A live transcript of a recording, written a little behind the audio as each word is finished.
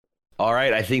All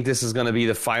right, I think this is going to be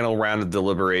the final round of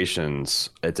deliberations.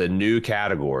 It's a new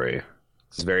category.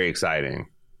 It's very exciting.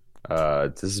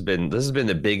 This has been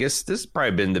the biggest. This has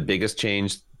probably been the biggest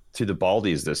change to the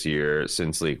Baldies this year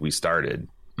since like we started.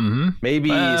 Mm-hmm.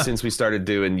 Maybe since we started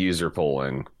doing user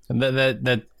polling.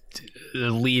 The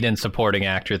lead and supporting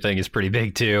actor thing is pretty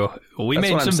big too. We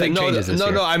That's made some big changes this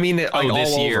year. No, I mean like all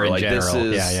this year over. in like general.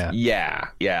 This is, yeah.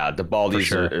 The Baldies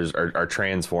sure. are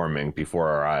transforming before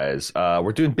our eyes.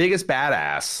 We're doing biggest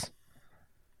badass.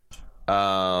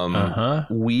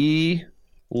 We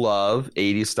love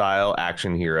 80s style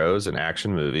action heroes and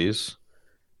action movies,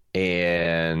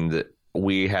 and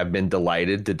we have been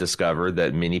delighted to discover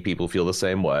that many people feel the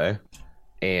same way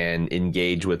and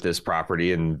engage with this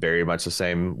property in very much the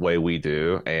same way we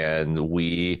do. And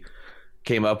we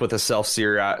came up with a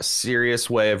serious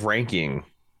way of ranking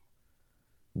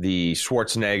the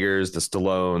Schwarzeneggers, the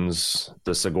Stallones,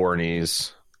 the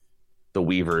Sigourneys, the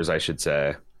Weavers, I should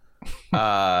say.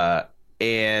 And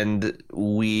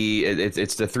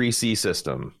it's the 3C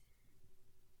system.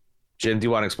 Jim, do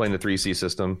you want to explain the 3C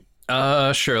system?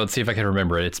 Sure. Let's see if I can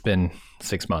remember it. It's been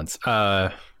 6 months.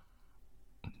 9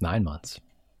 months.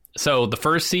 So the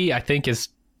first C, I think, is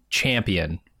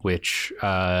champion, which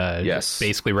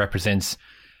basically represents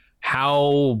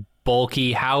how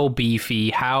bulky, how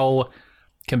beefy, how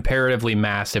comparatively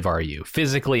massive are you,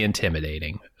 physically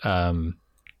intimidating.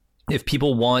 If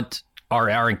people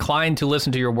are inclined to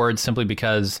listen to your words simply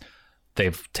because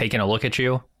they've taken a look at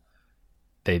you,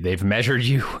 they've measured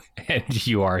you, and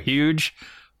you are huge,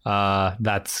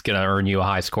 that's going to earn you a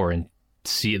high score in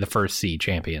C, the first C,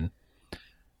 champion.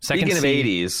 Speaking of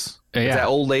 80s, it's that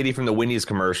old lady from the Winnie's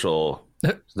commercial,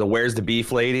 the Where's the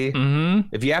Beef lady. Mm-hmm.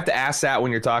 If you have to ask that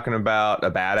when you're talking about a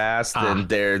badass,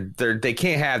 then they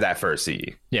can't have that first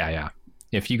C. Yeah.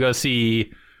 If you go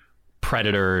see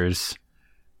Predators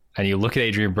and you look at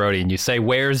Adrian Brody and you say,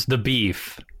 "Where's the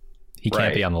beef?" He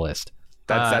can't be on the list.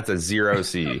 That's a 0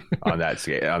 C on that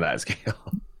scale.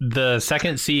 The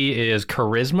second C is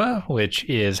charisma, which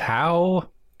is how...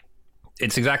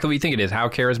 It's exactly what you think it is. How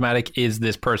charismatic is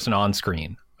this person on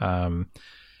screen? And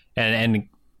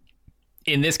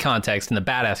in this context, in the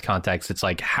badass context, it's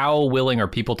like, how willing are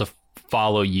people to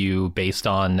follow you based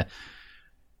on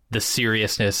the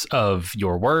seriousness of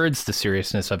your words, the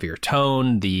seriousness of your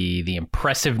tone, the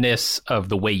impressiveness of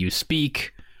the way you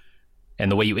speak,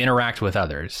 and the way you interact with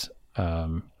others.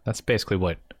 That's basically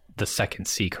what the second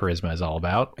C, charisma, is all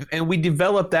about. And we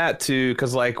developed that too,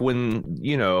 because like when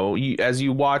as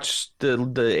you watch the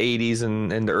 80s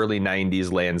and the early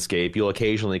 90s landscape, you'll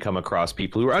occasionally come across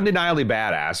people who are undeniably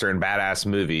badass or in badass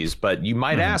movies, but you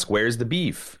might ask, where's the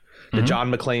beef? The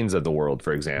John McClanes of the world,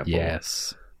 for example.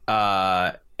 Yes.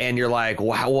 And you're like,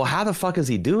 wow, well, how the fuck is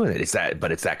he doing it? It's that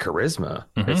charisma.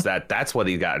 That's what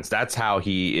he got. That's how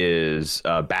he is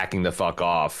backing the fuck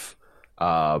off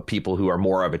people who are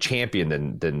more of a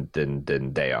champion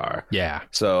than they are. Yeah.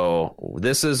 So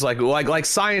this is like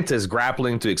scientists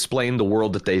grappling to explain the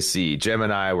world that they see. Jim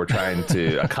and I were trying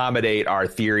to accommodate our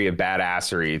theory of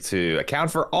badassery to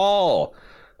account for all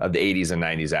of the 80s and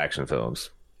 90s action films.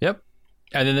 Yep.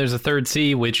 And then there's a third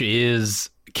C, which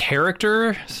is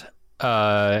character.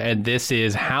 And this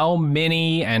is how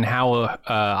many and how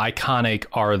iconic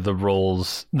are the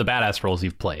badass roles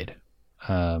you've played.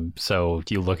 So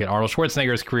you look at Arnold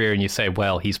Schwarzenegger's career and you say,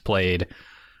 well, he's played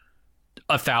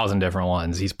 1,000 different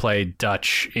ones. He's played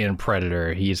Dutch in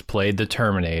Predator. He's played the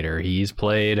Terminator. He's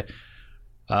played,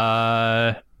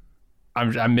 I'm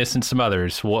missing some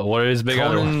others. What is big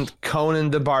other ones? Conan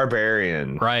the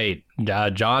Barbarian. Right.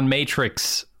 John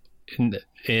Matrix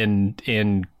in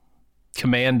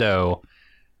Commando.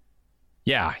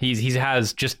 Yeah. He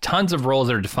has just tons of roles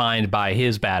that are defined by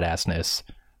his badassness.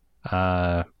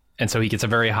 And so he gets a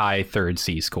very high third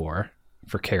C score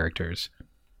for characters.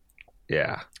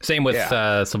 Yeah. Same with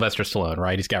Sylvester Stallone,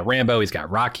 right? He's got Rambo, he's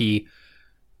got Rocky.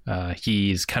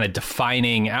 He's kind of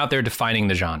defining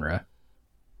the genre.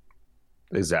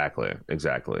 Exactly.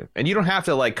 And you don't have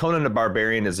to like Conan the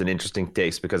Barbarian is an interesting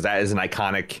taste because that is an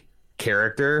iconic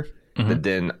character that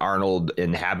then Arnold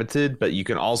inhabited, but you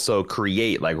can also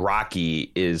create, like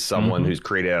Rocky is someone who's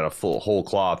created out of whole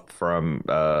cloth from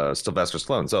Sylvester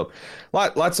Stallone. So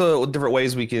lots of different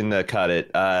ways we can cut it.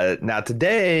 Now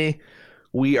today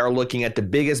we are looking at the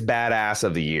biggest badass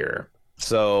of the year.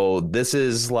 So this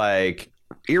is like,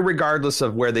 irregardless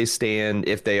of where they stand,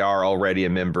 if they are already a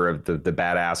member of the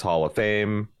Badass Hall of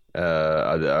Fame,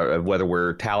 whether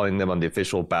we're tallying them on the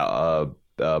official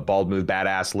Bald Move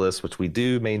Badass list, which we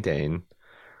do maintain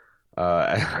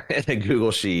in a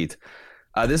Google sheet.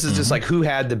 This is just like who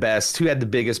had the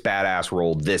biggest badass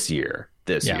role this year.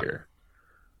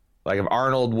 Like if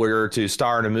Arnold were to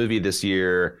star in a movie this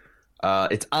year,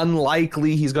 it's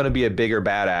unlikely he's going to be a bigger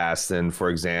badass than, for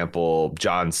example,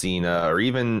 John Cena or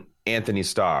even Anthony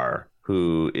Starr,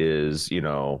 who is,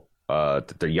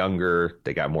 they're younger,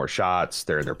 they got more shots,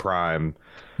 they're in their prime.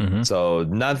 Mm-hmm. So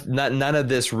none of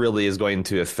this really is going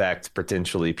to affect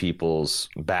potentially people's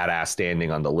badass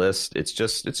standing on the list. It's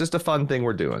just a fun thing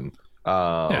we're doing.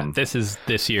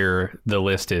 This year the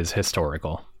list is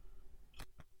historical.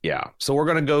 Yeah, so we're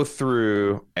gonna go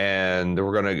through and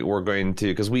we're going to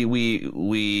because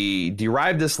we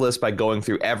derived this list by going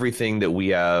through everything that we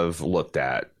have looked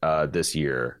at this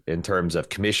year in terms of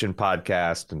commission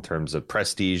podcast, in terms of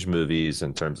prestige movies,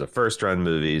 in terms of first run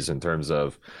movies, in terms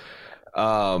of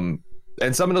and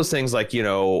some of those things like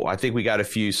I think we got a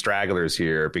few stragglers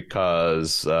here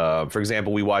because for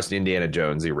example we watched Indiana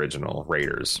Jones the original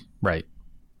Raiders. Right.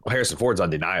 Well, Harrison Ford's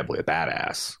undeniably a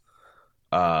badass.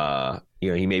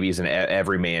 He maybe is an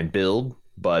everyman build,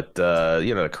 but the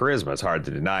charisma is hard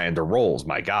to deny, and the roles,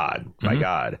 my God.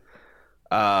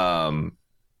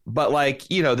 But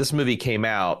this movie came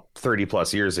out 30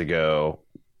 plus years ago.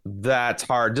 That's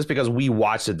hard just because we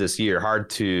watched it this year.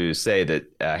 Hard to say that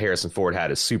Harrison Ford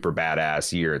had a super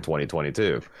badass year in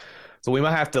 2022. So we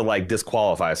might have to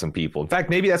disqualify some people. In fact,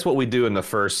 maybe that's what we do in the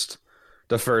first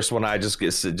one. I just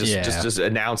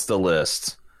announce the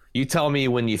list. You tell me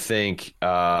when you think we've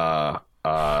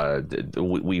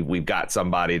got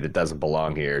somebody that doesn't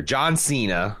belong here. John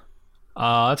Cena.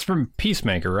 That's from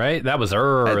Peacemaker, right? That was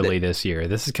early this year.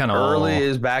 This is kind of early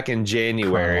is back in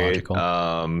January.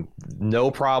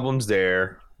 No problems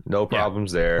there. We're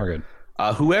good.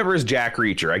 Whoever is Jack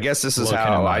Reacher. I guess this is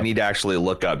how I need to actually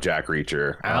look up Jack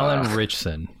Reacher. Alan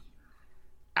Ritchson.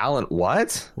 Alan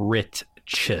what? Ritchson.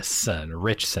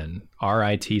 Ritchson. Hold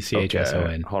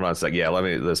on a sec. Yeah,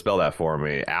 let's spell that for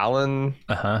me. Alan.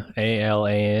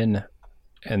 Alan.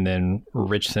 And then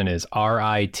Ritchson is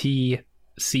Ritchson.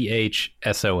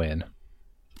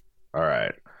 All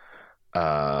right.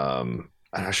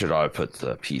 I should always put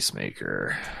the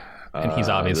Peacemaker. And he's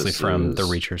obviously from the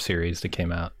Reacher series that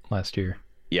came out last year.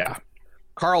 Yeah.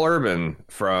 Carl Urban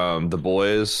from The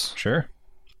Boys. Sure.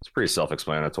 It's pretty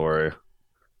self-explanatory.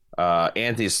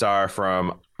 Anthony Starr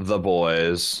from The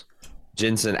Boys.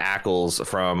 Jensen Ackles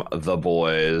from The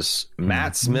Boys.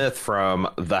 Matt Smith from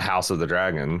The House of the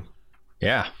Dragon.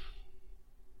 Yeah.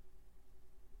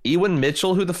 Ewan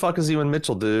Mitchell? Who the fuck is Ewan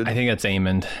Mitchell, dude? I think that's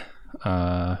Amond.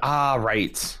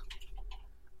 Right.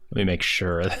 Let me make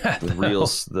sure of that.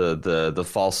 The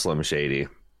false Slim Shady.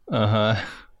 What's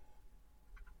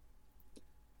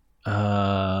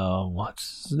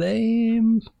his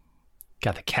name?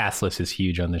 God, the cast list is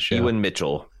huge on this show. Ewan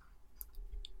Mitchell.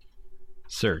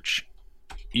 Search.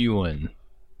 Ewan.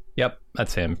 Yep,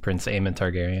 that's him. Prince Aemon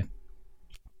Targaryen.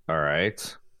 All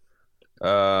right.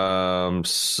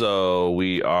 So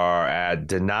we are at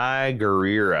Denai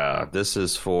Guerrera. This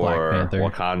is for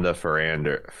Wakanda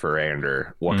Forever.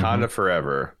 Wakanda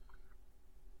Forever.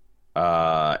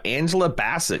 Angela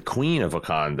Bassett, Queen of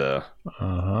Wakanda.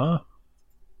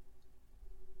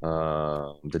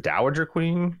 The Dowager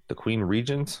Queen, the Queen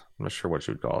Regent. I'm not sure what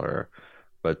you would call her,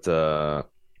 but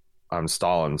I'm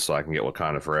stalling so I can get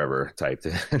Wakanda Forever typed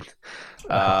in.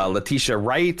 Letitia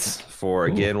Wright for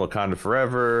Wakanda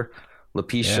Forever.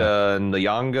 Lupita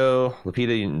Nyong'o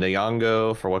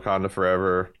for Wakanda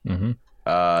Forever.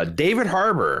 David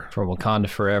Harbour for Wakanda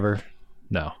Forever.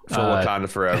 No, for Wakanda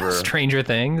Forever. Stranger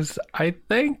Things, I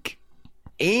think,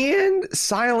 and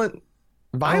Violent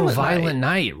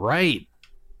Night. Right.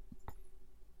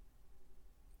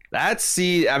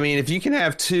 If you can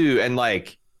have two, and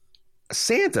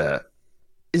Santa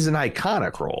is an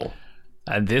iconic role.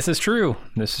 This is true.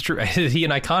 Is he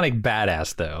an iconic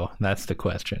badass though? That's the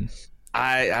question. We'll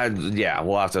have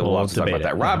to talk about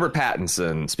that. Robert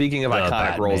Pattinson, speaking of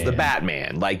iconic roles, the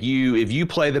Batman. If you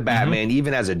play the Batman,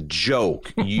 even as a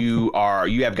joke, you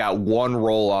have got one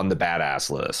role on the badass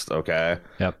list. Okay.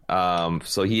 Yep.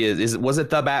 So was it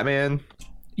the Batman?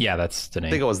 Yeah, that's the name.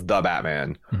 I think it was the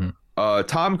Batman.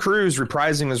 Tom Cruise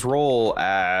reprising his role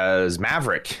as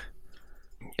Maverick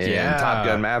in Top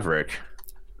Gun Maverick.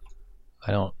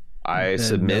 I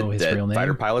submit that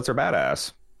fighter pilots are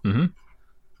badass.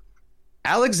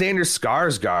 Alexander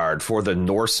Skarsgård for the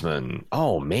Norseman.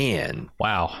 Oh, man.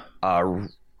 Wow.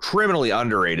 Criminally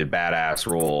underrated badass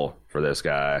role for this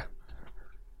guy.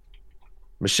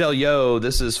 Michelle Yeoh,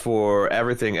 this is for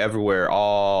Everything Everywhere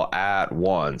All at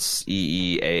Once.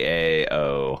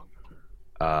 EEAAO.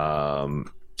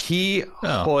 Ki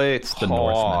Hoi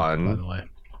Kwan. By the way.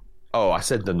 Oh, I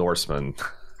said the Norseman.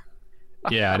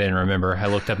 Yeah, I didn't remember. I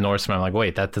looked up Norseman. I'm like,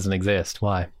 wait, that doesn't exist.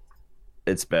 Why?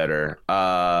 It's better.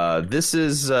 This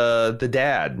is the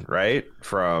dad, right?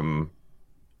 From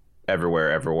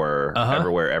Everywhere,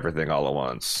 Everything All at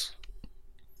Once.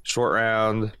 Short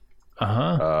Round.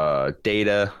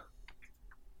 Data.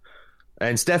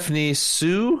 And Stephanie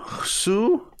Sue.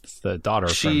 It's the daughter.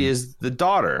 She is the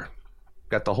daughter.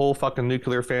 Got the whole fucking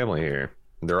nuclear family here.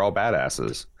 They're all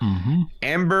badasses. Mm-hmm.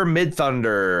 Amber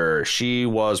Midthunder. She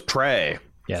was prey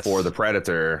for the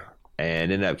Predator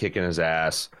and ended up kicking his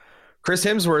ass. Chris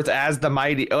Hemsworth as the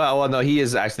Mighty. Well, no, he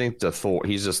is. I think the Thor.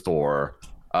 He's just Thor.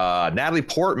 Natalie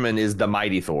Portman is the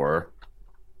Mighty Thor.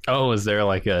 Oh, is there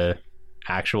like a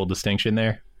actual distinction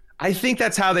there? I think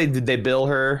that's how they bill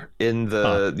her in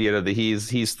the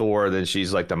he's Thor, then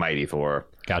she's like the Mighty Thor.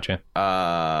 Gotcha.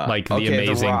 Like the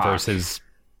Amazing versus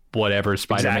whatever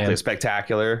Spider-Man. Exactly.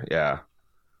 Spectacular. Yeah.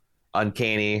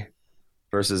 Uncanny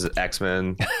versus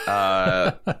X-Men.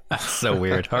 So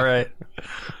weird. All right.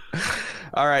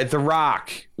 All right. The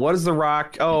Rock. What is The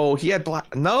Rock? Oh, he had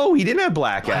Black. No, he didn't have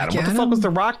Black Adam. What the fuck was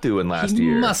The Rock doing last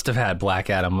year? He must have had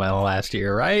Black Adam last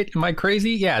year, right? Am I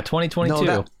crazy? Yeah, 2022.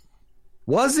 No,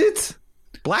 was it?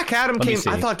 Black Adam I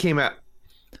thought came out.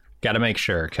 Got to make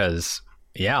sure because,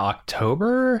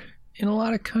 October in a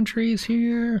lot of countries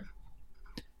here.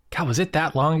 God, was it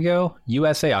that long ago?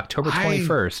 USA, October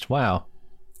 21st. Wow.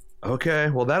 Okay,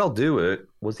 well, that'll do it.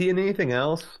 Was he in anything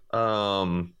else? What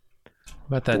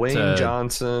about that Dwayne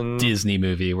Johnson Disney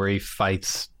movie where he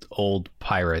fights old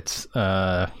pirates?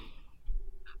 That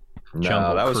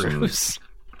was from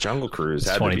Jungle Cruise.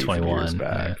 It's 2021.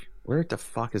 Back. Yeah. Where the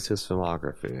fuck is his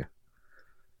filmography?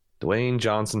 Dwayne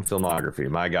Johnson filmography.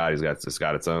 My God, it's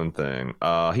got its own thing.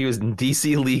 He was in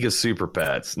DC League of Super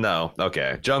Pets. No,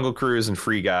 okay. Jungle Cruise and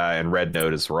Free Guy and Red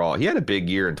Notice were all. He had a big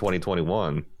year in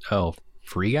 2021. Oh,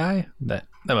 Free Guy? That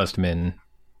must have been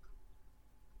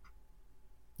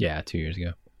 2 years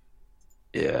ago.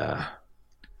 Yeah.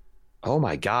 Oh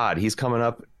my God, he's coming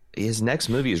up. His next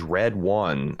movie is Red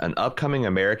One, an upcoming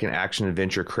American action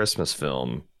adventure Christmas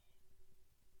film.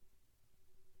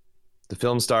 The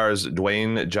film stars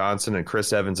Dwayne Johnson and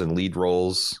Chris Evans in lead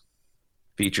roles.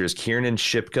 Features Kiernan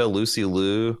Shipka, Lucy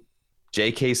Liu,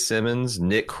 J.K. Simmons,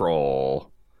 Nick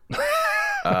Kroll.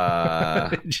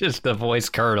 Just the voice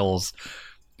curdles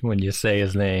when you say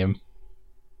his name.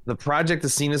 The project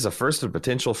is seen as a first of a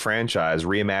potential franchise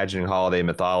reimagining holiday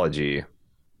mythology.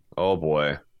 Oh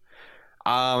boy.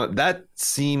 That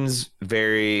seems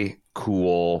very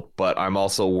cool, but I'm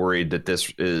also worried that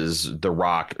this is The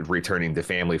Rock returning to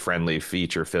family-friendly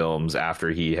feature films after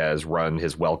he has run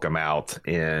his welcome out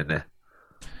in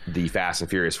the Fast and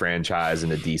Furious franchise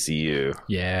and the DCU.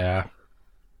 Yeah.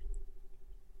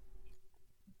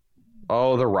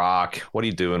 Oh, The Rock. What are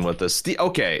you doing with this? Steve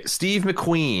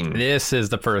McQueen. This is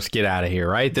the first get out of here,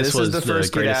 right? This was the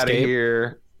first get out of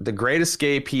here. The Great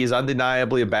Escape, he is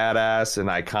undeniably a badass, an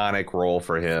iconic role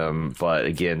for him. But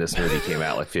again, this movie came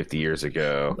out like 50 years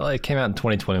ago. Well, it came out in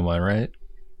 2021, right?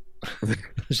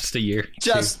 It's just a year.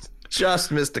 Just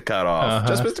missed the cutoff.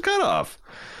 Just missed the cutoff.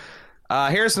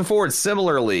 Harrison Ford,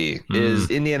 similarly,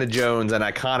 is Indiana Jones, an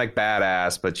iconic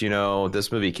badass. But,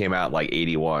 this movie came out like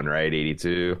 81, right?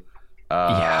 82.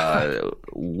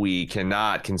 We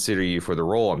cannot consider you for the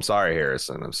role. I'm sorry,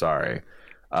 Harrison. I'm sorry.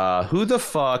 Who the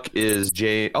fuck is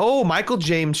Michael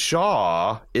James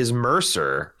Shaw is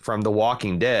Mercer from The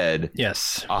Walking Dead.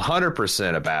 Yes.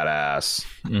 100% a badass.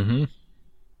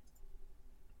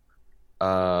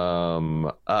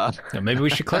 Maybe we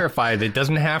should clarify that it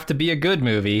doesn't have to be a good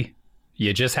movie.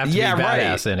 You just have to be a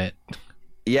badass in it.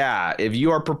 Yeah, if you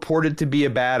are purported to be a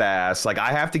badass, like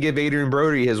I have to give Adrian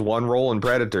Brody his one role in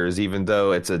Predators, even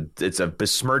though it's a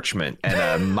besmirchment and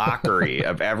a mockery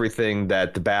of everything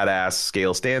that the badass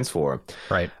scale stands for.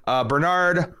 Right.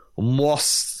 Bernard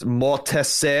Moitessier.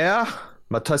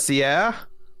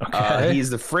 Okay.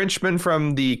 He's the Frenchman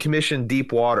from the commission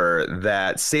Deep Water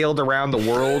that sailed around the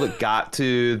world, got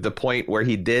to the point where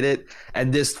he did it,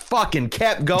 and this fucking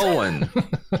kept going.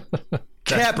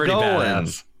 Kept going.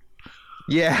 Badass.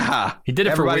 Yeah. He did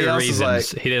it for weird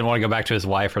reasons. He didn't want to go back to his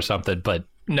wife or something, but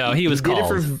no, he was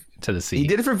called to the sea. He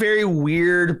did it for very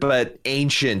weird but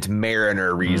ancient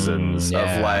mariner reasons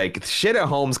of like shit at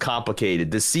home's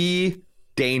complicated. The sea,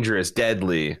 dangerous,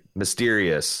 deadly,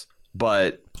 mysterious,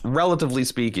 but relatively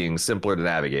speaking, simpler to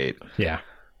navigate. Yeah.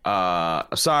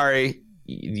 Sorry,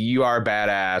 you are a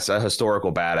badass, a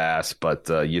historical badass, but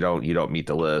you don't meet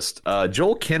the list.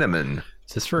 Joel Kinnaman.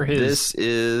 Is this for his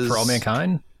For All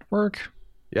Mankind work?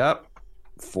 Yep.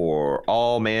 For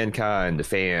All Mankind, the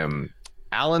fam.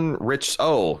 Alan Rich.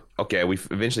 Oh, okay. We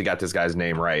eventually got this guy's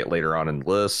name right later on in the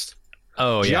list.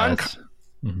 Oh, yeah.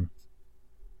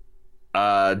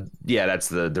 Yeah, that's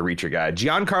the Reacher guy.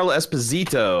 Giancarlo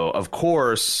Esposito, of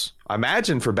course, I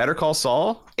imagine for Better Call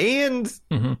Saul and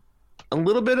a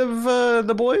little bit of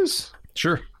The Boys.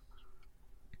 Sure.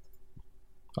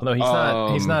 Although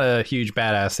he's not a huge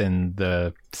badass in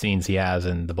the scenes he has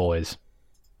in The Boys.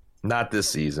 Not this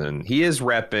season. He is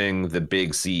repping the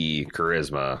Big C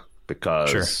charisma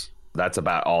because that's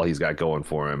about all he's got going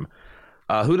for him.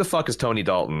 Who the fuck is Tony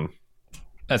Dalton?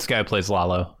 That's the guy who plays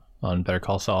Lalo on Better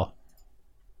Call Saul.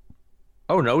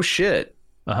 Oh, no shit.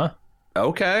 Uh-huh.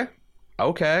 Okay.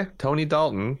 Tony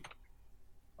Dalton.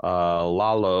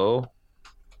 Lalo.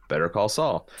 Better Call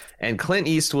Saul. And Clint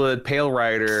Eastwood, Pale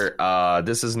Rider.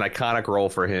 This is an iconic role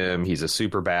for him. He's a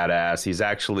super badass. He's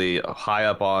actually high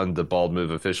up on the Bald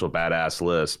Move official badass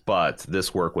list, but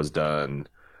this work was done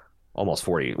almost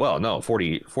 40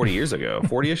 years ago.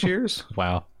 40-ish years?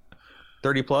 Wow.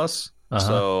 30 plus.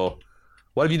 So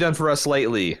what have you done for us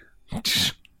lately?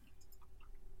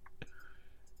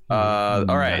 All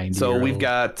right. So we've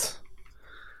got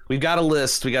a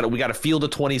list. We got a field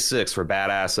of 26 for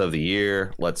badass of the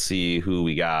year. Let's see who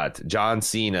we got. John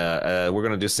Cena. We're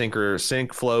gonna do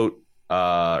sink, float,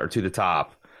 or to the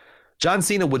top. John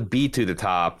Cena would be to the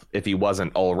top if he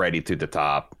wasn't already to the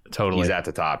top. Totally, he's at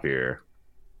the top here.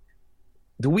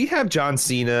 Do we have John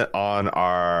Cena on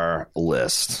our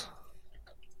list?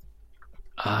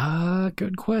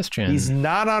 Good question. He's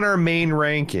not on our main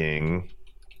ranking.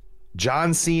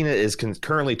 John Cena is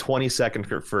currently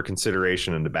 22nd for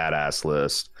consideration in the badass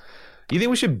list. Do you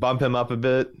think we should bump him up a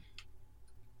bit?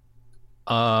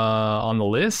 On the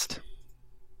list?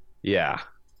 Yeah.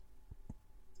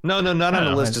 No, not on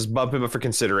the list. Just bump him up for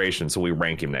consideration so we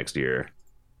rank him next year.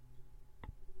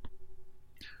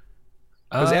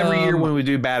 Because every year when we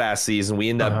do badass season, we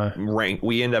end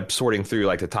up sorting through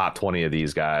like the top 20 of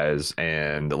these guys,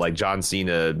 and like John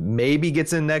Cena maybe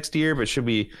gets in next year, but should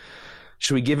we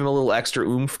give him a little extra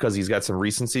oomph because he's got some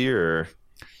recency? Or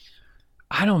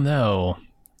I don't know.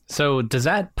 So does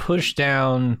that push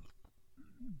down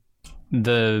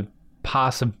the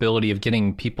possibility of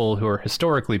getting people who are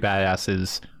historically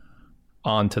badasses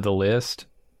onto the list?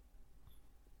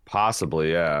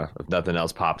 Possibly, yeah. If nothing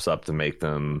else pops up to make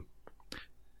them.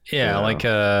 Yeah, like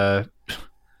so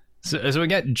we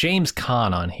got James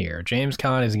Caan on here. James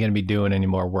Caan isn't going to be doing any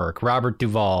more work. Robert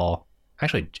Duvall.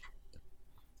 Actually,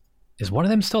 is one of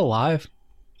them still alive?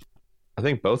 I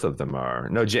think both of them are.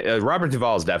 No, Robert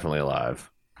Duvall is definitely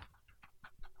alive.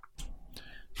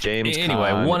 James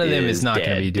Caan one of them is not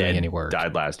going to be doing any work.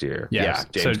 Died last year. Yes.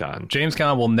 Yeah, James Caan. James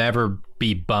Caan will never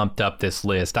be bumped up this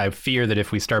list. I fear that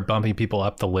if we start bumping people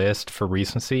up the list for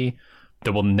recency,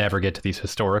 that we'll never get to these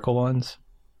historical ones.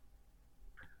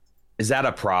 Is that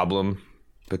a problem?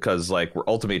 Because like we're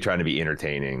ultimately trying to be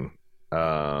entertaining.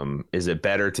 Is it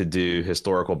better to do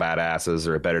historical badasses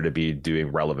or better to be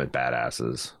doing relevant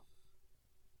badasses?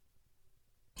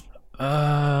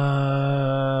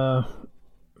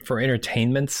 For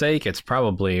entertainment's sake, it's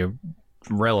probably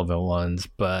relevant ones,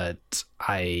 but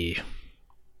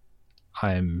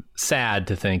I'm sad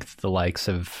to think that the likes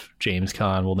of James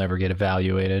Caan will never get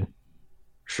evaluated.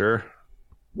 Sure.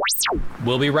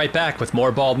 We'll be right back with more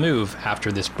Bald Move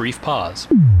after this brief pause.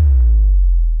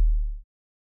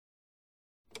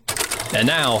 And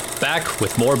now, back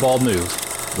with more Bald Move.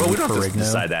 Well, we don't have to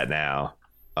decide that now.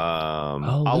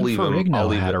 I'll leave him.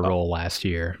 Ferrigno had a role last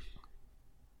year.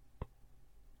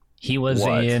 He was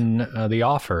in The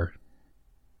Offer.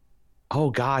 Oh,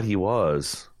 God, he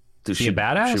was. Is he a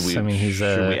badass?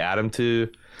 Should we add him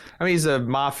to... I mean, he's a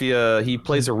mafia. He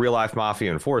plays a real-life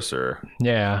mafia enforcer.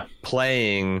 Yeah.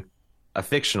 Playing a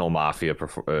fictional mafia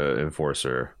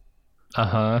enforcer.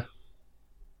 Uh-huh.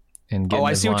 And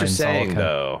I see what you're saying,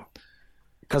 though.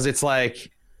 Because it's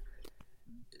like...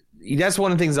 That's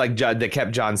one of the things like that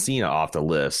kept John Cena off the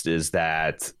list, is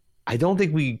that I don't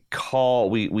think we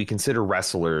consider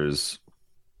wrestlers...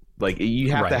 Like,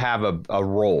 you have to have a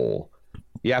role.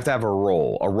 You have to have a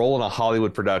role in a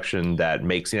Hollywood production that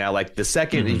makes, like the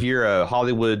second, if you're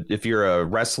a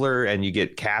wrestler and you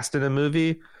get cast in a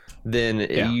movie, then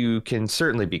you can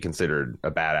certainly be considered a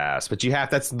badass. But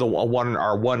that's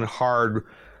our one hard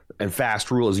and fast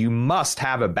rule is you must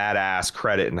have a badass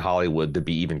credit in Hollywood to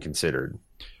be even considered,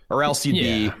 or else you'd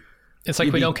be. It's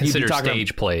like we don't consider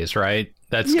stage plays, right?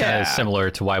 That's kind of similar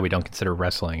to why we don't consider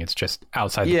wrestling. It's just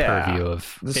outside the purview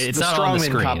of... It's not on the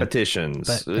screen. Competitions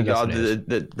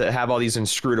that have all these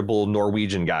inscrutable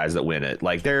Norwegian guys that win it.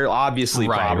 Like, they're obviously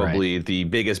probably the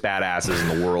biggest badasses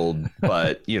in the world,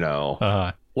 but,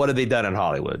 what have they done in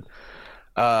Hollywood?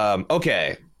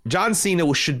 Okay. John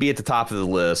Cena should be at the top of the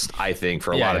list, I think,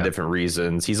 for a lot of different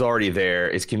reasons. He's already there.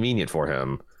 It's convenient for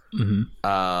him.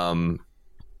 Mm-hmm.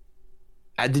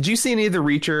 Did you see any of the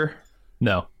Reacher?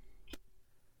 No.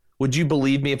 Would you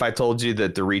believe me if I told you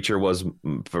that the Reacher was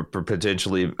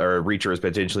Reacher is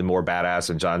potentially more badass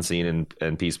than John Cena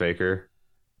and Peacemaker?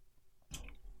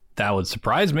 That would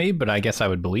surprise me, but I guess I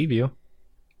would believe you.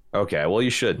 Okay, well, you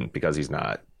shouldn't, because he's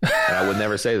not. And I would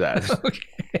never say that.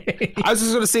 Okay. I was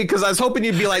just going to see, because I was hoping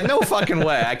you'd be like, no fucking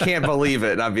way, I can't believe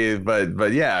it. And I'd be,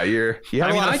 but yeah, you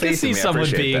have a lot of faith in me. I can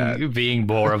see someone being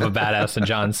more of a badass than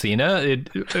John Cena.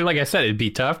 Like I said, it'd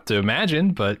be tough to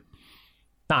imagine, but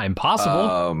not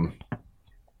impossible.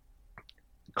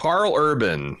 Carl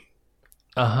Urban.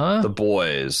 The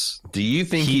Boys. Do you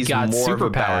think he's got more of a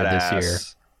badass this year?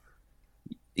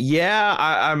 Yeah,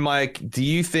 I'm like, do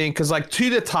you think, because like To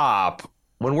the Top,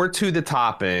 when we're to the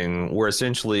topping, we're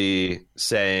essentially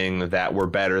saying that we're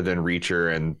better than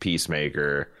Reacher and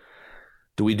Peacemaker.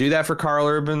 Do we do that for Carl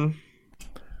Urban?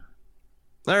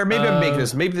 Or maybe I'm making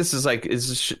this. Maybe this is like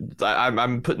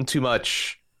I'm putting too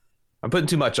much. I'm putting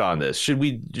too much on this.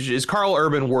 Is Carl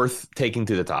Urban worth taking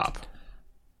to the top?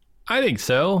 I think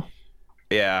so.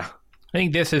 Yeah. I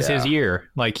think this is his year.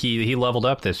 Like he leveled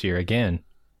up this year again.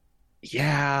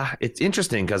 Yeah, it's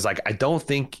interesting because like I don't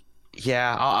think.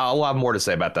 Yeah, I'll have more to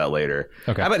say about that later.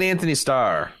 Okay. How about Anthony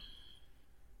Starr?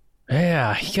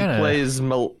 Yeah, he plays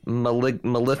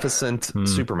Maleficent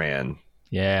Superman.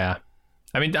 Yeah,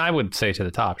 I mean, I would say To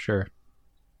the Top, sure.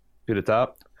 To the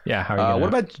Top. Yeah. How are you what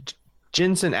about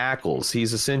Jensen Ackles?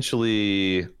 He's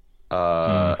essentially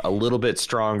a little bit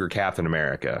stronger Captain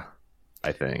America,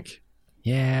 I think.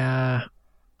 Yeah,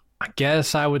 I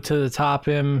guess I would To the Top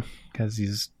him because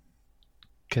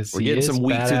we're getting some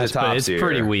weak To the Top. It's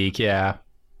pretty weak, yeah.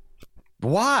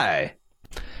 Why?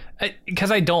 Because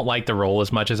I don't like the role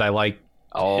as much as I like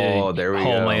there we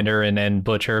Homelander and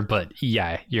Butcher, but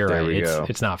yeah, you're there right.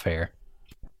 It's not fair.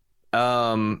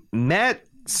 Matt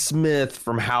Smith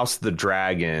from House of the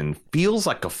Dragon feels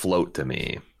like a float to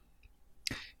me.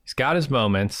 He's got his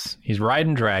moments. He's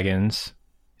riding dragons.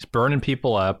 He's burning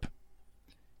people up.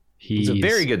 He's a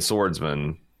very good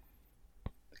swordsman.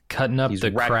 Cutting up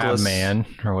the Crab Man,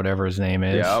 or whatever his name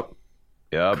is. Yep.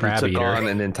 Crab he took eater. on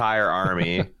an entire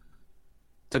army.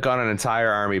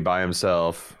 By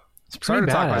himself. It's starting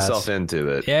to talk myself into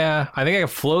it. Yeah, I think I can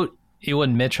float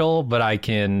Ewan Mitchell, but I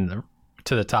can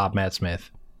To the Top Matt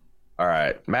Smith. All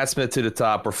right, Matt Smith To the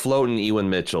Top. We're floating Ewan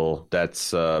Mitchell.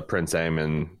 That's Prince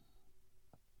Aemon.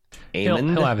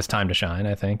 He'll have his time to shine,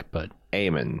 I think, but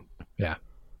Aemon. Yeah.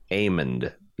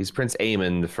 Aemond. He's Prince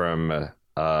Aemon from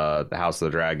the House of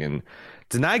the Dragon.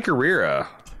 Denai Guerrera.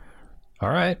 All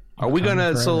right. Are we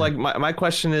gonna? So, like, my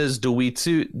question is: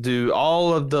 do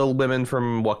all of the women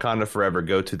from Wakanda Forever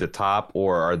go to the top,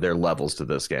 or are there levels to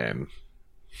this game?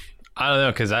 I don't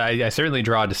know, because I certainly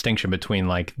draw a distinction between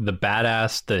like the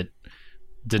badass that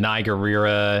Denai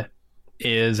Guerrera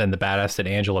is and the badass that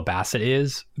Angela Bassett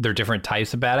is. They're different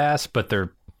types of badass, but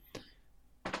they're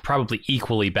probably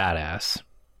equally badass.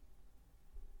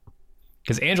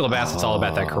 Because Angela Bassett's all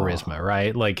about that charisma,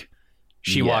 right? Like,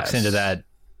 she walks into that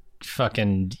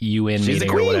fucking UN meeting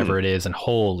or whatever it is, and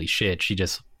holy shit, she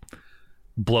just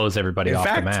blows everybody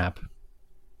off the map.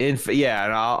 And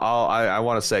I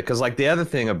want to say, because like the other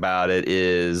thing about it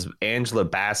is Angela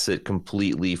Bassett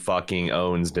completely fucking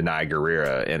owns Denai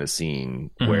Guerrera in a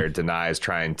scene where Denai is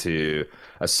trying to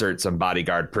assert some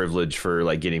bodyguard privilege for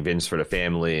like getting vengeance for the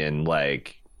family, and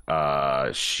like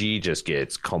she just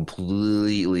gets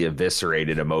completely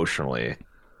eviscerated emotionally.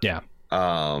 Yeah.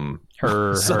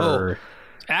 Her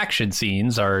action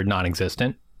scenes are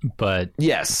non-existent, but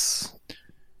yes.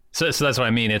 So that's what I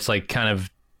mean. It's like kind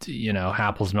of,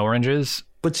 apples and oranges.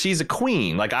 But she's a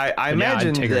queen. Like I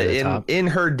imagine that in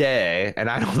her day, and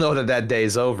I don't know that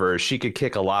day's over, she could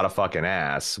kick a lot of fucking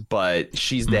ass, but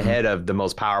she's the head of the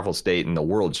most powerful state in the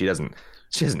world. She doesn't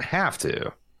have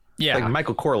to. Yeah. Like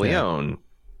Michael Corleone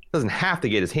doesn't have to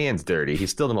get his hands dirty.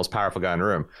 He's still the most powerful guy in the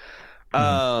room.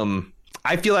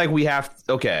 I feel like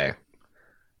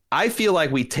I feel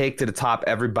like we take to the top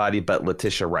everybody but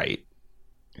Letitia Wright.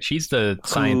 She's the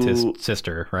scientist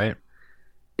sister, right?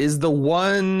 Is the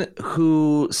one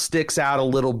who sticks out a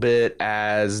little bit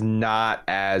as not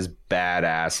as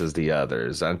badass as the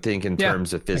others. I think in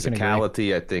terms of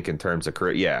physicality, I think in terms of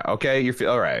career. Yeah, okay,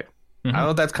 all right. I don't know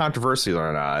if that's controversial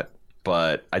or not,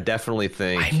 but I definitely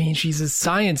think. I mean, she's a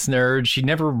science nerd. She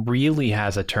never really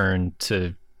has a turn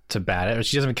to badass.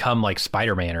 She doesn't become like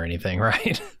Spider-Man or anything,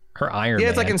 right? Or Iron Man. Yeah,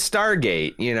 it's like in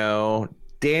Stargate,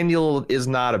 Daniel is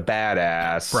not a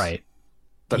badass. Right.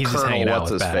 The Colonel,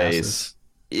 what's his face,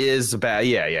 is bad.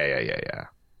 Yeah.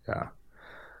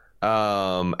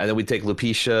 And then we take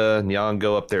Lupita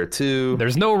Nyong'o up there too.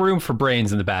 There's no room for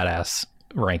brains in the badass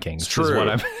rankings. Is what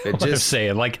I'm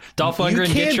saying. Like, Dolph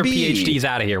Lundgren, get your PhDs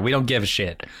out of here. We don't give a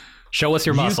shit. Show us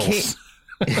your muscles.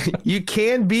 You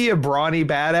can be a brawny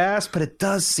badass, but it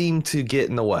does seem to get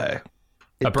in the way.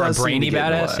 A brainy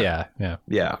badass?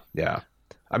 Yeah.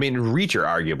 I mean, Reacher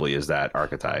arguably is that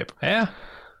archetype. Yeah.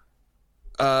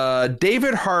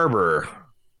 David Harbour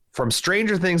from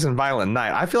Stranger Things and Violent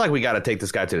Night. I feel like we got to take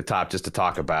this guy to the top just to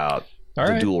talk about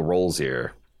the dual roles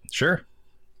here. Sure.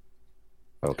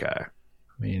 Okay. I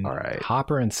mean, all right.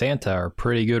 Hopper and Santa are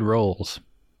pretty good roles.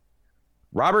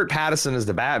 Robert Pattinson is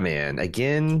the Batman.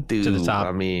 Again, dude. To the top.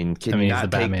 I mean, can you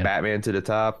not take Batman to the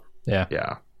top? Yeah.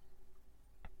 Yeah.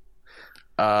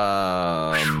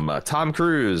 Tom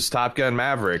Cruise, Top Gun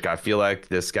Maverick. I feel like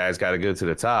this guy's got to go to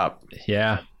the top.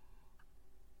 Yeah.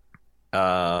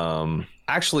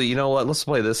 Actually, you know what? Let's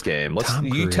play this game.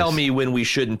 You tell me when we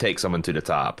shouldn't take someone to the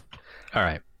top. All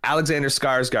right. Alexander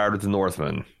Skarsgård with The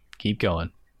Northman. Keep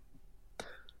going.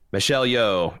 Michelle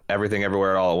Yeoh, Everything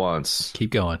Everywhere All at Once.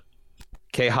 Keep going.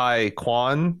 Ke-Huy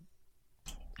Quan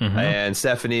and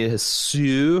Stephanie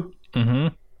Hsu.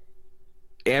 Amber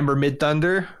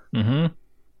Midthunder.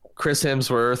 Chris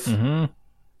Hemsworth.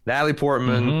 Natalie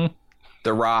Portman.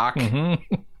 The Rock.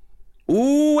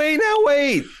 Ooh,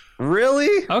 wait.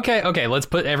 Really? Okay. Let's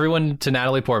put everyone to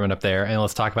Natalie Portman up there, and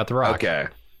let's talk about The Rock. Okay.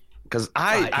 Because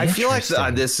I feel like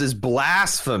this is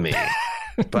blasphemy,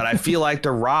 but I feel like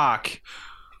The Rock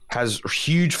has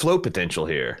huge float potential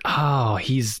here. Oh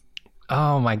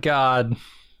my God.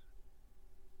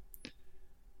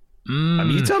 I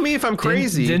mean, you tell me if I'm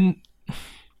crazy.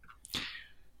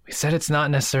 We said it's not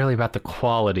necessarily about the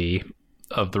quality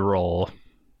of the role.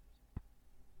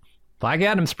 Black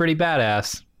Adam's pretty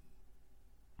badass.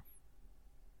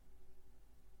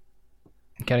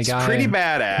 Got a guy pretty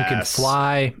badass who can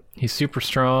fly. He's super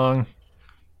strong.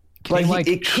 Can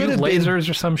he it shoot lasers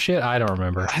or some shit? I don't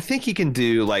remember. I think he can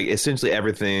do like essentially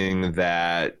everything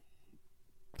that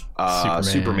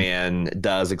Superman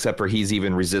does, except for he's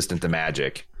even resistant to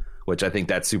magic, which I think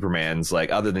that's Superman's,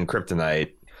 like, other than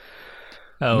kryptonite.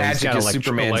 Oh, magic is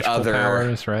Superman's other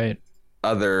powers, right?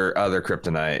 Other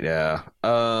kryptonite, yeah.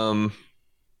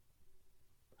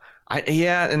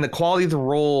 And the quality of the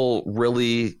role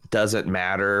really doesn't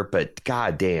matter, but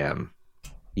goddamn,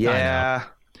 yeah.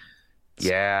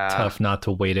 Tough not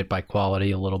to weight it by quality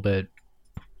a little bit.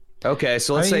 Okay,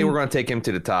 so let's say we're going to take him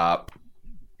to the top.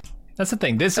 That's the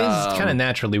thing. This is kind of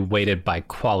naturally weighted by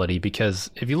quality, because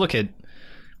if you look at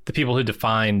the people who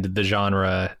defined the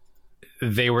genre,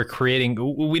 they were creating.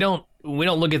 We don't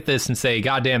look at this and say,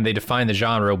 "God damn, they defined the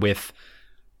genre with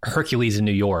Hercules in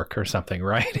New York or something,"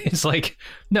 right? It's like,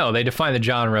 no, they defined the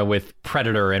genre with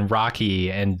Predator and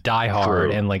Rocky and Die Hard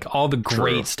and like all the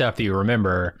great stuff that you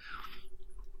remember.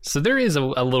 So there is a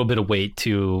little bit of weight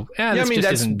to, this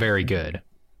isn't very good.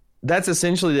 That's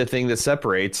essentially the thing that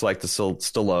separates like the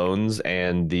Stallones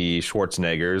and the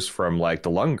Schwarzeneggers from like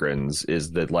the Lundgrens,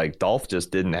 is that like Dolph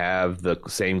just didn't have the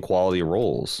same quality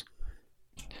roles.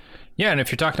 Yeah, and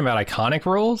if you're talking about iconic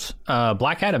roles,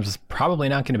 Black Adam's is probably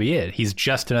not going to be it. He's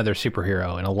just another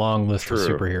superhero in a long list of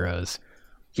superheroes.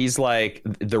 He's like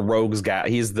the rogues guy.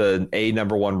 He's the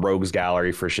number one rogues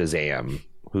gallery for Shazam,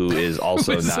 who is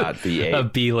also not a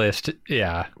B-list.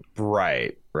 Yeah.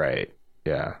 Right.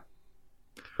 Yeah.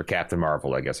 For Captain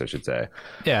Marvel, I guess I should say.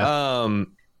 Yeah.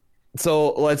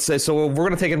 So let's say, we're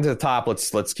going to take him to the top.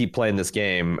 Let's keep playing this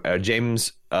game. Michael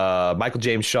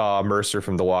James Shaw, Mercer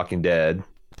from The Walking Dead.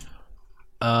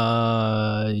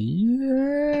 Yeah,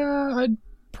 I'd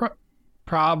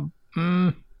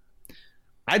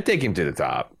I'd take him to the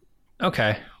top.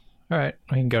 Okay. All right.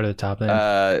 We can go to the top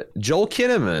then. Joel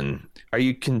Kinnaman. Would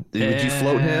you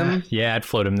float him? Yeah, I'd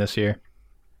float him this year.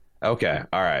 Okay.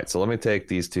 All right. So let me take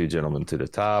these two gentlemen to the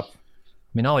top. I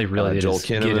mean, all he really did is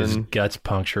get his guts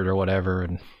punctured or whatever.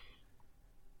 And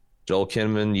Joel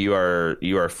Kinnaman, you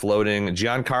are floating.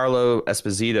 Giancarlo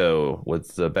Esposito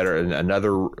with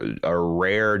a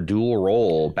rare dual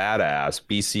role badass.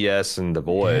 BCS and The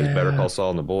Boys. Yeah. Better Call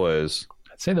Saul and The Boys.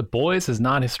 I'd say The Boys is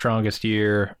not his strongest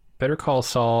year. Better Call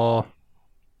Saul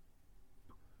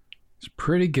is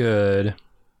pretty good.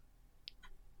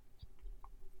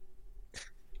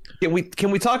 Can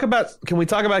we talk about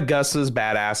Gus's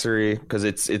badassery, because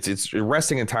it's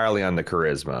resting entirely on the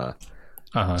charisma.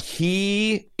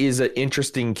 He is an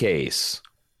interesting case,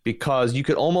 because you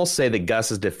could almost say that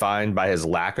Gus is defined by his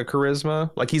lack of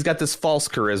charisma. Like, he's got this false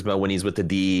charisma when he's with the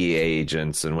DEA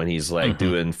agents and when he's like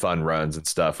doing fun runs and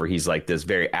stuff, where he's like this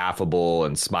very affable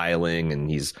and smiling and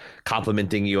he's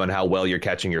complimenting you on how well you're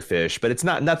catching your fish, but it's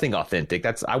nothing authentic.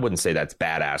 I wouldn't say that's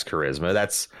badass charisma.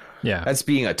 That's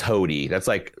being a toady. That's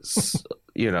like,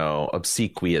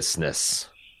 obsequiousness.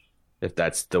 if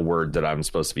that's the word that I'm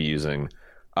supposed to be using.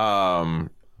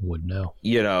 Would know.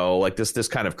 You know, like this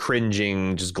kind of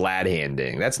cringing, just glad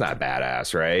handing. That's not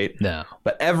badass, right? No.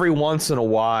 But every once in a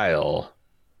while,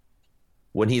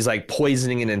 when he's like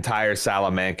poisoning an entire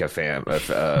Salamanca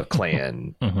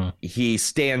clan, mm-hmm. he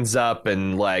stands up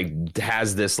and like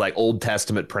has this like Old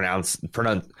Testament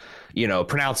pronouncement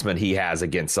he has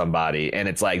against somebody, and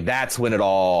it's like that's when it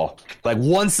all, like,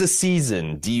 once a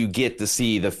season do you get to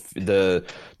see the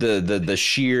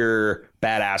sheer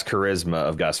badass charisma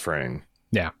of Gus Fring.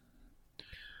 Yeah. I'm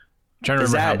trying to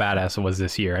remember how badass it was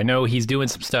this year. I know he's doing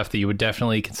some stuff that you would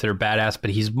definitely consider badass, but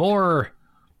he's more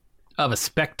of a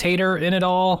spectator in it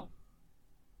all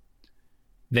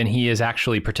than he is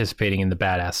actually participating in the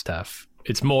badass stuff.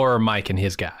 It's more Mike and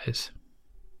his guys.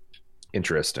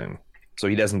 Interesting. So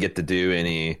he doesn't get to do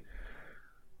any,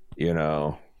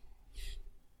 Don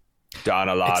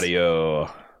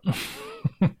Eladio.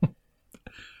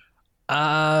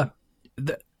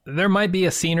 There might be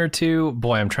a scene or two.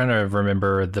 Boy, I'm trying to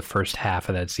remember the first half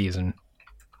of that season.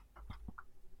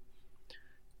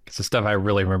 Because the stuff I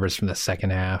really remember is from the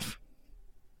second half.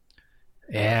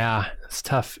 Yeah, it's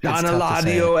tough. Don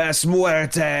Eladio es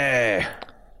muerte.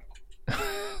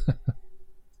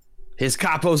 His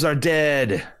capos are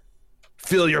dead.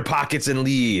 Fill your pockets and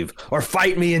leave, or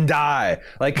fight me and die.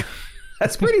 Like,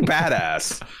 that's pretty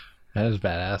badass. That is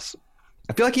badass.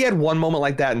 I feel like he had one moment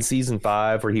like that in season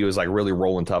 5 where he was like really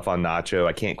rolling tough on Nacho.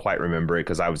 I can't quite remember it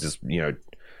because I was just, I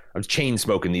was chain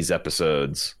smoking these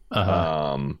episodes.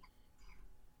 Uh-huh.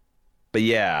 But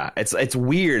yeah, it's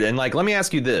weird. And like, let me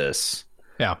ask you this.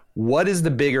 Yeah. What is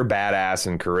the bigger badass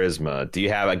in charisma? Do you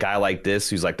have a guy like this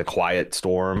who's like the quiet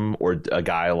storm, or a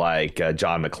guy like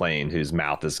John McClane whose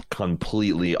mouth is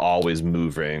completely always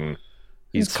moving?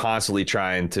 He's constantly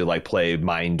trying to like play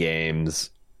mind games.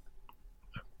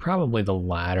 Probably the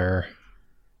latter.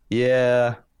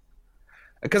 Yeah.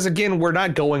 Because again, we're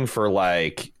not going for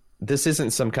like, this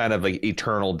isn't some kind of like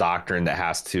eternal doctrine that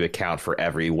has to account for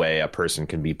every way a person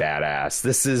can be badass.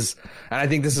 This is, and I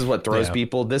think this is what throws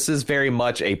people. This is very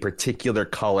much a particular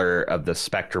color of the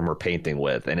spectrum we're painting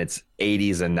with, and it's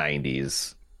 80s and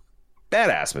 90s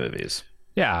badass movies.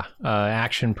 Yeah.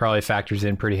 Action probably factors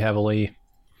in pretty heavily.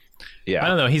 Yeah. I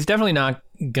don't know. He's definitely not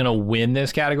going to win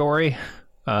this category.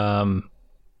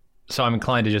 So I'm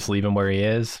inclined to just leave him where he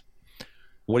is.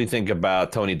 What do you think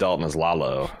about Tony Dalton as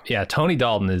Lalo? Yeah, Tony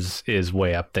Dalton is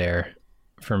way up there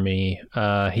for me.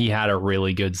 He had a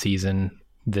really good season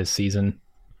this season.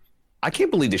 I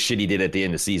can't believe the shit he did at the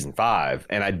end of season 5,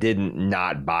 and I didn't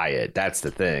not buy it. That's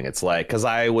the thing. It's like, because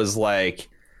I was like,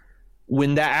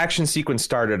 when that action sequence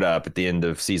started up at the end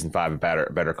of season 5 of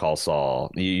Better Call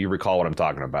Saul, you recall what I'm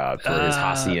talking about, where his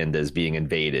hacienda is being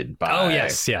invaded by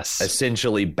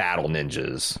essentially battle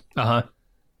ninjas. Uh-huh.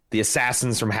 The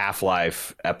assassins from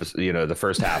Half-Life, the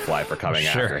first Half-Life are coming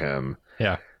after him.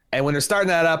 Yeah. And when they're starting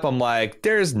that up, I'm like,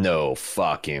 there's no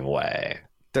fucking way.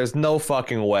 There's no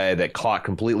fucking way that caught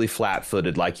completely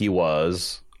flat-footed like he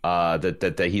was,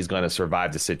 that he's going to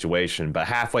survive the situation. But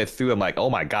halfway through, I'm like, oh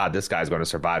my God, this guy's going to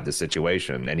survive the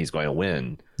situation and he's going to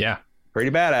win. Yeah.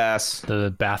 Pretty badass.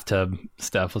 The bathtub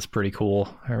stuff was pretty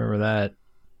cool. I remember that.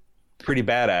 Pretty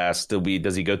badass.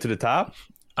 Does he go to the top?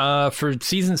 For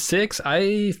season 6,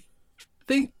 I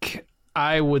think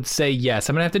I would say yes.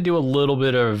 I'm going to have to do a little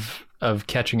bit of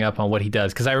catching up on what he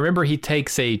does, because I remember he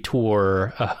takes a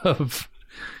tour of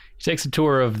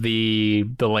the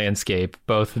landscape,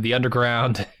 both the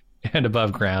underground and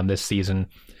above ground this season.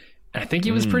 And I think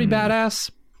he was pretty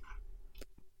badass.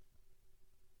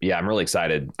 Yeah, I'm really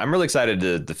excited. I'm really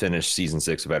excited to finish season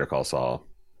 6 of Better Call Saul.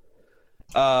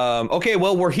 Okay,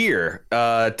 well, we're here.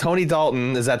 Tony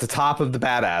Dalton is at the top of the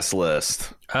badass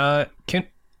list.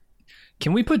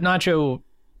 Can we put Nacho,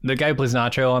 the guy who plays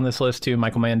Nacho, on this list too,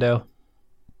 Michael Mando?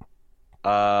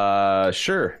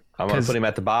 Sure. I'm gonna put him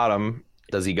at the bottom.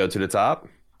 Does he go to the top?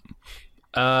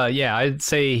 Yeah, I'd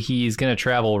say he's gonna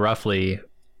travel roughly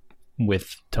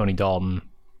with Tony Dalton.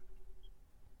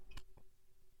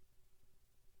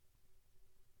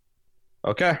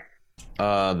 Okay.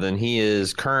 Then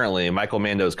Michael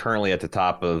Mando is currently at the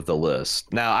top of the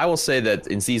list. Now, I will say that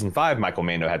in season 5, Michael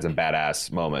Mando had some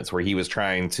badass moments where he was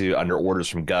trying to, under orders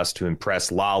from Gus, to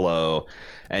impress Lalo,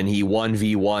 and he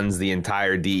 1v1s the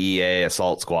entire DEA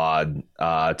assault squad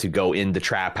to go in the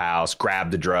trap house,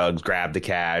 grab the drugs, grab the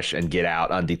cash, and get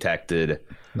out undetected.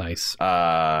 Nice.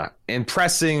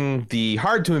 Impressing the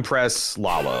hard to impress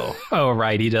Lalo. Oh,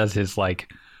 right. He does his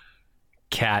like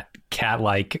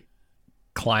cat-like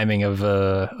climbing of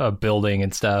a building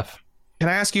and stuff. Can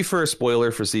I ask you for a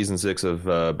spoiler for season 6 of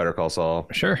Better Call Saul?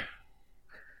 Sure.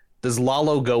 Does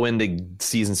Lalo go into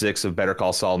season 6 of Better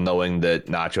Call Saul knowing that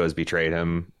Nacho has betrayed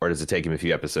him, or does it take him a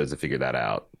few episodes to figure that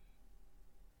out?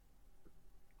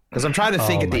 Because I'm trying to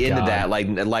think at the end of that, like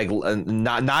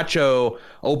Nacho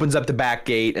opens up the back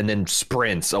gate and then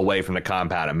sprints away from the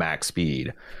compound at max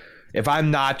speed. If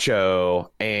I'm Nacho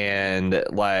and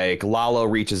like Lalo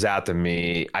reaches out to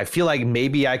me, I feel like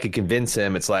maybe I could convince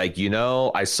him. It's like,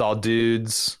 I saw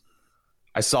dudes.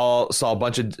 I saw a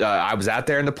bunch of. I was out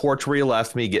there in the porch where you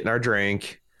left me getting our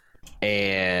drink,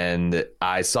 and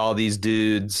I saw these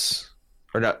dudes.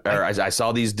 I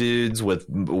saw these dudes with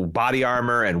body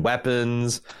armor and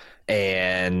weapons,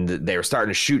 and they were starting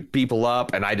to shoot people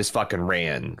up, and I just fucking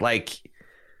ran. Like,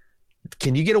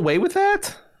 can you get away with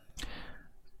that?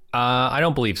 I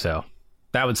don't believe so.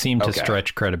 That would seem to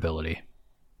stretch credibility.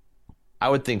 I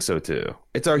would think so too.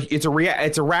 It's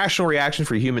a rational reaction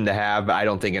for a human to have, but I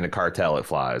don't think in a cartel it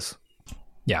flies.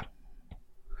 Yeah.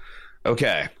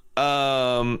 Okay.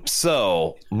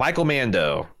 So Michael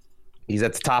Mando, he's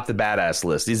at the top of the badass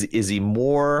list. Is he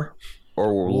more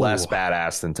or less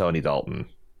badass than Tony Dalton?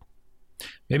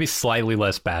 Maybe slightly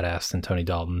less badass than Tony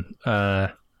Dalton.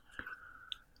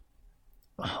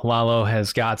 Lalo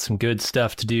has got some good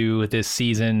stuff to do with this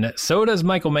season. So does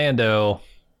Michael Mando,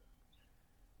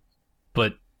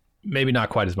 but maybe not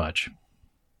quite as much.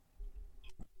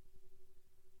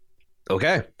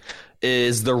 Okay.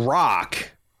 Is The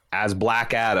Rock as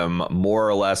Black Adam more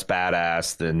or less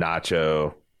badass than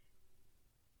Nacho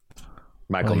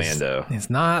Michael Mando? He's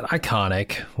not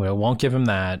iconic. We won't give him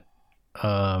that.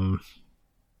 How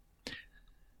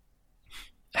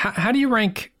do you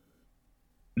rank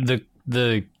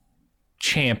the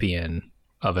champion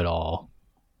of it all?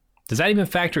 Does that even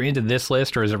factor into this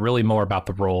list, or is it really more about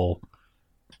the role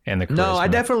and the charisma? No, I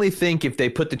definitely think if they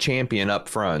put the champion up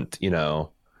front,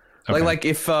 like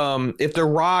if The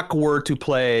Rock were to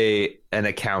play an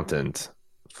accountant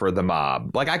for the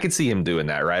mob, like I could see him doing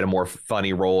that, right? A more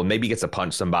funny role, and maybe he gets to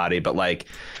punch somebody, but like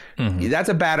that's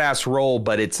a badass role,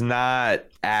 but it's not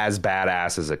as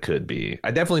badass as it could be.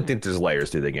 I definitely think there's layers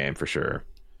to the game for sure.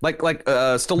 Like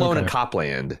Stallone in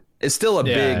Copland is still a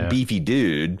big beefy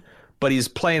dude, but he's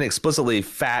playing explicitly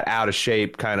fat, out of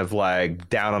shape, kind of like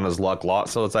down on his luck lot.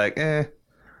 So it's like, eh.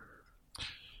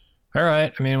 All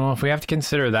right. I mean, well, if we have to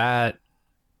consider that,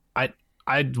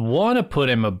 I'd want to put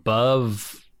him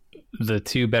above the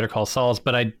two Better Call Sauls,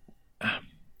 but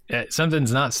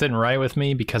something's not sitting right with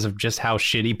me because of just how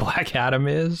shitty Black Adam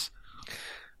is.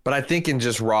 But I think in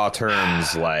just raw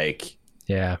terms, like,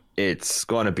 yeah, it's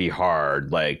going to be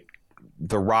hard. Like,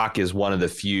 The Rock is one of the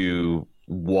few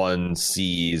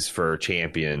 1Cs for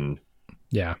champion.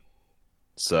 Yeah.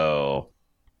 So,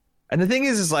 and the thing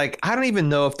is like, I don't even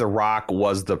know if The Rock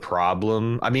was the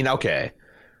problem. I mean, okay,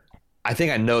 I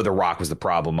think I know The Rock was the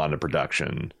problem on the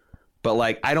production, but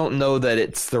like, I don't know that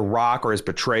it's The Rock or his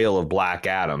portrayal of Black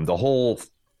Adam. The whole,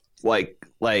 like,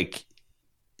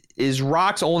 is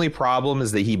Rock's only problem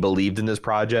is that he believed in this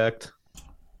project?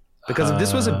 Because if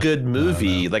this was a good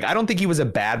movie, like, I don't think he was a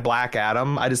bad Black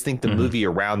Adam. I just think the movie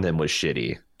around him was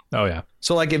shitty. Oh yeah.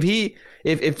 So like, if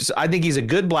I think he's a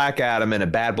good Black Adam in a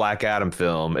bad Black Adam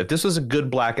film. If this was a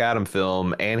good Black Adam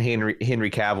film and Henry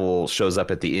Cavill shows up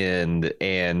at the end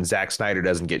and Zack Snyder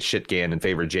doesn't get shit canned in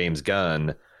favor of James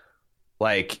Gunn,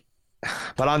 like,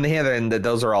 but on the other end,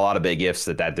 those are a lot of big ifs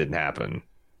that didn't happen.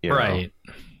 Right.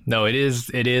 No, it is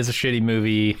a shitty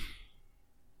movie.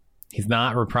 He's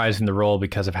not reprising the role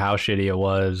because of how shitty it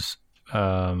was,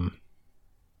 and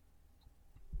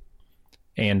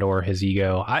or his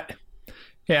ego. I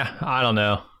don't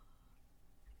know.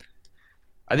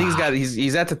 I think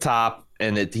he's at the top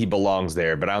and he belongs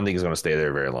there, but I don't think he's going to stay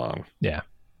there very long. Yeah.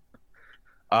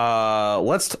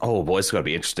 It's going to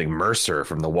be interesting. Mercer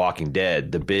from The Walking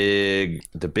Dead, the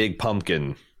big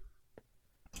pumpkin,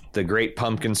 the great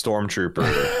pumpkin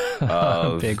stormtrooper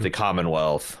of the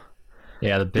Commonwealth.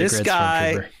 Yeah, the big this red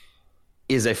guy stormtrooper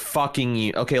is a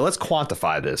fucking okay. Let's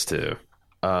quantify this too.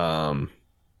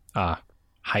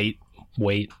 Height,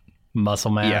 weight,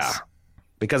 muscle mass. Yeah,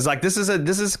 because like this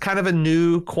is kind of a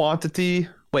new quantity.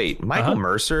 Wait, Michael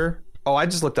Mercer? Oh, I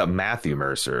just looked up Matthew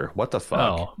Mercer. What the fuck?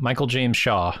 Oh, Michael James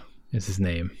Shaw is his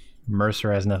name.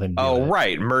 Mercer has nothing to do with it.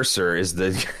 Right, Mercer is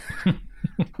the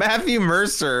Matthew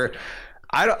Mercer.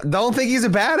 I don't think he's a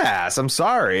badass. I'm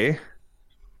sorry.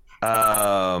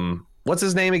 What's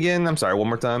his name again? I'm sorry, one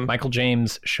more time. Michael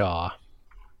James Shaw.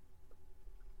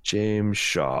 James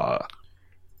Shaw.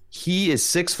 He is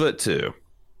 6'2".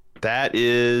 That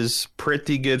is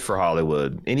pretty good for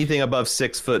Hollywood. Anything above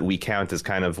 6 foot, we count as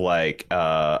kind of like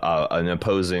an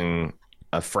imposing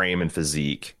frame and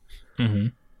physique.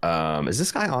 Mm-hmm. Is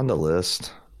this guy on the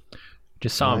list?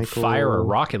 Just saw him fire a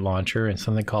rocket launcher in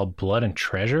something called Blood and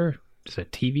Treasure. It's a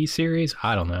TV series.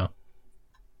 I don't know.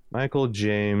 Michael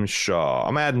James Shaw.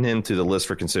 I'm adding him to the list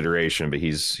for consideration, but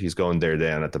he's going there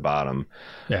down at the bottom.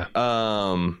 Yeah.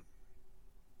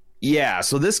 Yeah.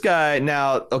 So this guy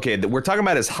now, okay, we're talking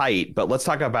about his height, but let's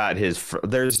talk about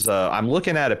I'm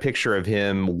looking at a picture of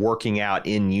him working out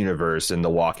in universe in The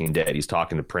Walking Dead. He's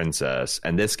talking to Princess,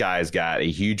 and this guy's got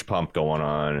a huge pump going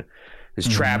on. His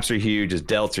traps are huge. His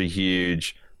delts are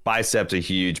huge. Biceps are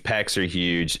huge. Pecs are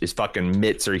huge. His fucking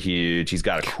mitts are huge. He's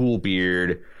got a cool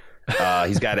beard.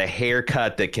 He's got a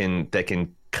haircut that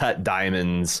can cut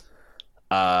diamonds.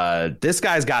 This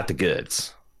guy's got the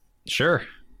goods. Sure.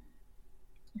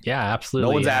 Yeah, absolutely.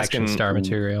 No one's asking star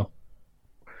material.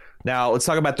 Now let's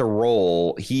talk about the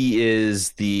role. He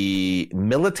is the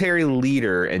military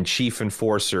leader and chief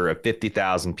enforcer of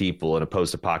 50,000 people in a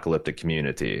post-apocalyptic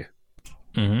community.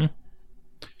 Mm-hmm.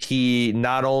 He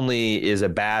not only is a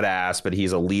badass, but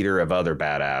he's a leader of other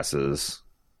badasses.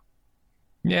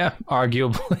 Yeah,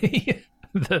 arguably.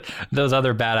 Those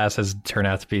other badasses turn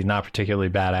out to be not particularly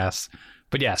badass.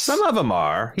 But yes, some of them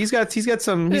are. He's got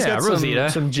some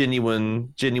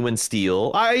genuine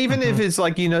steel. Even if it's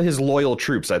like, his loyal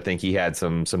troops, I think he had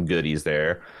some goodies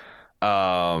there.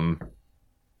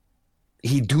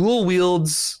 He dual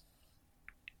wields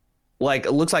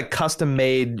it looks like custom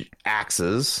made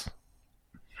axes.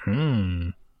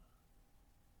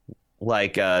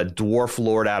 Like a dwarf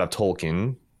lord out of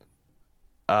Tolkien.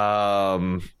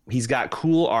 He's got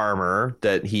cool armor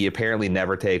that he apparently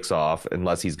never takes off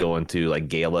unless he's going to like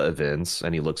gala events,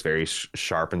 and he looks very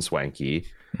sharp and swanky.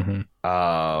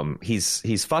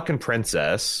 He's fucking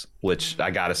Princess, which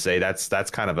I gotta say that's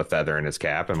kind of a feather in his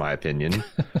cap, in my opinion.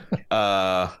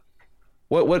 What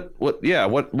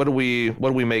do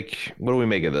we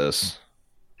make of this?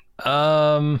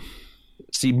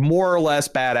 See, more or less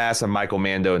badass on Michael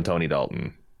Mando and Tony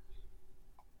Dalton.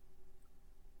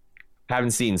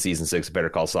 Haven't seen season 6 of Better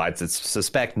Call Saul. I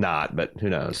suspect not, but who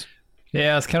knows?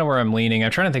 Yeah, that's kind of where I'm leaning.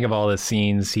 I'm trying to think of all the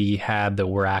scenes he had that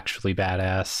were actually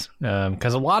badass.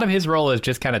 Because a lot of his role is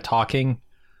just kind of talking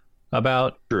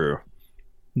about the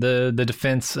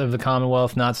defense of the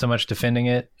Commonwealth, not so much defending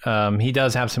it. He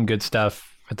does have some good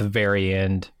stuff at the very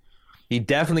end. He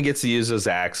definitely gets to use those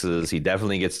axes. He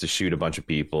definitely gets to shoot a bunch of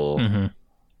people.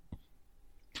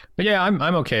 But yeah,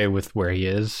 I'm okay with where he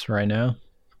is right now.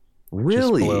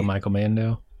 Really? Just below Michael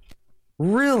Mando.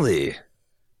 Really?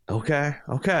 Okay.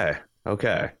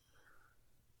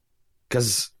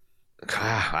 Because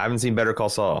I haven't seen Better Call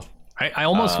Saul. I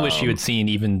almost wish you had seen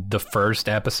even the first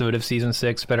episode of season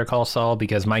 6 Better Call Saul,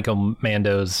 because Michael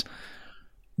Mando's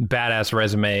badass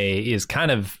resume is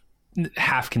kind of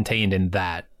half contained in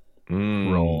that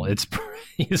role.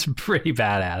 He's pretty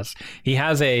badass. He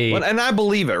has and I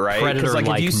believe it, right? Because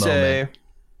like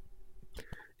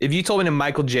if you told me that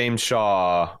Michael James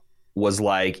Shaw was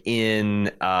like in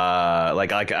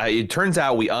it turns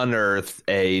out we unearthed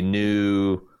a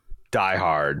new Die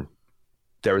Hard.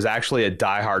 There was actually a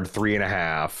Die Hard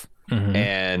 3.5,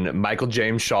 and Michael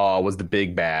James Shaw was the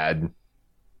big bad.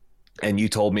 And you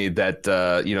told me that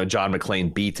John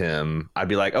McClane beat him. I'd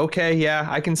be like, okay, yeah,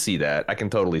 I can see that. I can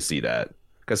totally see that,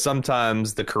 because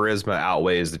sometimes the charisma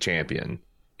outweighs the champion.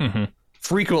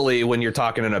 Frequently, when you're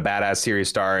talking in a badass series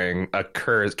starring a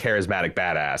charismatic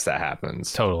badass, that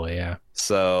happens. Totally, yeah.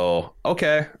 So,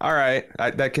 okay, all right.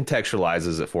 That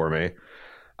contextualizes it for me.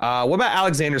 What about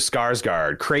Alexander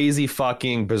Skarsgård? Crazy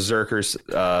fucking berserker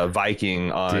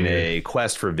Viking on a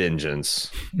quest for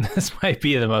vengeance. This might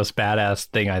be the most badass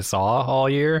thing I saw all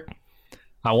year.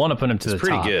 I want to put him to the top.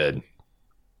 Pretty good.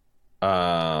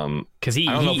 Because he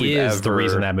is the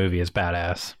reason that movie is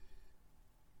badass.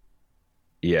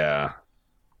 Yeah.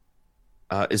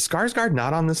 Is Skarsgård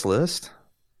not on this list?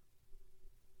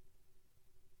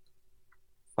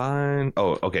 Fine.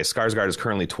 Oh, okay. Skarsgård is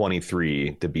currently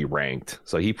 23 to be ranked,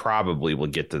 so he probably will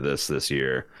get to this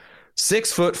year.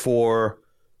 6'4",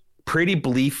 pretty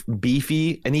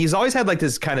beefy, and he's always had like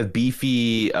this kind of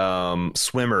beefy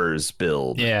swimmer's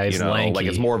build. Yeah, he's lanky. Like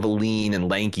it's more of a lean and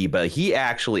lanky, but he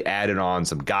actually added on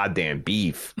some goddamn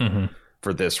beef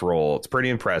for this role. It's pretty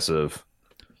impressive.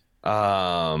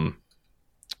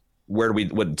 Where do we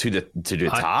to the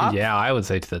top? Yeah, I would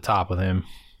say to the top with him.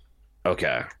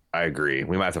 Okay, I agree.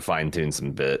 We might have to fine tune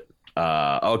some bit.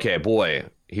 Okay, boy,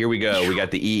 here we go. We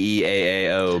got the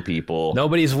EEAAO people.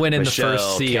 Nobody's winning Michelle, the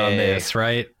first C on this,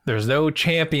 right? There's no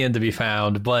champion to be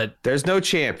found, but there's no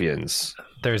champions.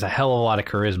 There's a hell of a lot of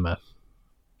charisma.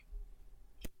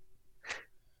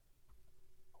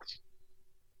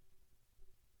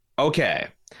 Okay,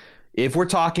 if we're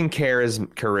talking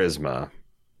charisma.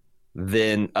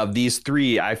 then of these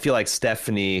three, I feel like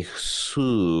Stephanie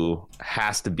Hsu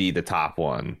has to be the top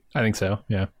one. I think so.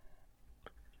 Yeah.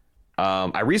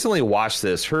 I recently watched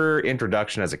this. Her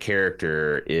introduction as a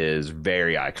character is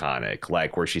very iconic,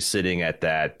 like where she's sitting at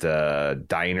that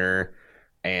diner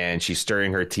and she's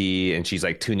stirring her tea and she's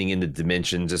like tuning into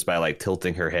dimensions just by like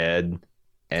tilting her head,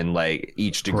 and like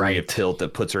each degree of tilt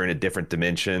that puts her in a different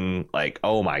dimension. Like,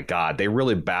 oh my God, they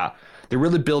really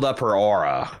build up her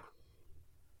aura.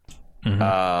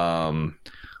 Mm-hmm.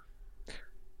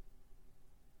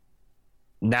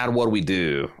 Now what do we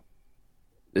do?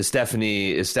 Is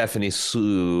Stephanie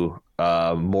Hsu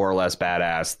more or less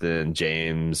badass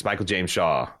than Michael James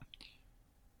Shaw?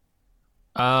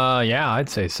 Yeah, I'd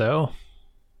say so.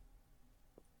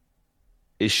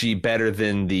 Is she better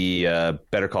than the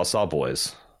Better Call Saul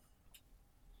boys?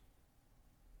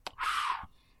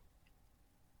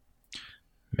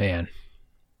 Man,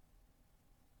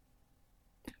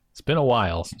 it's been a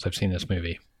while since I've seen this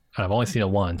movie. I've only seen it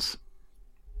once.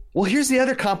 Well, here's the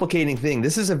other complicating thing.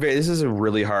 This is a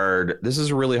really hard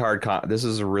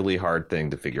thing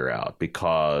to figure out,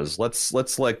 because let's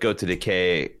go to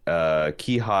Ki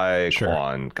Hai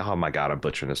Kwan. Oh my God, I'm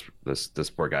butchering this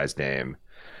poor guy's name.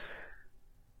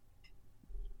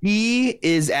 He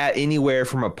is at anywhere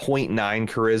from a 0.9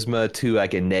 charisma to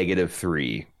like a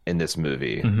 -3 in this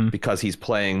movie, because he's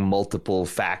playing multiple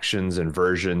factions and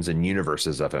versions and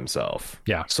universes of himself.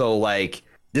 Yeah. So like,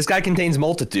 this guy contains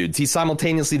multitudes. He's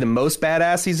simultaneously the most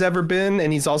badass he's ever been,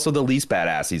 and he's also the least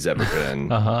badass he's ever been.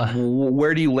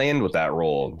 Where do you land with that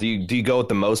role? Do you go with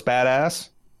the most badass?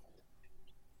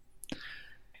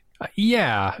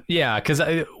 Yeah, because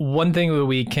one thing that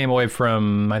we came away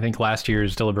from, I think, last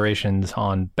year's deliberations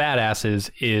on badasses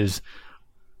is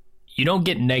you don't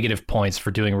get negative points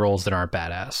for doing roles that aren't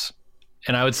badass.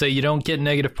 And I would say you don't get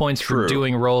negative points for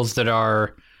doing roles that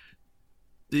are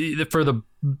for the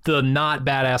not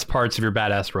badass parts of your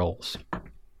badass roles.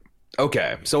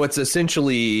 Okay, so it's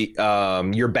essentially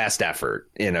your best effort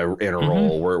in a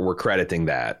role. We're crediting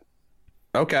that.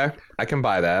 Okay, I can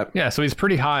buy that. Yeah, so he's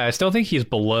pretty high. I still think he's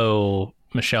below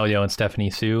Michelle Yeoh and Stephanie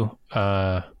Hsu.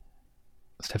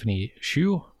 Stephanie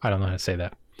Hsu? I don't know how to say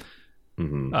that.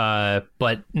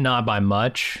 But not by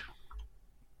much.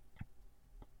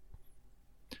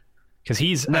 Because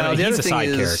he's a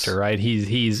side character, right?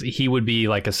 He would be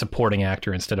like a supporting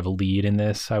actor instead of a lead in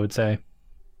this, I would say.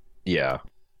 Yeah.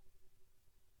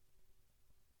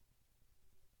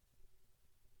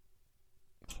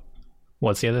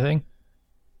 What's the other thing?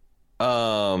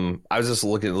 I was just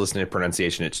listening to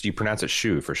pronunciation. You pronounce it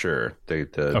Shu for sure. Okay.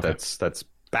 That's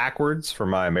backwards for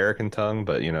my American tongue,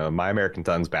 but my American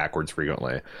tongue's backwards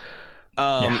frequently.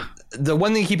 The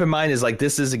one thing to keep in mind is like,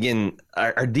 this is again,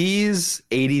 are these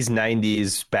 80s,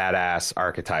 90s badass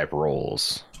archetype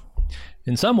roles?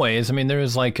 In some ways, I mean,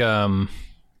 there's like, they're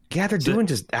doing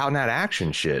just out and out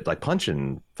action shit, like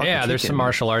punching. Yeah, there's some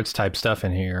martial arts type stuff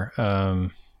in here.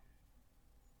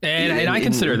 And I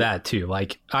consider that too.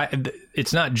 Like,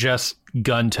 it's not just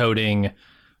gun-toting,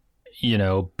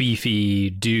 beefy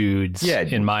dudes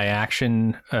in my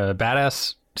action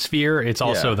badass sphere. It's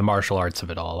also the martial arts of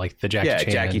it all, like the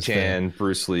Jackie Chan,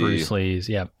 Bruce Lee's,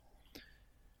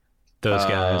 those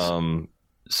guys.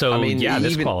 So I mean,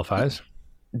 this qualifies.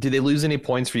 Do they lose any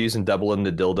points for using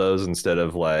double-ended dildos instead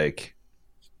of like?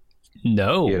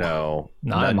 No,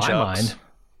 not in my mind.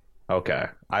 Okay,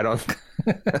 I don't.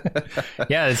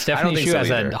 Yeah, it's Stephanie Hsu has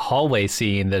a hallway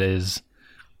scene that is,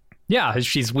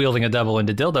 she's wielding a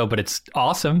double-ended dildo, but it's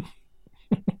awesome.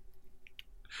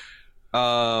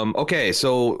 Okay,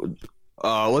 so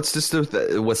let's just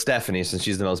do with Stephanie, since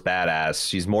she's the most badass.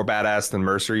 She's more badass than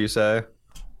Mercer, you say?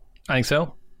 I think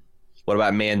so. What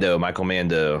about Mando, Michael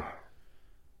Mando?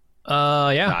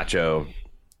 Yeah. Nacho.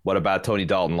 What about Tony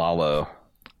Dalton, Lalo?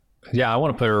 Yeah, I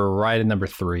want to put her right at number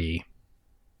 3.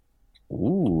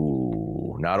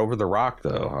 Ooh, not Over the Rock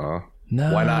though, huh?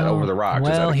 No. Why not Over the Rock?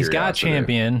 Well, he's got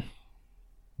Champion,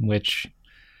 which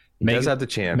does have the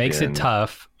Champion. Makes it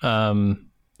tough.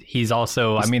 He's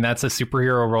also, I mean, that's a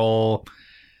superhero role.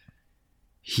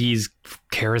 He's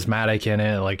charismatic in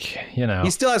it, like, He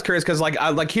still has charisma,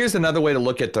 because here's another way to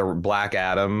look at the Black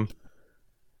Adam.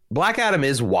 Black Adam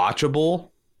is watchable.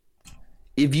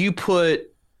 If you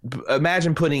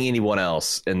imagine putting anyone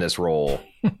else in this role.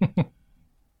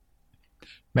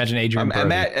 Imagine Adrian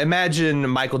Brody. Imagine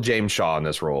Michael James Shaw in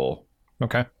this role.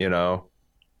 Okay.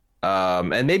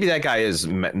 And maybe that guy is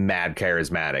mad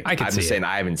charismatic. I'm saying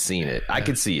I haven't seen it. I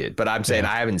could see it, but I'm saying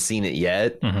I haven't seen it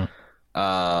yet.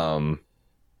 I'm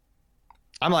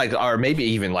like, or maybe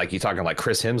even like you're talking like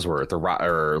Chris Hemsworth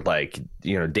or like,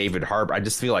 David Harbour. I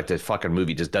just feel like the fucking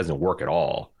movie just doesn't work at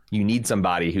all. you need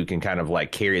somebody who can kind of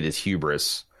like carry this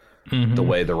hubris the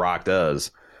way The Rock does.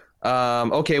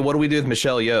 Okay, what do we do with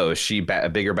Michelle Yeoh? Is she a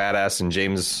bigger badass than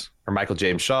Michael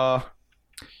James Shaw?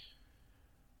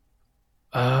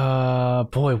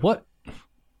 Boy, what?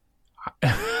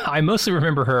 I mostly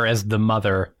remember her as the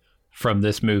mother from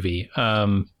this movie.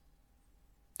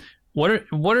 What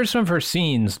are some of her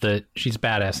scenes that she's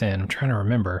badass in? I'm trying to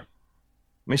remember.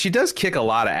 I mean, she does kick a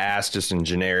lot of ass just in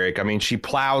generic. I mean, she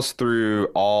plows through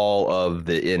all of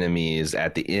the enemies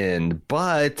at the end,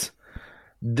 but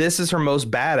this is her most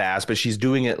badass, but she's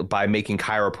doing it by making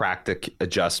chiropractic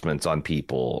adjustments on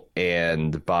people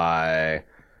and by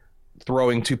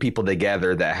throwing two people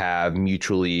together that have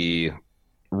mutually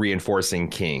reinforcing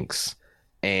kinks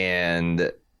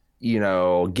and, you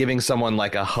know, giving someone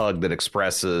like a hug that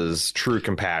expresses true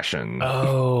compassion.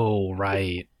 Oh,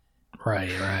 right.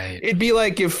 It'd be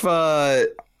like if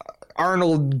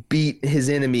Arnold beat his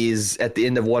enemies at the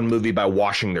end of one movie by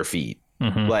washing their feet.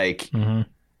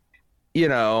 You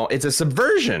know, it's a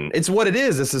subversion. It's what it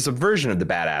is. It's a subversion of the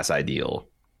badass ideal.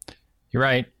 You're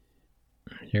right.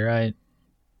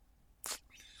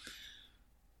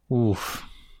 Oof.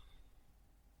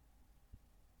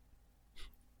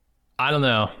 I don't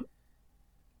know.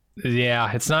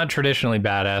 Yeah, it's not traditionally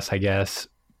badass, I guess.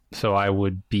 So I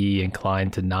would be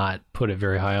inclined to not put it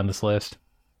very high on this list.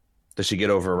 Does she get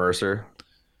over Mercer?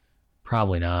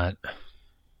 Probably not.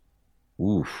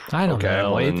 Oof. I don't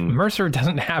know. Mercer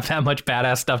doesn't have that much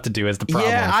badass stuff to do is the problem.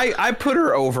 Yeah, I put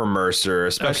her over Mercer,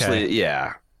 especially,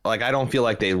 yeah. Like, I don't feel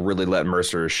like they really let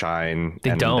Mercer shine.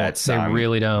 They don't. They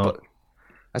really don't. But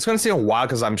I was going to say a while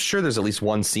because I'm sure there's at least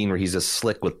one scene where he's just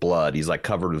slick with blood. He's like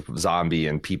covered with zombie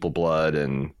and people blood.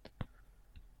 And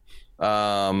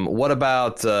what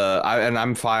about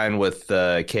I'm fine with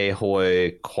Ke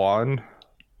Huy Quan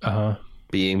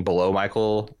being below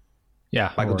Michael.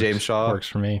 Yeah, Michael James Shaw works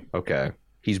for me. Okay,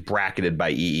 he's bracketed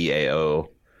by EEAO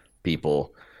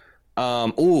people.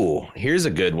 Here's a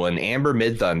good one: Amber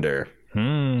Midthunder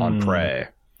on Prey.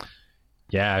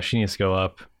 Yeah, she needs to go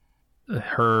up.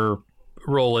 Her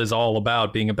role is all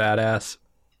about being a badass.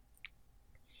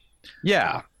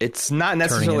 Yeah, it's not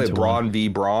necessarily a brawn v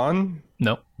brawn.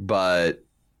 Nope. But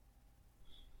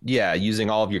yeah, using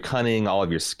all of your cunning, all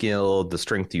of your skill, the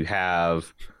strength you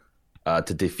have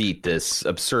to defeat this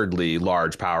absurdly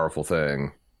large, powerful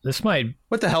thing. This might...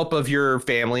 With the help of your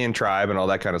family and tribe and all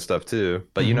that kind of stuff, too.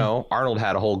 But, you know, Arnold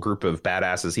had a whole group of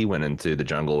badasses he went into the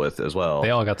jungle with as well. They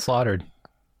all got slaughtered.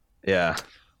 Yeah.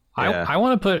 I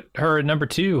want to put her at number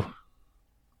 2.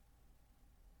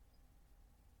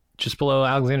 Just below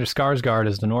Alexander Skarsgård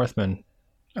as the Northman.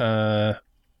 I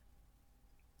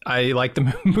like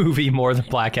the movie more than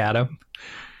Black Adam.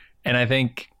 And I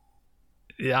think,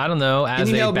 I don't know, as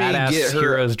a badass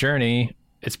hero's journey,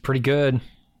 it's pretty good.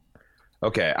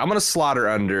 Okay, I'm going to slot her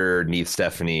underneath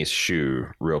Stephanie Hsu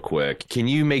real quick. Can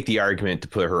you make the argument to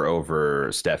put her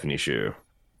over Stephanie Hsu?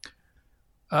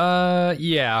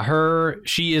 Yeah,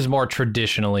 she is more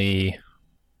traditionally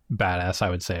badass,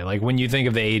 I would say. Like, when you think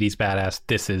of the 80s badass,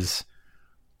 this is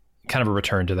kind of a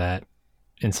return to that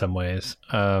in some ways.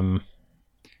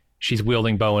 She's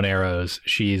wielding bow and arrows.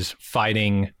 She's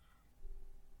fighting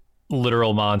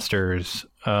literal monsters.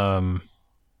 Yeah,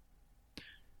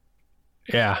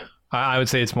 I would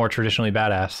say it's more traditionally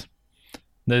badass.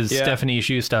 The Stephanie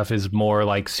Hsu stuff is more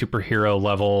like superhero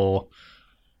level.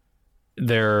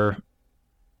 I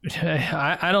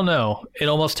don't know. It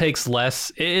almost takes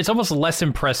less. It's almost less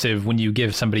impressive when you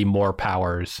give somebody more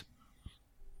powers,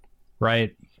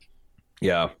 right?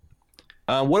 Yeah.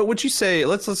 What would you say?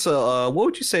 Let's. What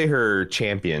would you say her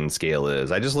champion scale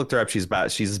is? I just looked her up. She's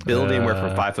building anywhere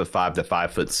from 5'5" to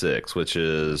 5'6", which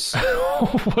is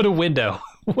what a window.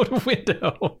 What a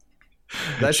window.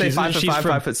 Did I say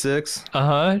 5'5",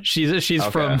 5'6"? She's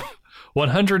okay. From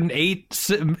 108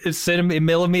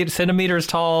 centimeters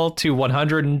tall to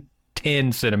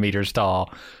 110 centimeters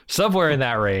tall, somewhere in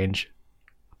that range.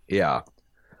 Yeah.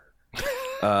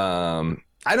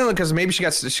 I don't know, because maybe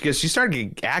she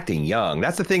started acting young.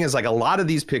 That's the thing, is like a lot of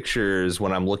these pictures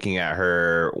when I'm looking at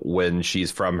her when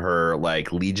she's from her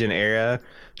like Legion era,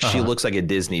 she looks like a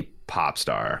Disney pop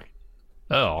star.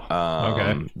 Oh,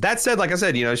 okay. That said, like I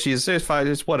said, you know, she's fine,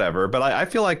 it's whatever. But I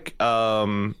feel like,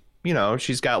 you know,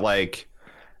 she's got like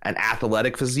an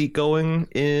athletic physique going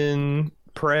in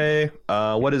Prey.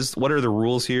 What are the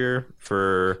rules here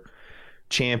for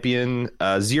champion?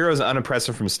 0 is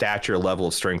unimpressive from stature, level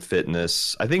of strength,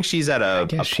 fitness. I think she's at a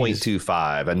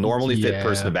 0.25, a normally fit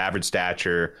person of average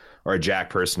stature, or a jack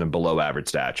person of below average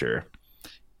stature.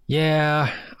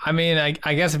 Yeah, I mean,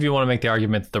 I guess if you want to make the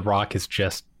argument that The Rock is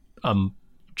just a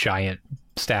giant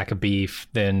stack of beef,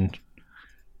 then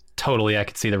totally I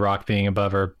could see The Rock being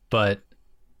above her, but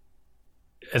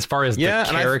as far as the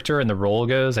character and the role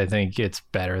goes, I think it's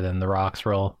better than The Rock's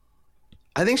role.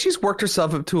 I think she's worked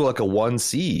herself up to like a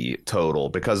 1C total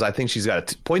because I think she's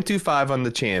got a 0.25 on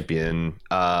the Champion.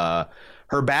 Her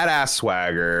badass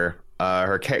swagger,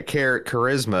 her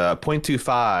charisma,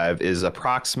 0.25 is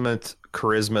approximate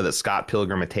charisma that Scott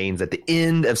Pilgrim attains at the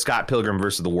end of Scott Pilgrim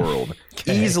versus the World,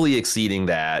 easily exceeding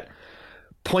that.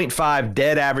 0.5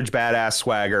 dead average badass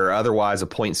swagger, otherwise a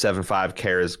 0.75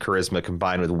 charisma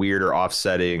combined with weird or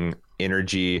offsetting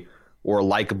energy or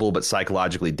likable but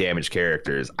psychologically damaged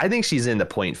characters. I think she's in the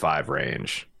 0.5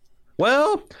 range.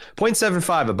 Well,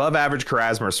 0.75 above average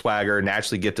charisma or swagger,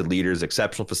 naturally gifted leaders,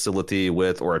 exceptional facility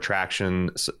with or attraction,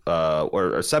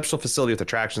 or exceptional facility with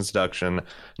attraction seduction,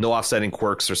 no offsetting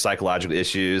quirks or psychological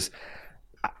issues.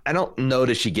 I don't know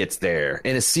that she gets there.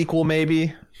 In a sequel,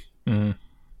 maybe. Mm.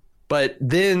 But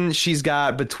then she's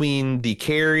got between the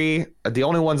Carrie, the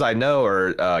only ones I know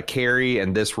are Carrie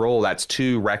and this role. That's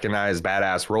 2 recognized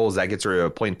badass roles. That gets her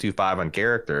a 0.25 on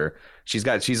character. She's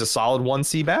a solid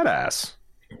 1C badass.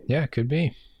 Yeah, it could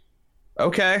be.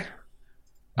 Okay.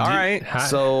 All right.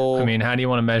 So, I mean, how do you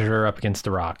want to measure her up against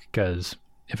The Rock? Because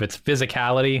if it's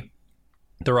physicality,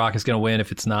 The Rock is going to win.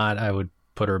 If it's not, I would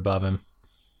put her above him.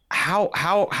 How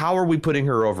are we putting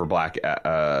her over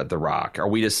The Rock? Are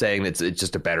we just saying it's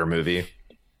just a better movie?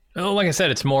 Oh, like I said,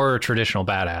 it's more traditional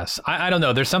badass. I don't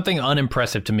know. There's something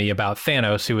unimpressive to me about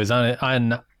Thanos, who is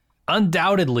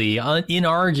undoubtedly,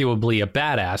 inarguably a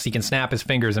badass. He can snap his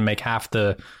fingers and make half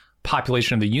the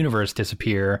population of the universe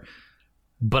disappear.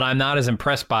 But I'm not as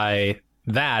impressed by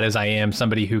that as I am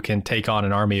somebody who can take on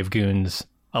an army of goons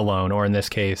alone, or in this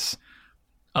case,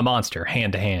 a monster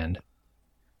hand to hand.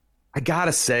 I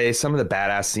gotta say, some of the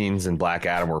badass scenes in Black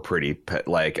Adam were pretty,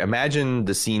 like, imagine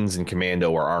the scenes in Commando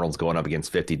where Arnold's going up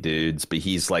against 50 dudes, but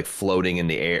he's like floating in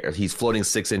the air. He's floating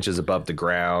 6 inches above the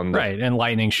ground. Right. And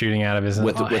lightning shooting out of his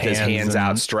with his hands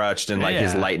outstretched, and like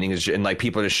his lightning is, and like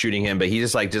people are just shooting him, but he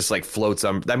just like floats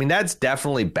on. I mean, that's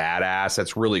definitely badass.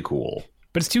 That's really cool.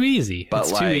 But it's too easy.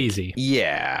 It's too easy.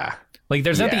 Yeah. Like,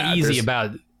 there's nothing easy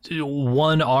about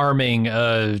one arming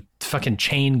a fucking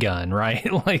chain gun, right?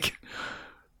 Like,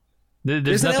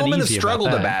 there's an element of easy struggle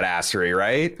to badassery,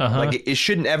 right? Like, it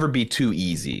shouldn't ever be too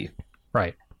easy.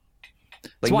 Right.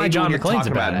 Like, that's why John McClane's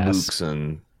a badass. Nukes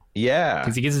and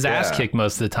because he gets his ass kicked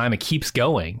most of the time. It keeps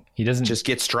going. He doesn't just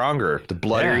get stronger the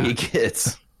bloodier he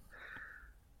gets.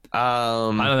 I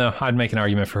don't know. I'd make an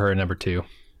argument for her at number 2.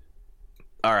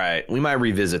 All right, we might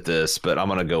revisit this, but I'm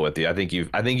gonna go with you. I think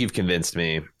you've convinced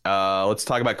me. Let's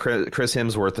talk about Chris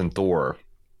Hemsworth and Thor.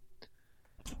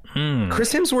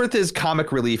 Chris Hemsworth is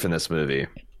comic relief in this movie.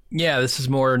 Yeah, this is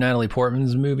more Natalie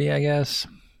Portman's movie, I guess.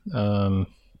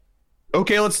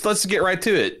 Okay, let's get right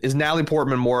to it. Is Natalie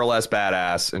Portman more or less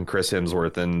badass than Chris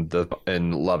Hemsworth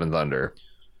in Love and Thunder?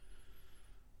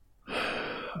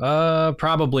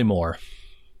 Probably more.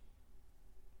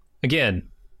 Again,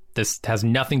 this has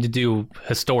nothing to do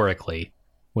historically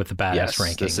with the badass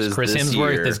rankings. Chris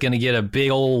Hemsworth is going to get a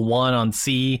big old 1 on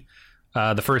C,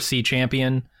 the first C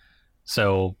champion.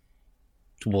 So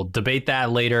we'll debate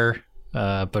that later.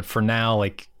 But for now,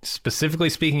 like, specifically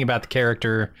speaking about the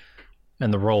character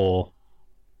and the role,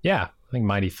 I think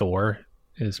Mighty Thor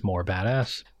is more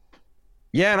badass.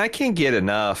 Yeah, and I can't get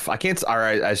enough. I can't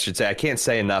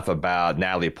say enough about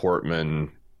Natalie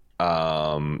Portman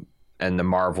and the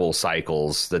Marvel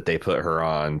cycles that they put her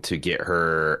on to get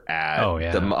her at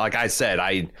like I said,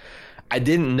 I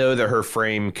didn't know that her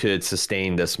frame could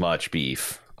sustain this much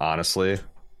beef, honestly.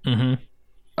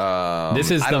 Mm-hmm.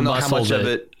 This is the muscle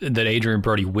that Adrian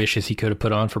Brody wishes he could have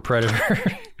put on for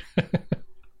Predator.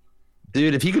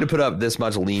 Dude, if he could have put up this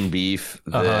much lean beef,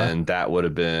 then that would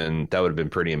have been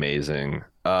pretty amazing.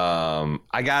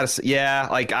 I gotta say,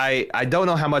 like I don't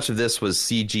know how much of this was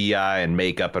CGI and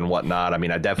makeup and whatnot. I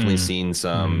mean, I've definitely seen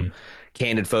some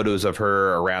candid photos of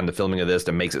her around the filming of this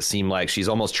that makes it seem like she's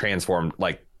almost transformed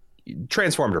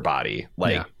her body,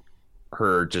 like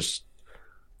her just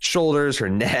shoulders, her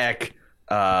neck.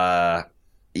 And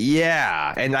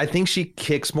I think she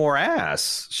kicks more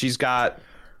ass. She's got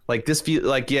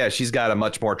she's got a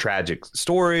much more tragic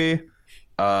story.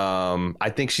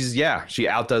 I think she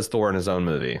outdoes Thor in his own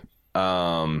movie.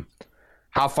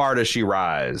 How far does she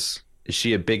rise? Is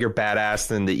she a bigger badass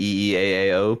than the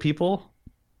EEAAO people?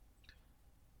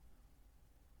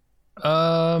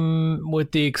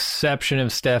 With the exception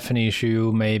of Stephanie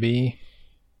Hsu, maybe.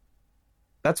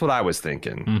 That's what I was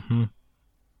thinking. Mm-hmm.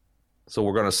 So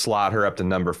we're going to slot her up to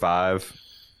number 5.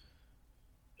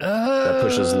 That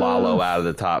pushes Lalo out of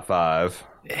the top 5.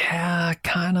 Yeah,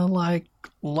 kind of like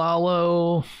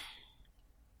Lalo.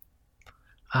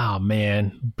 Oh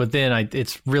man, but then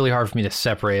it's really hard for me to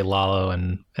separate Lalo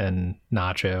and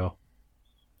Nacho.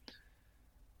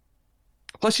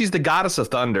 Plus, she's the goddess of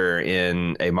thunder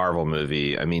in a Marvel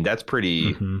movie. I mean, that's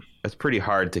pretty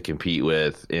hard to compete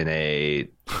with in a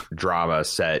drama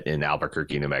set in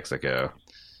Albuquerque, New Mexico.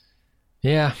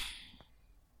 Yeah,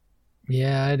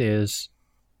 it is.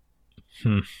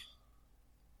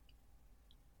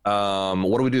 What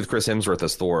do we do with Chris Hemsworth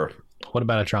as Thor? What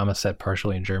about a drama set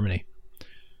partially in Germany?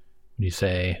 Would you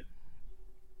say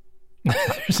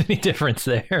there's any difference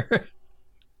there?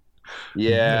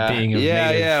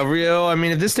 Yeah. Real. I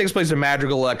mean, if this takes place in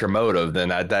Madrigal Electromotive, then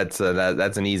that's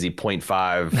an easy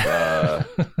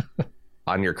 0.5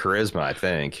 on your charisma, I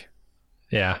think.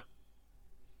 Yeah.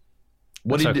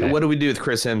 What do we do with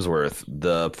Chris Hemsworth,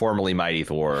 the formerly mighty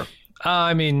Thor?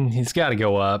 I mean, he's got to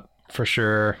go up for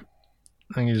sure.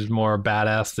 I think he's more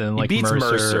badass than like he beats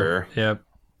Mercer. Yep.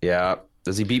 Yeah.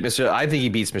 Does he beat Michelle? I think he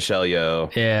beats Michelle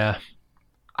Yeoh. Yeah.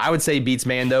 I would say he beats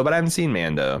Mando, but I haven't seen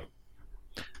Mando.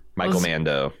 Michael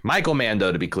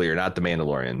Mando, to be clear, not the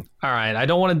Mandalorian. All right. I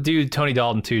don't want to do Tony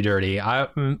Dalton too dirty.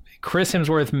 Chris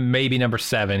Hemsworth may be number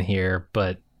 7 here,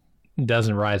 but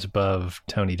doesn't rise above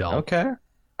Tony Dalton. Okay.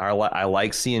 I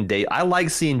like seeing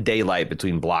daylight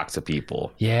between blocks of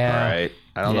people. Yeah. All right.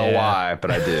 I don't know why,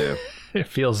 but I do. It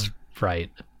feels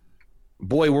right.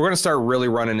 Boy, we're going to start really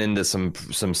running into some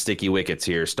sticky wickets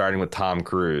here, starting with Tom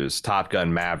Cruise, Top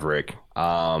Gun Maverick.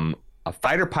 A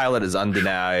fighter pilot is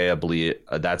undeniably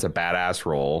that's a badass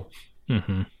role.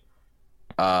 Mm-hmm.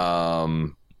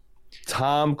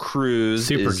 Tom Cruise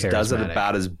does it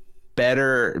about as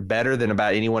better than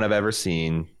about anyone I've ever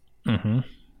seen. Mm-hmm.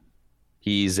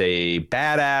 He's a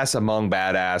badass among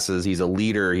badasses. He's a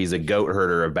leader. He's a goat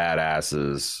herder of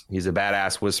badasses. He's a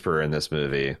badass whisperer in this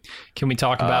movie. Can we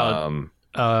talk about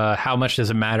how much does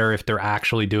it matter if they're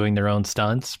actually doing their own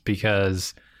stunts?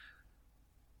 Because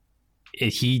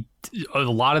a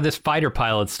lot of this fighter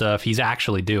pilot stuff he's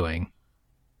actually doing.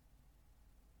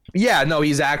 Yeah, no,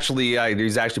 he's actually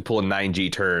pulling 9G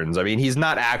turns. I mean, he's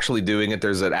not actually doing it.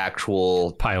 There's an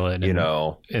actual pilot, in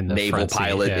the naval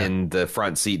pilot in the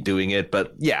front seat doing it.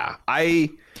 But yeah,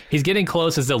 he's getting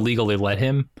close as they'll legally let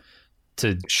him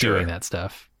to doing that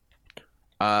stuff.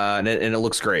 And it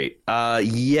looks great.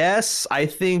 Yes, I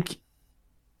think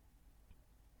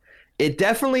it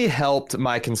definitely helped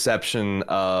my conception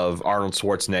of Arnold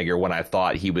Schwarzenegger when I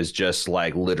thought he was just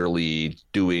like literally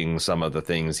doing some of the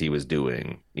things he was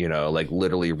doing, like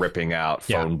literally ripping out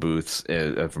phone booths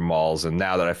from malls. And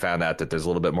now that I found out that there's a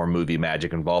little bit more movie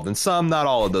magic involved in some, not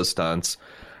all of those stunts.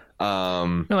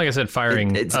 Like I said,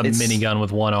 firing a minigun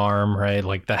with one arm, right?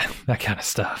 Like that kind of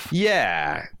stuff.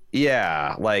 Yeah.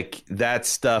 Yeah. Like that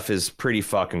stuff is pretty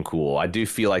fucking cool. I do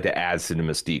feel like that adds to the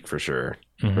mystique for sure.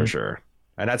 Mm-hmm. For sure.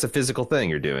 And that's a physical thing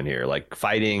you're doing here. Like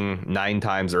fighting 9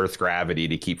 times Earth's gravity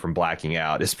to keep from blacking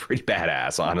out is pretty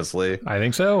badass, honestly. I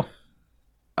think so.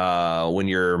 When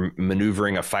you're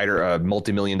maneuvering a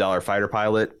multi-million-dollar fighter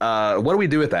pilot. What do we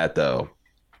do with that, though?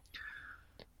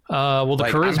 Well, the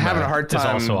charisma I'm having a hard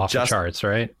time is also off the charts,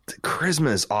 right? The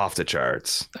charisma is off the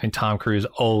charts. And Tom Cruise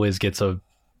always gets a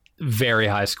very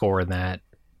high score in that.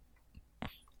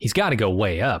 He's got to go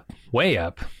way up. Way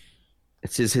up.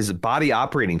 It's just his body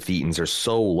operating thetans are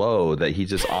so low that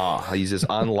he's just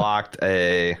unlocked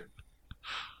a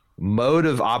mode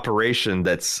of operation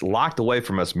that's locked away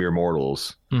from us mere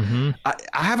mortals. Mm-hmm.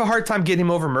 I have a hard time getting him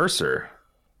over Mercer.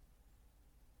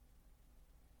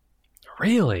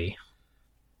 Really?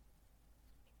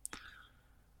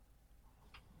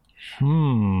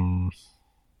 We'll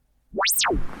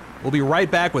be right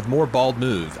back with more Bald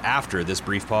Move after this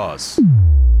brief pause.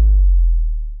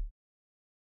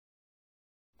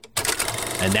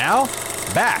 And now,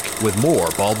 back with more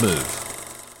Bald Move.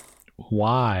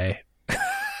 Why?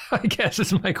 I guess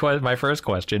is my first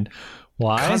question.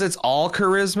 Why? Because it's all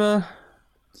charisma.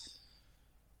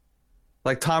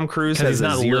 Like Tom Cruise has he's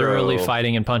not literally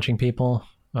fighting and punching people,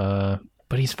 but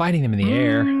he's fighting them in the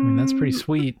air. I mean, that's pretty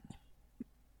sweet.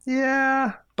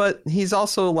 Yeah, but he's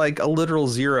also like a literal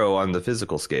 0 on the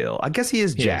physical scale. I guess he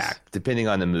is jacked, depending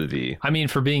on the movie. I mean,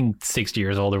 for being 60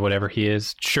 years old or whatever he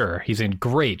is, sure, he's in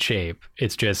great shape.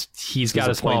 It's just he's got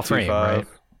a small frame, right?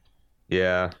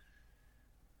 Yeah.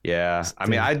 Yeah. I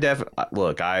mean, I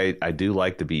do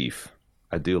like the beef.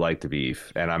 I do like the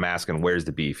beef. And I'm asking, where's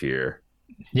the beef here?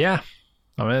 Yeah.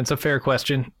 I mean, it's a fair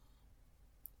question.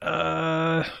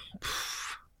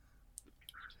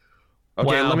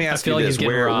 Okay, let me ask you this: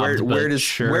 where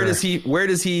does he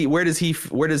with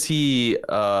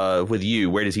you?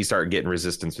 Where does he start getting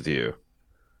resistance with you?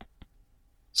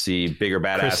 See, bigger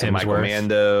badass than Michael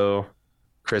Mando.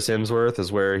 Chris Hemsworth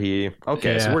is where he.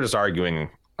 Okay, so we're just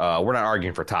arguing We're not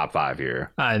arguing for top 5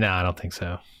 here. No, I don't think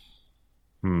so.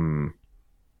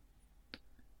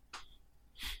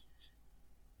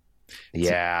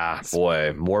 Yeah,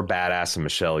 boy, more badass than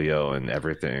Michelle Yeoh and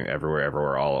everything,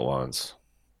 everywhere, all at once.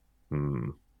 I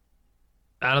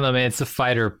don't know, man. It's the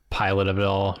fighter pilot of it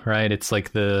all, right? It's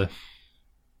like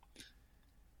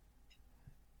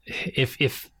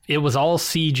if it was all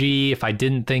CG, if I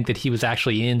didn't think that he was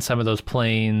actually in some of those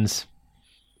planes,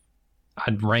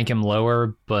 I'd rank him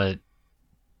lower, but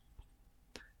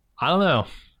I don't know.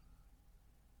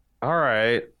 All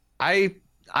right. I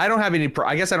don't have any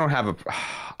I guess I don't have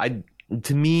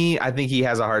to me, I think he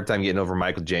has a hard time getting over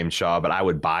Michael James Shaw, but I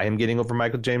would buy him getting over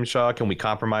Michael James Shaw. Can we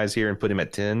compromise here and put him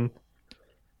at 10?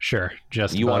 Sure.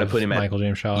 Just you want to put him Michael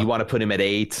James Shaw. You want to put him at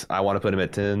 8. I want to put him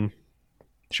at 10.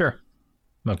 Sure.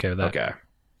 I'm okay with that. Okay.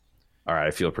 All right.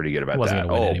 I feel pretty good about that.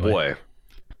 Oh, anyway. Boy.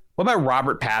 What about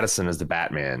Robert Pattinson as the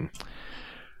Batman?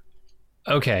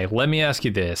 Okay. Let me ask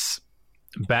you this.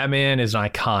 Batman is an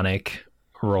iconic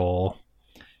role.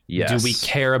 Yes. Do we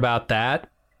care about that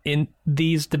in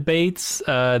these debates?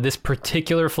 This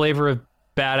particular flavor of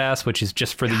badass, which is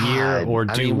just for the year, or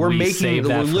we're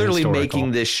literally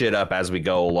making this shit up as we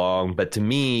go along. But to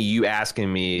me, you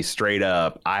asking me straight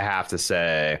up, I have to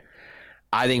say,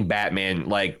 I think Batman,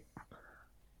 like,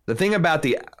 the thing about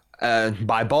the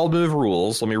by Bald Move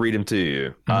rules, let me read them to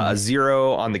you. A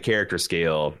 0 on the character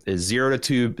scale is 0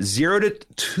 to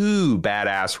 2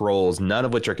 badass roles, none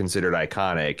of which are considered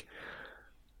iconic.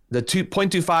 The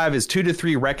 2.25 is 2 to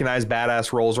 3 recognized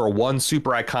badass roles or 1 super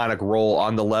iconic role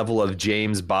on the level of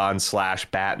James Bond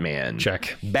 / Batman.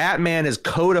 Check. Batman is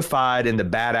codified in the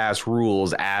badass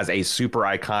rules as a super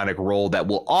iconic role that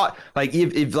will, like,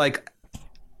 if like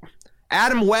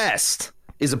Adam West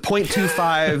is a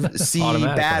 0.25 C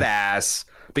badass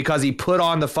because he put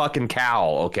on the fucking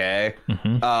cowl. Okay.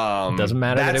 Doesn't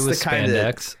matter that it was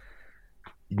spandex.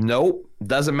 Nope.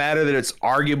 Doesn't matter that it's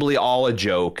arguably all a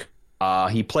joke.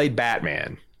 He played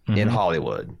Batman in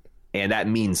Hollywood, and that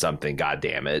means something,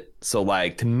 goddammit. So,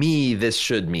 like, to me, this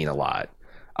should mean a lot.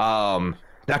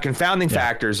 Now, confounding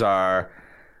factors are,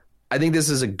 I think this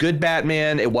is a good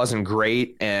Batman. It wasn't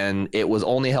great, and it was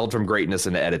only held from greatness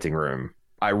in the editing room.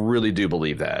 I really do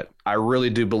believe that. I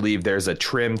really do believe there's a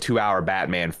trim 2-hour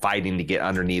Batman fighting to get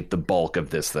underneath the bulk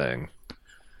of this thing.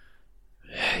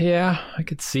 Yeah, I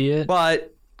could see it.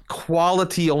 But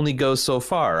quality only goes so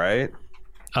far, right?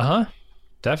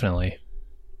 Definitely.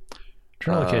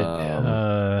 Trying to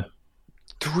look at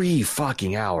 3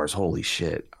 fucking hours. Holy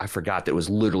shit. I forgot that it was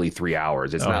literally 3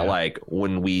 hours. It's not like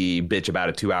when we bitch about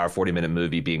a 2-hour, 40-minute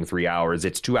movie being 3 hours.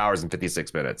 It's 2 hours and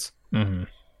 56 minutes.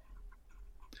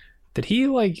 Did he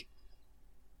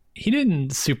he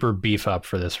didn't super beef up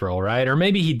for this role, right? Or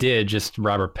maybe he did, just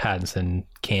Robert Pattinson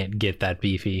can't get that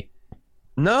beefy.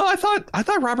 No, I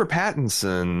thought Robert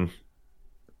Pattinson,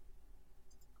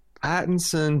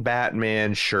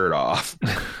 Batman, shirt off.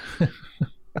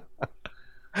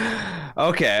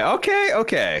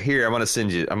 Okay. Here, I'm gonna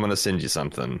send you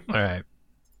something. All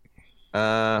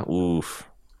right. Oof.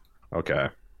 Okay.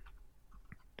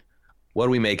 What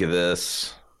do we make of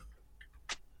this?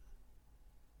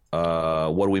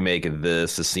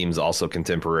 This seems also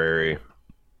contemporary.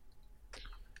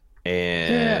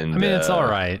 And yeah, I mean, it's all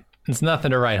right. It's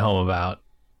nothing to write home about,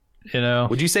 you know.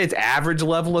 Would you say it's average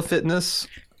level of fitness,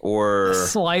 or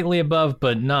slightly above,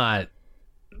 but not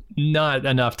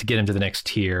enough to get him to the next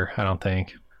tier? I don't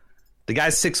think. The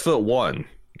guy's 6'1".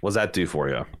 What does that do for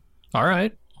you? All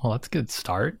right. Well, that's a good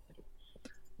start.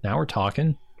 Now we're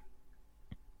talking.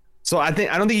 So I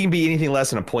don't think you can be anything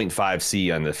less than a 0.5 C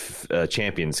on the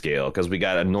champion scale, because we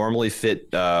got a normally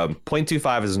fit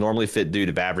 0.25 is a normally fit dude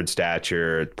of average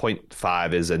stature.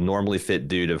 0.5 is a normally fit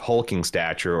dude of hulking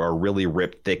stature or really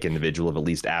ripped thick individual of at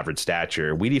least average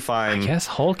stature. We define, I guess,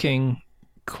 hulking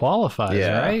qualifies,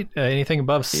 right? Anything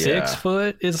above 6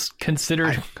 foot is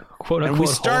considered quote unquote. And we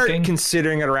start hulking.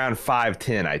 considering it around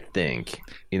 5'10", I think.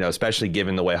 You know, especially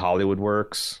given the way Hollywood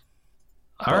works.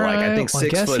 All right. I think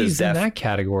 6 foot he's is in that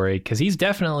category because he's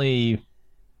definitely.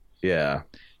 Yeah.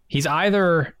 He's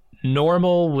either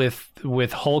normal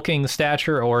with hulking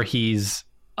stature or he's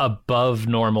above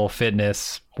normal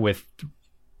fitness with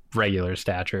regular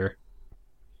stature.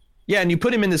 Yeah, and you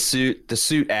put him in the suit. The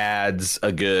suit adds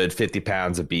a good 50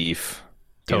 pounds of beef.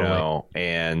 Totally. You know,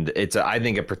 and it's I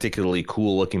think a particularly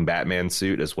cool looking Batman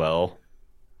suit as well.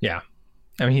 Yeah,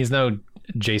 I mean he's no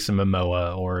Jason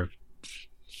Momoa or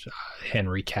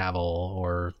Henry Cavill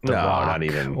or The Rock, not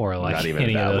even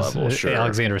any at that of those, level. Sure,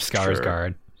 Alexander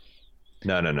Skarsgård.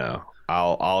 Sure. No.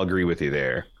 I'll agree with you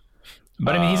there.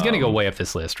 But I mean, he's going to go way up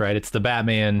this list, right? It's the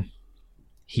Batman.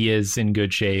 He is in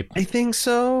good shape. I think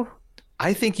so.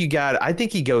 I think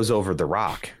he goes over The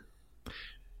Rock.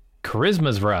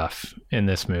 Charisma's rough in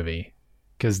this movie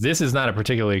because this is not a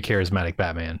particularly charismatic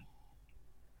Batman.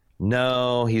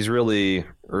 No, he's really,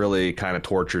 really kind of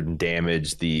tortured and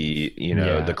damaged.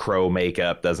 The Crow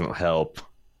makeup doesn't help.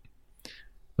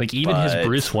 Like even his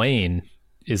Bruce Wayne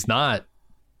is not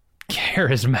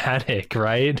charismatic,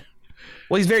 right?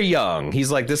 Well, he's very young. He's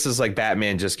like, this is like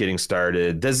Batman just getting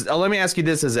started. Let me ask you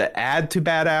this: does it add to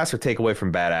badass or take away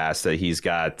from badass that he's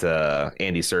got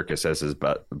Andy Serkis as his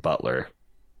butler?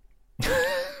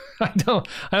 I don't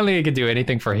think it could do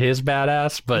anything for his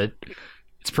badass, but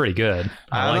it's pretty good.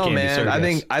 I don't know, man.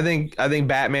 I think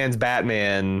Batman's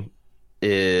Batman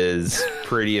is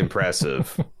pretty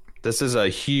impressive. This is a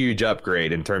huge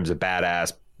upgrade in terms of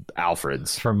badass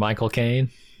Alfreds from Michael Caine.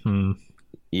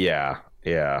 Yeah.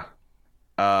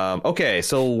 Okay,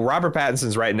 so Robert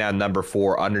Pattinson's right now number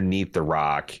 4 underneath The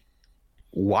Rock.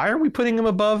 Why are we putting him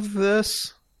above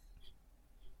this?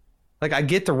 Like, I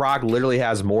get The Rock literally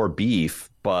has more beef,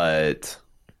 but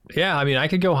yeah, I mean, I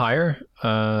could go higher.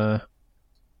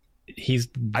 He's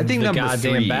I think the goddamn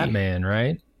 3, Batman,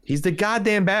 right? He's the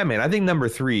goddamn Batman. I think number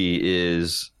 3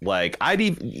 is like I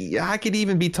could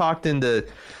even be talked into.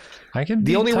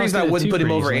 The only reason I wouldn't put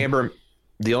him over Amber.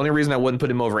 The only reason I wouldn't put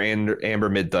him over Amber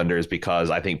Mid-Thunder is because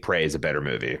I think Prey is a better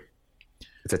movie.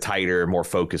 It's a tighter, more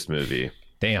focused movie.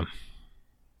 Damn.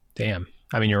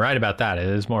 I mean, you're right about that. It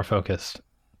is more focused.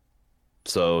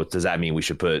 So does that mean we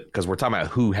should because we're talking about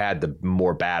who had the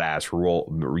more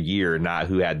badass year, not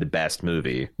who had the best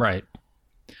movie. Right.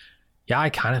 Yeah,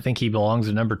 I kind of think he belongs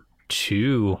at number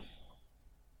 2.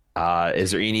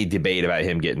 Is there any debate about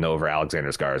him getting over Alexander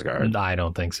Skarsgård? I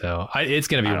don't think so. It's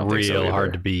going to be real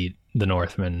hard to beat The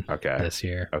Northman this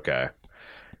year. Okay.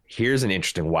 Here's an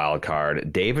interesting wild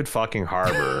card. David fucking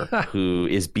Harbour, who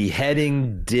is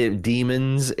beheading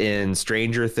demons in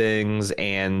Stranger Things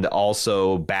and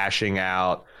also bashing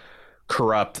out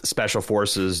corrupt special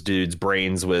forces dudes'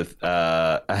 brains with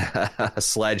a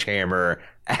sledgehammer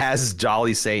as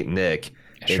Jolly St. Nick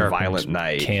in Violent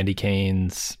Night. Candy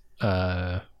canes.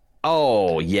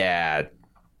 Oh, yeah.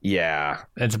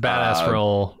 It's a badass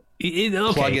role.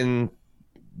 Okay.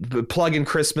 Plugging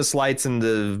Christmas lights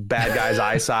into bad guys'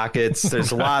 eye sockets.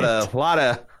 There's a lot of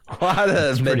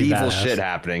medieval shit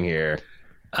happening here.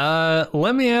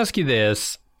 Let me ask you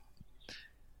this: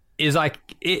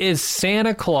 is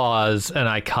Santa Claus an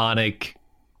iconic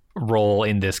role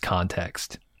in this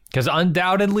context? Because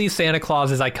undoubtedly Santa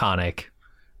Claus is iconic,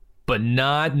 but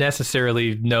not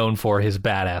necessarily known for his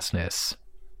badassness.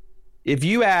 If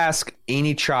you ask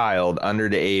any child under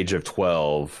the age of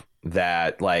 12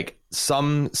 that like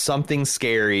something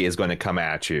scary is going to come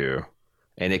at you,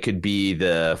 and it could be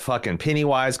the fucking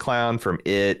Pennywise clown from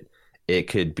It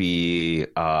could be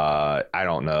I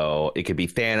don't know, it could be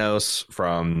Thanos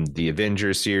from the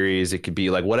Avengers series, it could be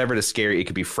like whatever the scary, it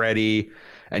could be Freddy,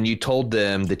 and you told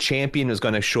them the champion was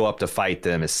going to show up to fight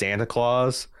them as Santa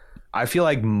Claus, I feel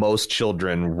like most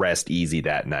children rest easy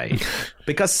that night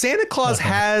because Santa Claus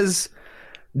has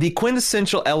the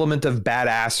quintessential element of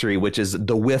badassery, which is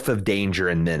the whiff of danger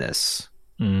and menace.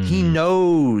 He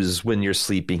knows when you're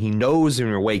sleeping. He knows when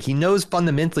you're awake. He knows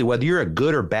fundamentally whether you're a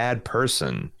good or bad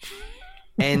person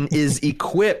and is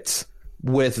equipped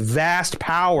with vast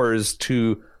powers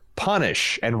to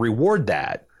punish and reward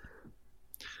that.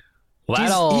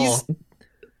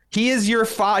 He is your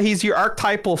he's your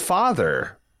archetypal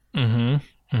father. That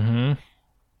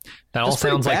all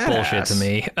sounds like bullshit to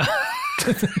me.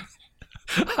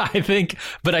 I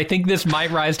think this might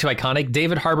rise to iconic.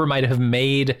 David Harbour might have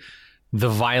made the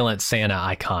violent Santa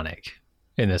iconic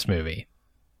in this movie.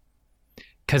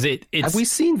 Because it's... Have we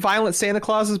seen violent Santa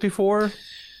Clauses before?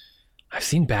 I've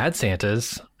seen bad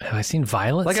Santas. Have I seen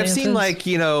violent Santas? I've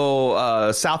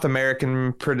seen South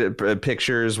American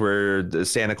pictures where the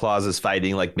Santa Claus is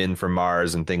fighting like men from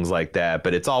Mars and things like that,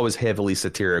 but it's always heavily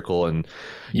satirical, and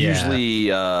usually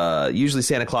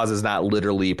Santa Claus is not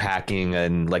literally packing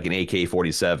like an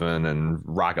AK-47 and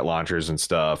rocket launchers and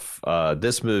stuff.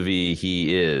 This movie,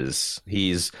 he's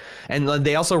and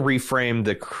they also reframed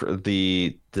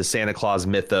the Santa Claus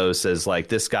mythos as like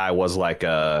this guy was like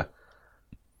a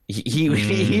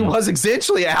He was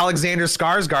essentially Alexander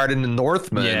Skarsgård in The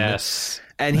Northman. Yes.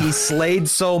 And he slayed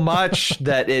so much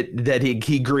that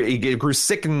he grew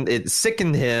sickened. It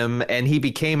sickened him, and he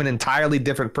became an entirely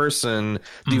different person,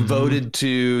 devoted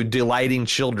to delighting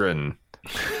children.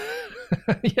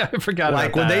 Yeah, I forgot.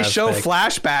 Like when they show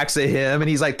flashbacks of him, and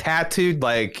he's like tattooed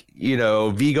like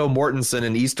Viggo Mortensen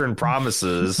in Eastern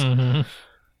Promises.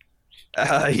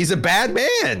 He's a bad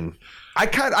man.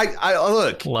 I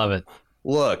look. Love it.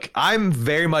 Look, I'm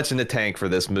very much in the tank for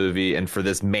this movie and for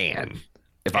this man.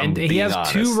 If I'm being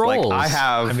honest. He has 2 roles. Like, I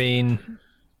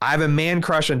have a man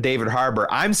crush on David Harbour.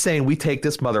 I'm saying we take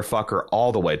this motherfucker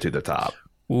all the way to the top.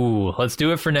 Ooh, let's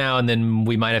do it for now, and then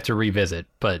we might have to revisit.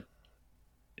 But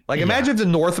imagine if The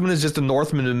Northman is just a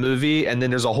Northman movie, and then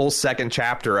there's a whole second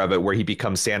chapter of it where he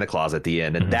becomes Santa Claus at the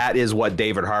end, and that is what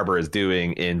David Harbour is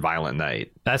doing in Violent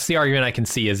Night. That's the argument I can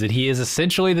see, is that he is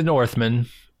essentially the Northman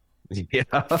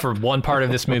for one part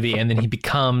of this movie, and then he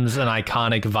becomes an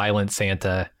iconic violent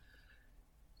Santa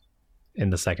in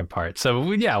the second part.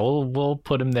 So yeah, we'll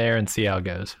put him there and see how it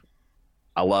goes.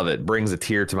 I love it. Brings a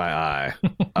tear to my eye.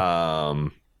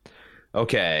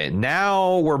 Okay,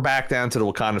 now we're back down to the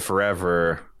Wakanda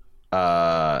Forever.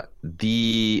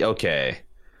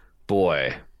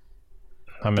 Boy.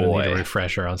 I'm going to need a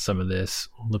refresher on some of this.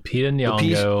 Lupita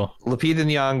Nyong'o. Lupita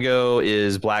Nyong'o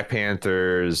is Black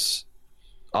Panther's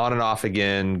on and off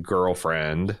again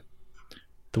girlfriend.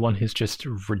 The one who's just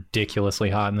ridiculously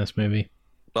hot in this movie.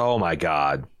 Oh my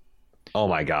god.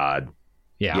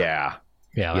 Yeah,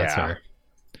 that's her.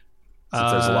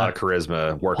 Since there's a lot of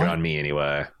charisma working on me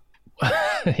anyway.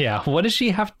 Yeah, what does she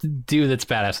have to do that's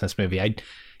badass in this movie?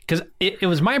 Because it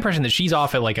was my impression that she's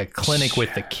off at like a clinic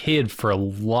with the kid for a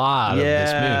lot of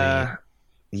this movie.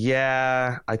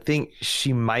 Yeah, I think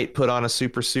she might put on a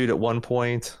super suit at one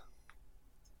point.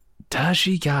 Does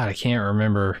she? God, I can't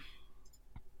remember.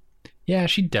 Yeah,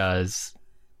 she does.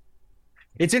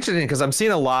 It's interesting because I'm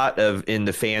seeing a lot of in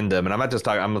the fandom, and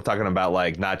I'm talking about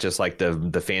like not just like the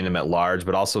fandom at large,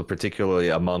 but also particularly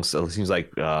amongst, it seems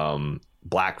like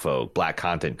black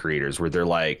content creators, where they're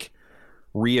like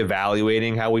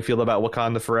reevaluating how we feel about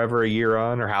Wakanda Forever a year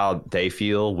on, or how we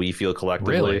feel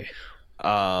collectively. Really?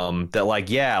 That like,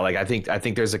 yeah, like I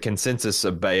think there's a consensus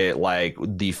about like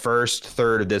the first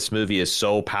third of this movie is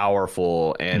so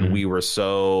powerful, and we were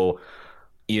so,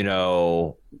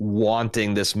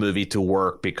 wanting this movie to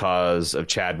work because of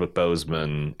Chadwick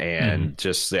Boseman, and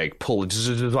just like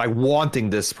wanting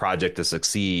this project to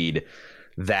succeed,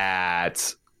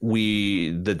 that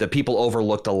the people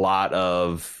overlooked a lot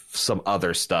of some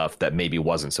other stuff that maybe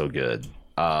wasn't so good,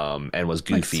 and was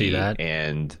goofy.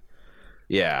 And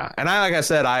yeah, and I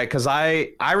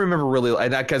remember really,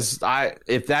 and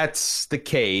if that's the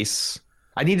case,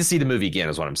 I need to see the movie again,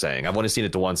 is what I'm saying. I've only seen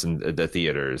it once in the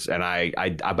theaters, and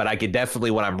but I could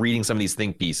definitely, when I'm reading some of these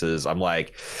think pieces, I'm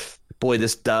like, boy,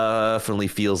 this definitely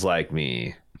feels like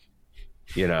me.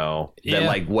 That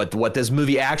like what this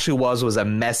movie actually was a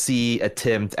messy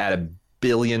attempt at $1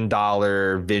 billion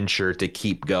venture to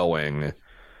keep going.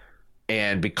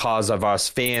 And because of us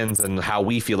fans and how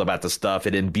we feel about the stuff,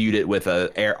 it imbued it with an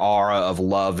aura of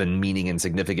love and meaning and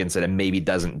significance that it maybe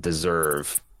doesn't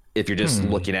deserve if you're just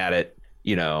looking at it,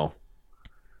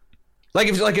 like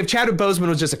if Chadwick Boseman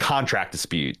was just a contract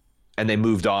dispute and they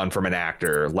moved on from an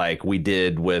actor, like we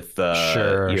did with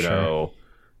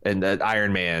and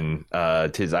Iron Man, I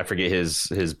forget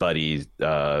his buddy,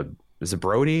 is it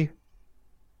Brody?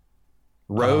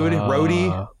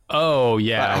 Rhodey? Oh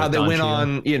yeah, how they went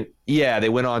on. They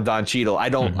went on Don Cheadle.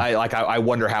 I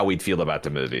wonder how we'd feel about the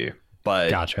movie, but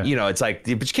gotcha. It's like, but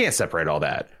you can't separate all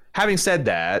that. Having said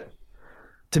that,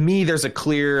 to me, there's a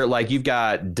clear, like, you've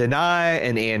got Denai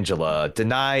and Angela.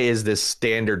 Denai is this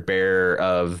standard bearer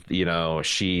of,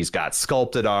 she's got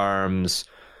sculpted arms.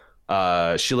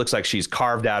 She looks like she's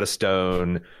carved out of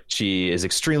stone. She is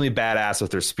extremely badass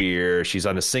with her spear. She's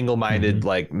on a single-minded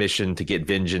like mission to get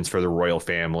vengeance for the royal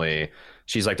family.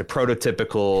 She's like the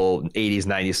prototypical 80s,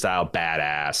 90s style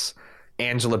badass.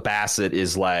 Angela Bassett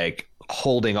is like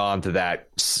holding on to that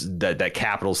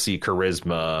capital C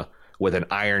charisma with an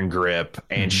iron grip,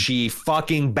 and she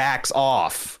fucking backs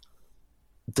off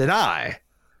Denai.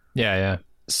 Yeah.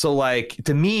 So, like,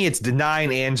 to me, it's Denai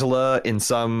and Angela in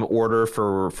some order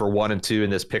for 1 and 2 in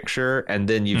this picture, and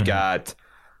then you've got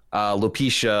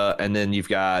Lupita, and then you've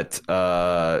got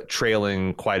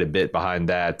trailing quite a bit behind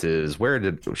that is, where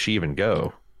did she even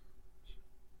go?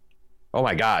 Oh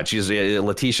my God,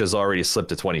 Letitia's already slipped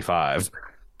to 25.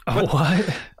 Oh, what?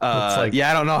 Yeah,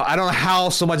 I don't know how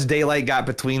so much daylight got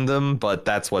between them, but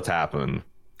that's what's happened.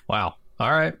 Wow.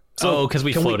 All right. So, because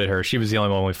we floated her. She was the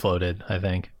only one we floated, I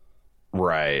think.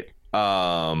 Right.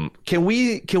 Can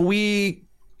we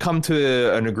come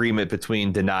to an agreement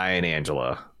between Denai and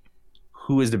Angela?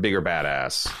 Who is the bigger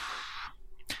badass?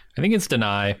 I think it's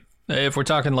Denai. If we're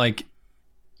talking like,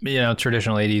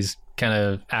 traditional 80s kind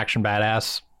of action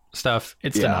badass stuff,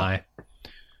 it's Denai.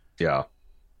 Yeah.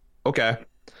 Okay.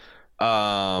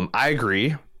 I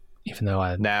agree. Even though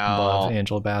I love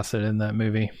Angela Bassett in that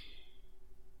movie.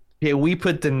 Yeah, we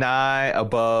put Denai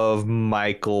above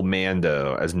Michael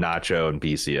Mando as Nacho and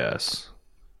BCS.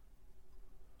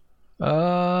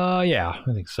 Yeah,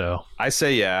 I think so. I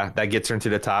say yeah. That gets her into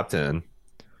the top 10.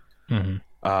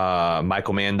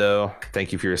 Michael Mando,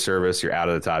 thank you for your service. You're out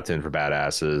of the top 10 for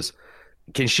badasses.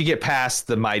 Can she get past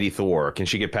the Mighty Thor? Can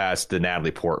she get past the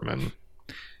Natalie Portman?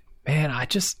 Man,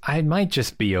 I might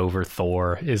just be over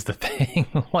Thor is the thing.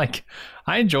 Like,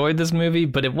 I enjoyed this movie,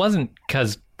 but it wasn't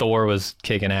because Thor was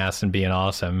kicking ass and being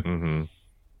awesome.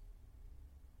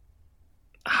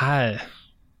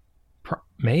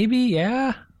 Maybe,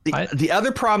 yeah. The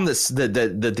other problem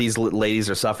that these ladies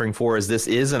are suffering for is this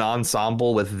is an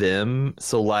ensemble with them.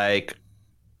 So, like,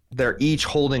 they're each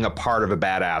holding a part of a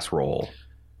badass role.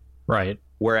 Right.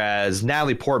 Whereas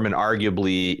Natalie Portman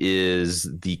arguably is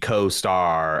the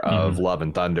co-star of Love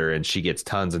and Thunder, and she gets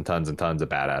tons and tons and tons of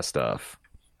badass stuff.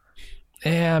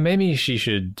 Yeah, maybe she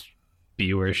should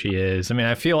be where she is. I mean,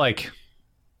 I feel like...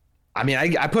 I mean,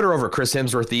 I put her over Chris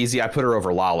Hemsworth easy. I put her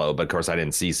over Lalo, but of course I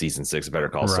didn't see season 6 of Better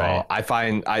Call Saul. I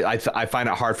find it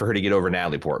hard for her to get over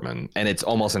Natalie Portman, and it's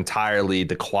almost entirely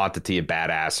the quantity of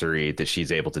badassery that she's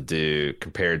able to do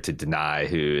compared to Denai,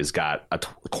 who has got a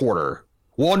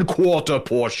one quarter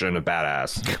portion of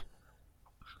badass.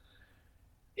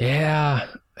 Yeah,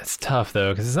 it's tough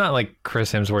though, because it's not like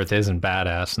Chris Hemsworth isn't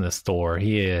badass in this Thor.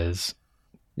 He is.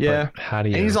 Yeah. But how do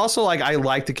you? And he's also like, I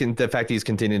like the fact he's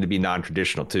continuing to be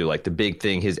non-traditional too. Like the big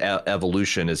thing, his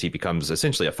evolution is he becomes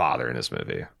essentially a father in this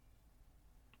movie.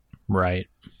 Right.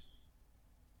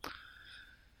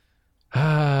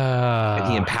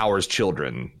 And he empowers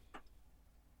children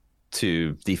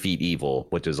to defeat evil,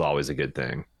 which is always a good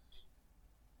thing.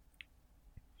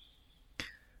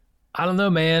 I don't know,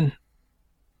 man.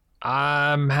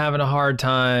 I'm having a hard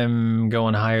time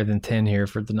going higher than 10 here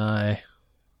for Denai.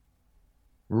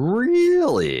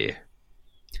 Really?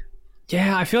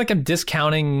 Yeah, I feel like I'm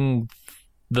discounting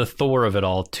the Thor of it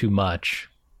all too much.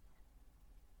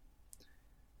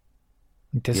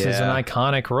 This is an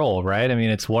iconic role, right? I mean,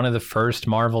 it's one of the first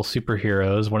Marvel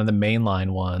superheroes, one of the mainline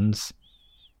ones.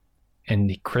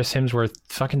 And Chris Hemsworth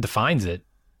fucking defines it.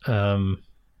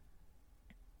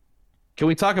 Can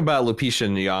we talk about Lupita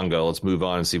Nyong'o? Let's move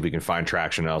on and see if we can find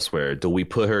traction elsewhere. Do we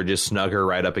put her, just snug her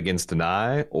right up against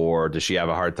Denai, or does she have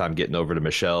a hard time getting over to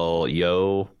Michelle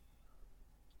Yeoh?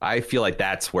 I feel like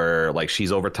that's where, like,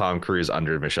 she's over Tom Cruise,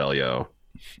 under Michelle Yeoh.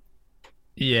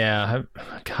 Yeah,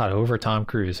 God, over Tom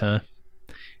Cruise, huh?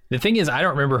 The thing is, I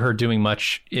don't remember her doing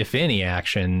much, if any,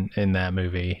 action in that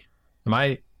movie.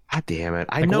 God damn it!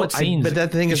 I know, but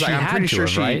that thing is, like, I'm pretty sure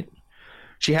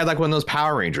she had like one of those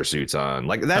Power Ranger suits on.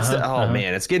 Like that's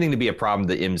man, it's getting to be a problem.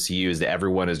 The MCU is that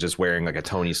everyone is just wearing like a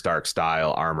Tony Stark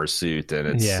style armor suit, and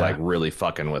it's like really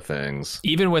fucking with things.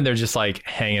 Even when they're just like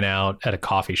hanging out at a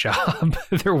coffee shop,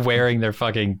 they're wearing their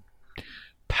fucking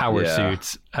power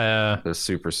suits. The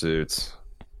super suits.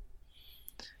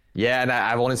 Yeah, and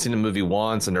I've only seen the movie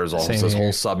once, and there's also this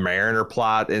whole Submariner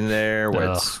plot in there,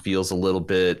 where it feels a little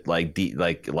bit like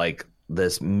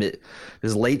this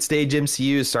late stage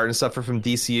MCU is starting to suffer from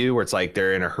DCU, where it's like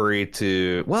they're in a hurry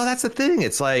to. Well, that's the thing.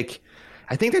 It's like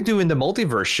I think they're doing the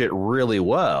multiverse shit really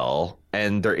well,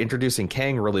 and they're introducing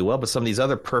Kang really well. But some of these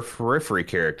other periphery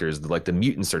characters, like the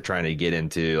mutants, are trying to get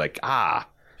into. Like I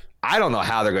don't know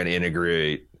how they're going to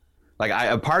integrate. Like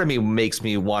a part of me makes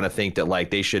me want to think that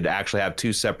like they should actually have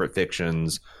two separate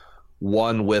fictions,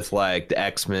 one with like the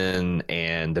X-Men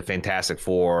and the Fantastic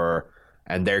Four.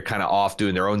 And they're kind of off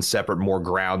doing their own separate, more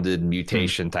grounded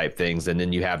mutation type things. And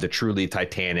then you have the truly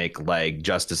Titanic, like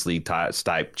Justice League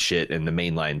type shit in the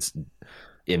mainline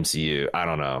MCU. I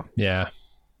don't know. Yeah.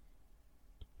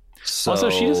 So,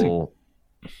 also, she doesn't.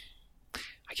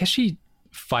 I guess she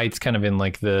fights kind of in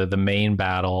like the main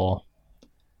battle.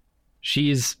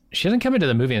 She doesn't come into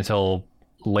the movie until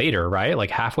later, right? Like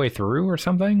halfway through or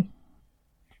something.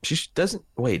 She doesn't.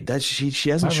 Wait, does she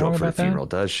doesn't show up for the funeral,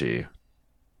 does she?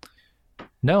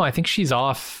 No, I think she's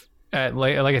off at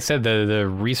like I said, the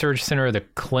research center, the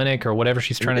clinic, or whatever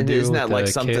she's trying to do. Isn't that like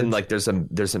something kids? Like there's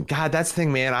some God, that's the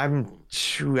thing, man.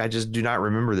 I just do not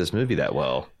remember this movie that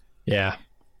well. Yeah,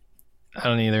 I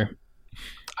don't either.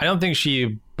 I don't think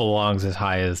she belongs as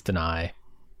high as Denai,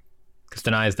 because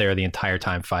Denai is there the entire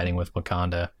time fighting with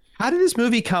Wakanda. How did this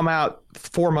movie come out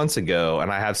 4 months ago,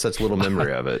 and I have such little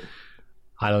memory of it?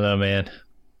 I don't know, man.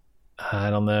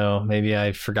 I don't know. Maybe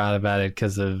I forgot about it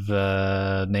because of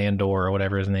Nandor or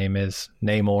whatever his name is.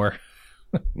 Namor.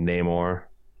 Nandor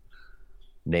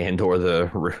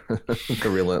the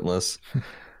Relentless.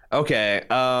 Okay.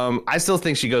 I still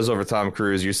think she goes over Tom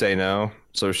Cruise. You say no.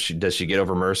 So does she get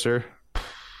over Mercer?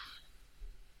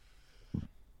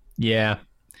 Yeah.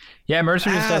 Yeah, Mercer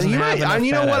just doesn't have enough.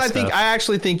 You know what? Stuff. I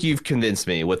actually think you've convinced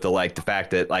me with the fact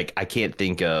that like I can't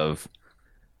think of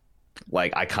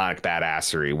like iconic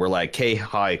badassery where like Ke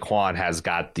Huy Quan has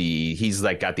got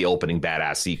the opening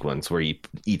badass sequence where he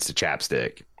eats the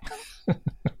chapstick.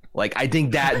 Like I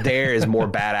think that there is more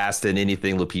badass than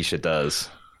anything Lupita does.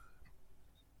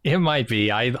 It might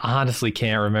be. I honestly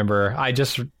can't remember. I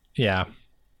don't know.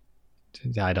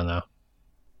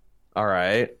 All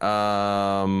right.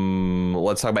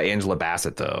 Let's talk about Angela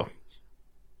Bassett though.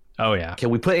 Oh yeah. Can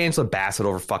we put Angela Bassett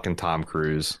over fucking Tom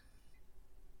Cruise?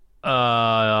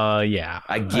 Yeah.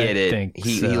 I get it.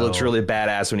 He looks really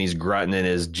badass when he's grunting in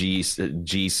his G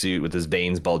suit with his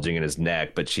veins bulging in his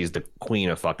neck, but she's the queen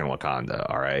of fucking Wakanda,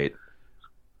 all right?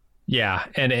 Yeah,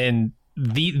 and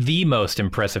the most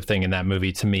impressive thing in that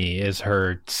movie to me is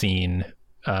her scene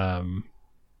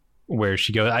where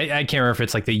she goes, I can't remember if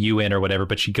it's like the UN or whatever,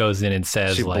 but she goes in and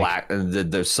says she like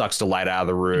the sucks the light out of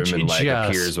the room and like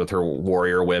appears with her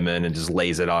warrior women and just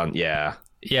lays it on. Yeah.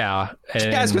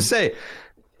 And I was gonna say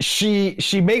she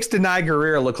makes Denai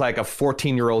Guerrero look like a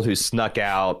 14-year-old who snuck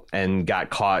out and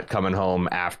got caught coming home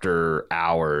after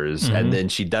hours, and then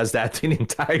she does that to the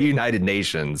entire United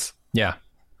Nations. Yeah,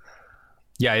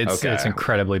 it's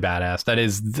incredibly badass.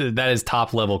 That is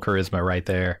top level charisma right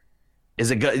there. Is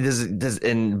it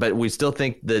good? But we still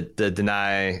think that the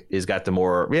Denai has got the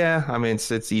more. Yeah, I mean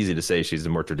it's easy to say she's the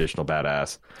more traditional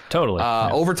badass. Totally.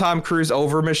 Over Tom Cruise,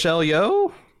 over Michelle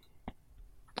Yeoh.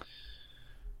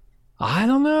 I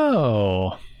don't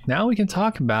know. Now we can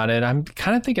talk about it. I'm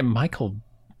kind of thinking Michael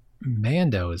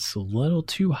Mando is a little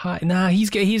too high. Nah, he's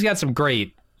got some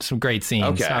great scenes.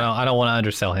 Okay. I don't want to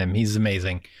undersell him. He's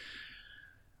amazing.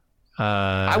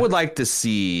 I would like to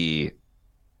see.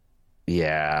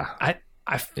 Yeah.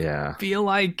 I feel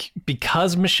like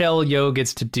because Michelle Yeoh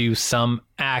gets to do some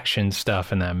action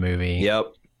stuff in that movie.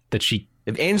 Yep. That she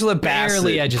if Angela Bassett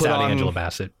barely edges out Angela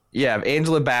Bassett. Yeah, if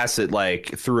Angela Bassett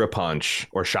like threw a punch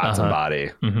or shot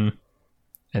somebody and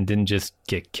didn't just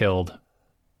get killed.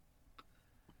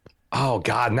 Oh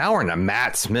God! Now we're in a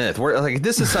Matt Smith. We're like,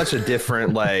 this is such a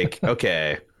different like.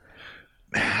 Okay,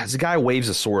 this guy waves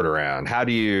a sword around. How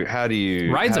do you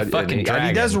rides a fucking dragon?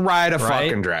 He does ride a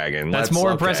fucking dragon. That's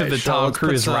more impressive than Tom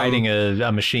Cruise riding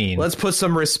a machine. Let's put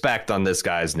some respect on this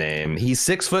guy's name. He's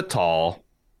 6 foot tall.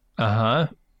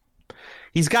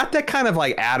 He's got that kind of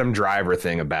like Adam Driver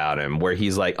thing about him where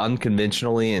he's like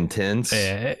unconventionally intense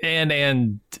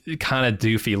and kind of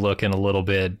doofy looking a little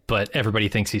bit, but everybody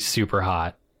thinks he's super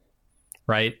hot.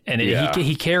 Right. And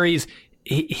he carries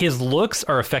his looks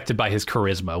are affected by his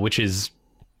charisma, which is,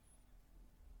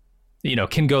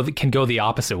 can go the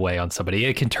opposite way on somebody.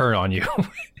 It can turn on you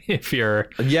if you're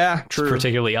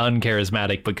particularly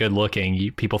uncharismatic, but good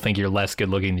looking. People think you're less good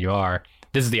looking than you are.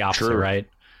 This is the opposite, right?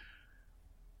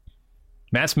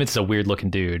 Matt Smith's a weird looking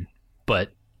dude,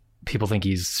 but people think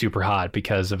he's super hot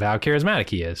because of how charismatic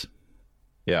he is.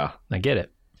 Yeah. I get it.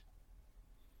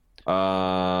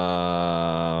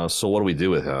 So what do we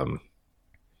do with him?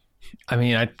 I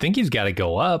mean, I think he's got to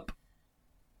go up.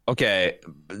 Okay.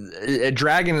 A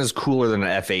dragon is cooler than an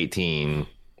F-18.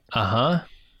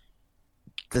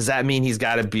 Does that mean he's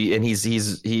got to be, and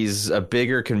he's a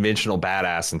bigger conventional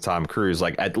badass than Tom Cruise?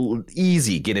 Like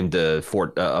easy, get him to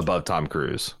above Tom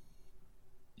Cruise.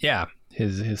 Yeah,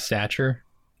 his stature.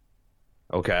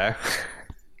 Okay.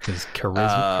 His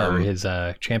charisma, or his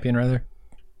champion, rather.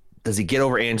 Does he get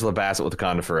over Angela Bassett with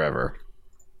Wakanda Forever?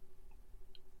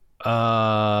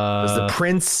 Does the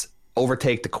prince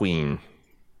overtake the queen?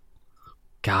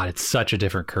 God, it's such a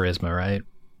different charisma, right?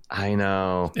 I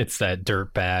know. It's that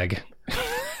dirtbag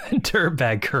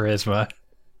charisma.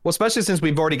 Well, especially since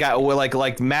we've already got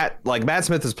Matt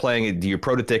Smith is playing your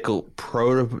prototypical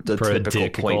 0.5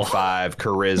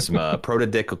 charisma,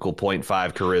 prototypical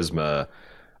 0.5 charisma,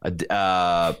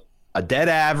 a dead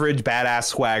average badass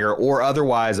swagger, or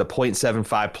otherwise a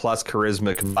 0.75 plus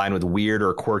charisma combined with weird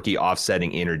or quirky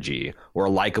offsetting energy, or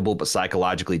likable but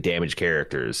psychologically damaged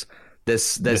characters.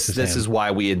 This is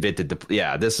why we invented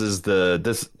this is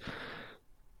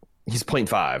he's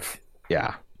 0.5.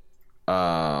 Yeah.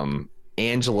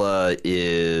 Angela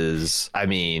is, I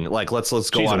mean, like let's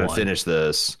go on and finish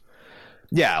this.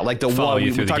 Yeah, like the one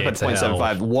we talked about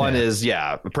 0.75. One is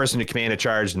a person who command a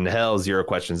charge in hell, 0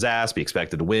 questions asked, be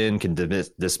expected to win, can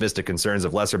dismiss the concerns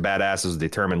of lesser badasses with a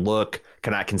determined look,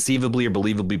 cannot conceivably or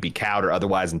believably be cowed or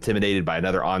otherwise intimidated by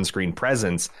another on-screen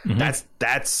presence.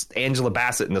 That's Angela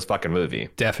Bassett in this fucking movie.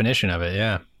 Definition of it,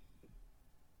 yeah.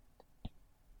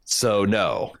 So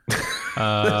no.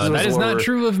 That is not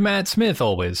true of Matt Smith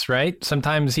always, right?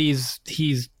 Sometimes he's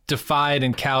defied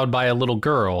and cowed by a little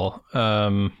girl.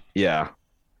 Yeah.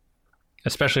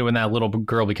 Especially when that little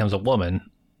girl becomes a woman.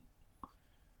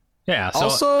 Yeah, so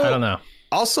also, I don't know.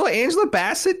 Also, Angela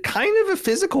Bassett, kind of a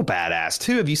physical badass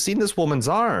too. Have you seen this woman's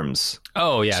arms?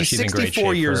 Oh yeah, she's 64 in great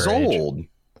shape years old.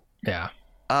 Yeah.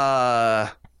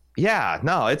 Yeah.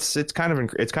 No, it's kind of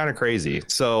crazy.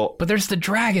 So, but there's the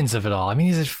dragons of it all. I mean,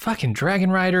 he's a fucking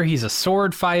dragon rider. He's a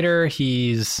sword fighter.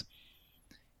 He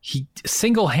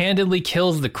single-handedly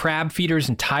kills the crab feeder's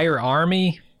entire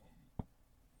army.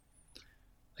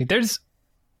 Like there's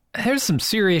some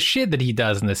serious shit that he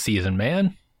does in this season,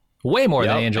 man. Way more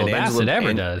than Angela Bassett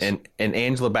ever does. And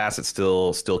Angela Bassett's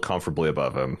still comfortably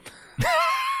above him.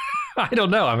 I don't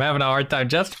know. I'm having a hard time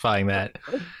justifying that.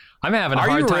 I'm having a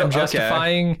hard time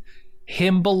justifying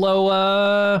him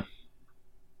below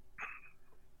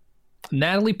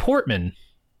Natalie Portman.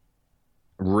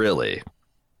 Really?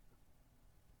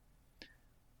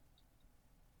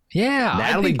 Yeah.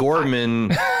 Natalie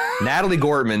Portman. Natalie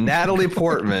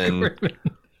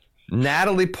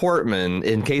Portman,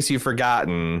 in case you've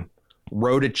forgotten,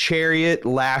 rode a chariot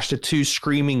lashed to 2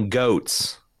 screaming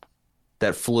goats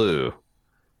that flew.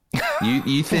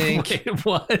 You think? Wait,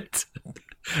 what?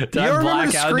 You don't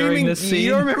remember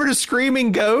the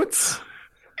screaming goats?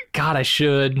 God, I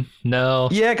should. No.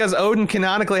 Yeah, because Odin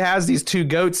canonically has these 2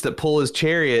 goats that pull his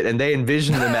chariot, and they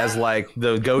envision them as like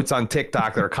the goats on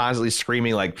TikTok that are constantly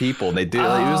screaming like people. And they do. It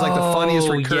was like the funniest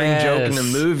recurring joke in the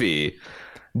movie.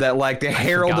 That like the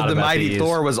herald of the mighty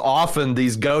Thor was often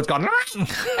these goats going.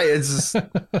 It's just,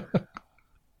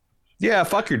 yeah,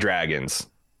 fuck your dragons.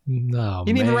 No, you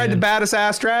didn't even ride the baddest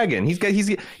ass dragon. His dragon's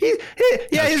the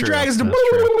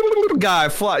guy.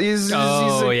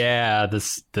 Yeah,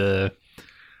 the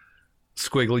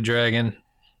squiggly dragon.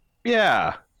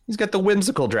 Yeah, he's got the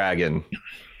whimsical dragon.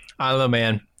 I don't know,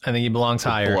 man. I think he belongs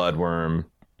higher. Bloodworm.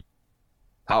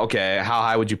 Okay, how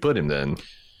high would you put him then?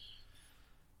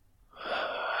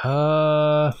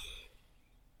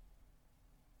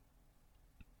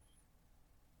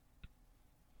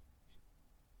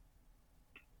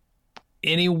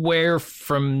 Anywhere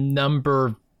from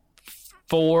number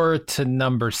 4 to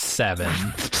number 7.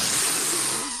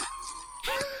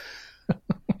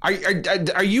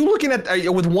 Are you looking at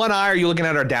with one eye? Are you looking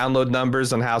at our download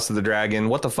numbers on House of the Dragon?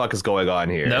 What the fuck is going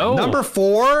on here? No, number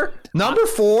 4.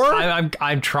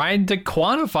 I'm trying to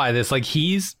quantify this. Like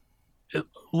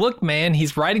look, man,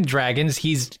 he's riding dragons.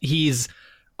 He's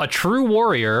a true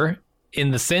warrior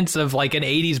in the sense of like an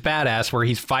 80s badass where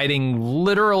he's fighting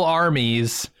literal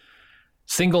armies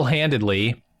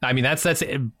single-handedly. I mean, that's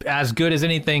as good as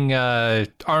anything Arnold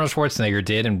Schwarzenegger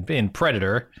did in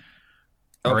Predator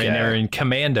or in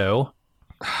Commando.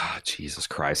 Oh, Jesus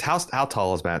Christ. How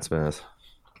tall is Matt Smith?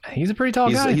 He's a pretty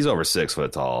tall guy. He's over 6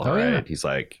 foot tall, right? Yeah. He's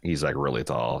like really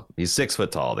tall. He's 6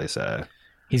 foot tall, they say.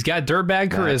 He's got dirtbag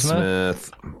charisma. Matt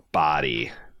Smith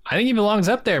body. I think he belongs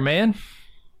up there, man.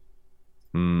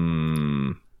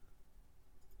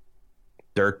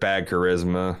 Dirtbag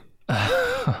charisma.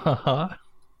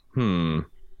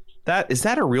 Is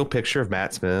that a real picture of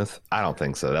Matt Smith? I don't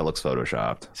think so. That looks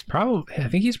photoshopped. I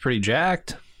think he's pretty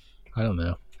jacked. I don't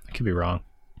know. I could be wrong.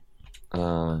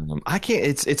 I can't.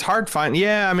 It's hard to find.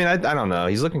 Yeah, I mean, I don't know.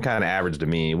 He's looking kind of average to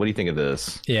me. What do you think of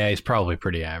this? Yeah, he's probably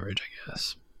pretty average, I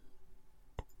guess.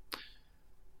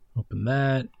 Open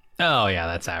that. Oh yeah,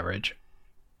 that's average.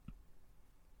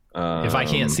 If I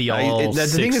can't see all the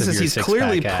thing is he's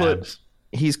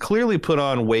clearly put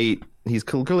on weight. He's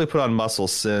clearly put on muscle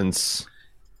since.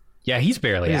 Yeah, he's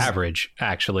barely average,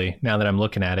 actually, now that I'm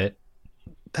looking at it.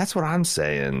 That's what I'm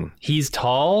saying. He's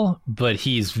tall, but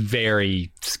he's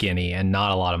very skinny and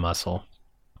not a lot of muscle.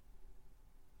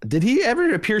 Did he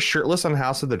ever appear shirtless on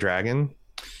House of the Dragon?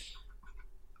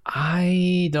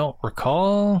 I don't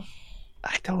recall.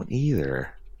 I don't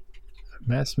either.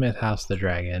 Matt Smith, House of the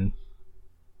Dragon.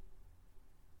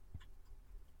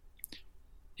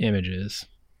 Images.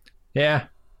 Yeah.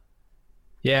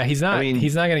 Yeah, he's not going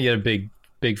to get a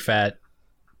big fat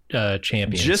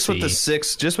champion. Just with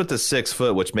the 6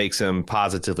 foot, which makes him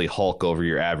positively Hulk over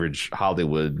your average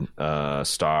Hollywood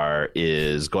star,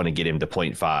 is going to get him to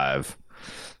 0.5.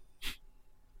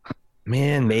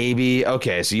 Man, maybe.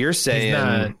 Okay, so you're saying he's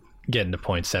not getting to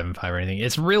 0.75 or anything.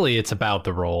 It's about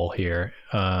the role here.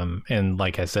 And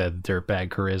like I said, dirtbag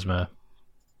charisma.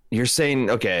 You're saying,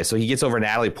 okay, so he gets over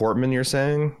Natalie Portman, you're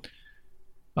saying?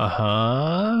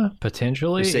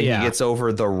 Potentially. You're saying he gets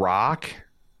over The Rock?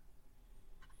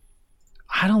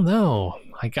 I don't know.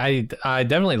 Like I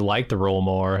definitely like the role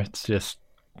more. It's just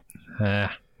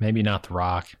maybe not The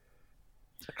Rock.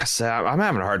 I said I'm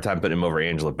having a hard time putting him over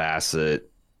Angela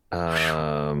Bassett.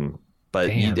 And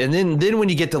then when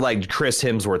you get to like Chris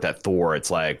Hemsworth at Thor,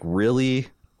 it's like, really?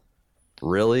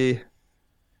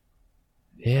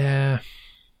 Yeah.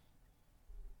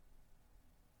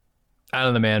 I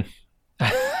don't know, man.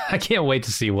 I can't wait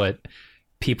to see what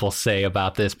people say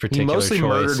about this particular choice. He mostly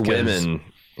murdered women.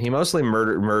 He mostly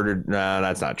murdered. No,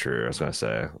 that's not true. I was going to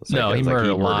say. No, he murdered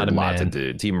a lot of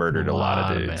dudes. He murdered a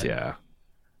lot of dudes. Yeah.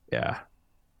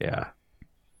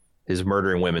 His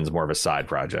murdering women's more of a side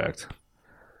project.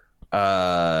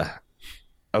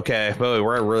 Okay, well,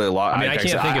 we're really a lot. I mean, I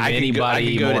can't think of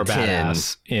anybody more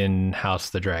badass in House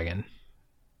of the Dragon.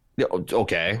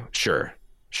 Okay, sure.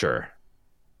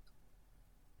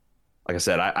 Like I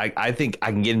said, I think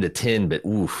I can get into 10, but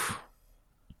oof,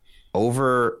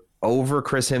 over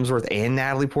Chris Hemsworth and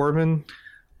Natalie Portman.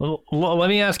 Well, let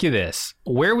me ask you this: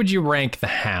 where would you rank the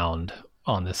Hound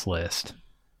on this list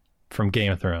from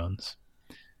Game of Thrones?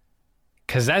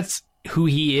 Because that's who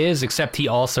he is, except he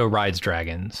also rides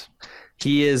dragons.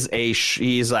 He's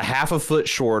a half a foot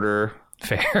shorter.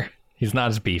 Fair. He's not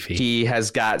as beefy. He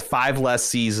has got 5 less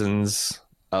seasons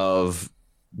of,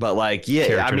 but like,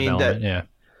 yeah, I mean that. Yeah.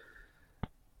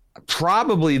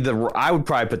 Probably I would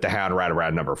probably put the Hound right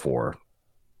around number 4,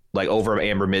 like over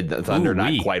Amber Midthunder,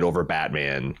 not quite over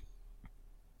Batman.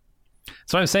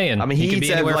 That's what I'm saying. I mean, he could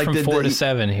be anywhere from 4 to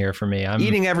 7 here for me. I'm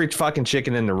eating every fucking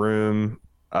chicken in the room.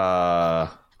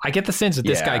 I get the sense that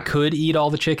this guy could eat all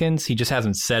the chickens. He just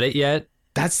hasn't said it yet.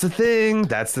 That's the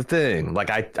thing. Like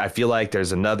I feel like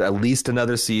there's at least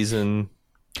another season.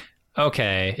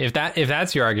 Okay, if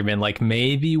that's your argument, like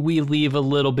maybe we leave a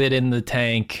little bit in the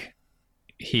tank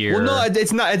here. Well, no,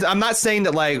 it's not. I'm not saying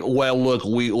that. Like, well, look,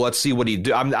 let's see what he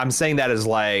do. I'm saying that as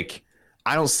like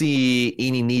I don't see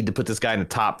any need to put this guy in the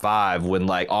top 5 when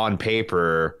like on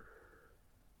paper.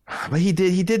 But he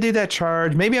did do that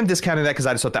charge. Maybe I'm discounting that because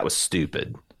I just thought that was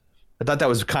stupid. I thought that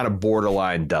was kind of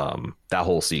borderline dumb, that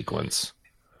whole sequence.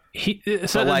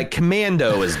 Like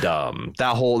Commando is dumb. He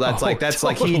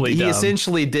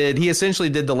essentially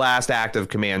did the last act of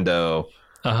Commando.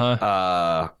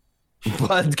 But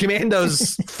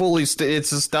Commando's fully it's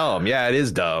just dumb. Yeah, it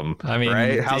is dumb. I mean,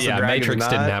 right? Matrix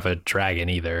didn't have a dragon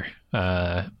either.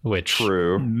 Which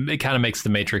true. It kind of makes the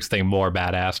Matrix thing more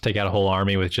badass. Take out a whole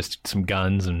army with just some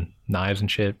guns and knives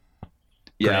and shit.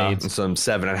 Yeah, and some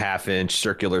 7.5-inch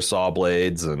circular saw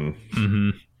blades and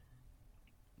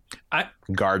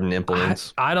garden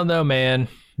implements. I don't know, man.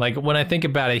 Like when I think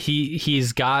about it,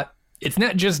 he's got. It's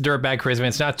not just dirtbag charisma.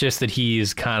 It's not just that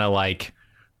he's kind of like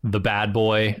the bad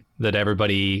boy that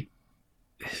everybody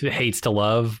hates to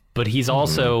love, but he's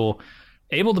also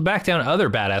able to back down other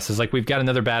badasses. Like we've got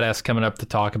another badass coming up to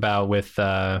talk about with.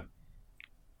 Oh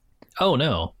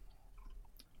no,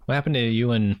 what happened to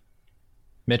you and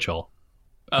Mitchell?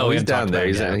 Oh, he's down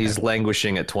there. He's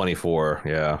languishing at 24.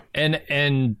 Yeah.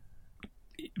 And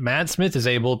Matt Smith is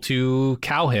able to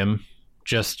cow him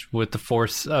just with the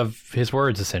force of his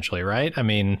words, essentially, right? I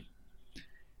mean,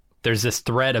 there's this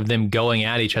threat of them going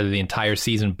at each other the entire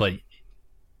season, but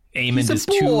Aemond is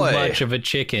too much of a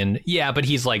chicken. Yeah, but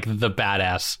he's like the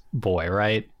badass boy,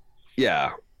 right?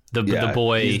 Yeah. The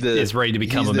boy is ready to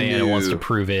become a man and wants to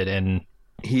prove it. And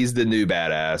he's the new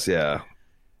badass. Yeah.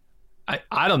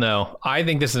 I don't know. I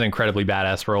think this is an incredibly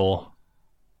badass role,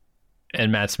 and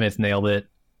Matt Smith nailed it.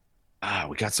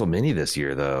 We got so many this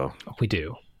year, though. We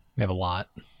do. We have a lot.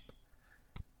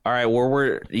 All right.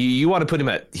 Well, you want to put him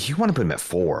at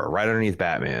 4, right underneath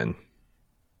Batman.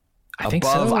 I think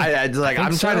so.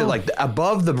 I'm trying to like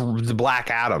above the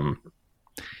Black Adam.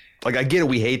 Like I get it.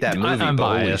 We hate that movie. I'm but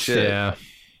biased. Holy shit. Yeah,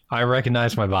 I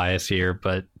recognize my bias here,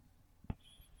 but.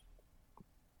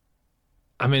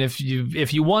 I mean, if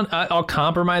you want, I'll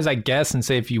compromise, I guess, and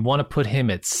say if you want to put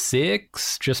him at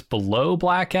 6, just below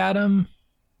Black Adam.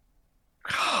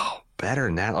 Oh, better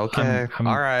than that. Okay, I'm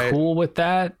all right, cool with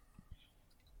that.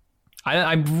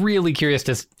 I'm really curious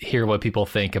to hear what people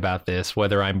think about this,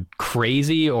 whether I'm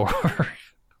crazy or or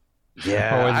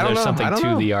whether there's something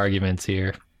to the arguments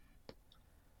here.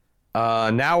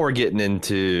 Now we're getting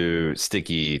into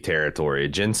sticky territory.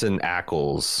 Jensen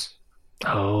Ackles.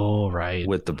 Oh, right.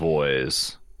 With the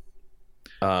boys.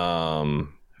 Have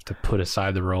to put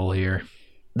aside the role here.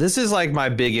 This is like my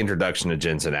big introduction to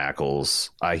Jensen Ackles.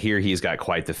 I hear he's got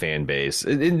quite the fan base.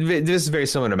 This is very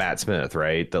similar to Matt Smith,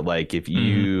 right? That like if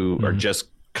you are just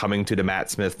coming to the Matt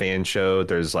Smith fan show,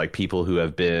 there's like people who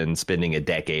have been spending a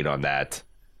decade on that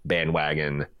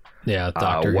bandwagon. Yeah,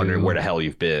 wondering where the hell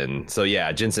you've been. So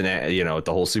yeah, Jensen, the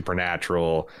whole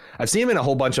Supernatural. I've seen him in a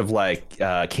whole bunch of like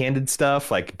candid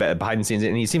stuff, like behind the scenes,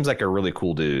 and he seems like a really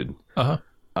cool dude.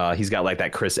 He's got like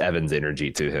that Chris Evans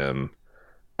energy to him.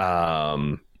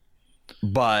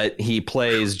 But he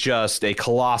plays just a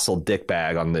colossal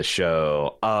dickbag on this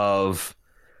show. And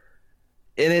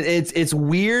it's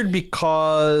weird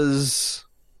because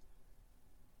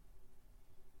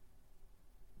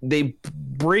they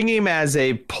bring him as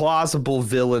a plausible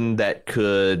villain that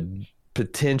could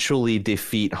potentially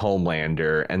defeat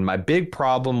Homelander. And my big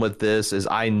problem with this is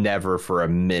I never for a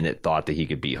minute thought that he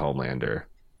could beat Homelander.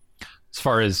 As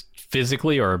far as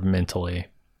physically or mentally?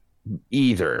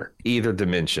 Either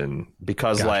dimension,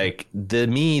 because gotcha.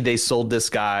 They sold this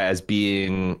guy as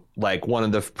being like one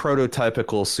of the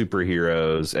prototypical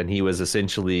superheroes, and he was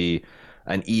essentially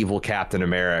an evil Captain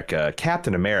America.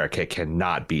 Captain America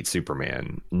cannot beat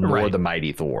Superman, nor the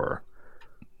mighty Thor.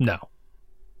 No.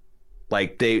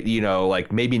 Like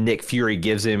maybe Nick Fury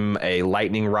gives him a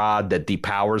lightning rod that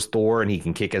depowers Thor and he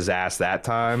can kick his ass that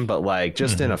time, but like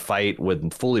just in a fight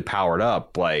with fully powered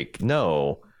up, like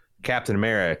no. Captain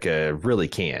America really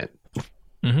can't.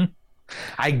 Mm-hmm.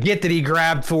 I get that he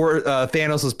grabbed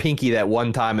Thanos' pinky that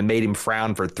one time and made him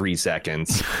frown for 3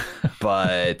 seconds,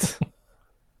 but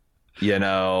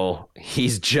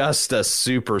he's just a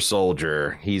super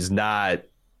soldier. He's not.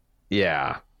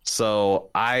 Yeah.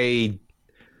 So I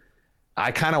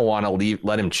kind of want to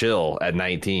let him chill at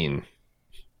 19.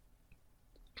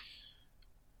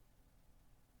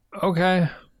 Okay.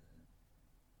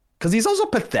 Because he's also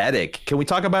pathetic. Can we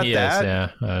talk about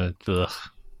that? Yeah.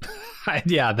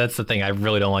 Yeah, that's the thing. I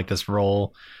really don't like this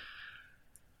role.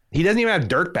 He doesn't even have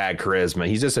dirtbag charisma.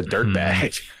 He's just a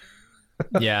dirtbag.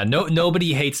 Yeah,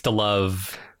 nobody hates to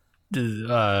love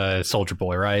Soldier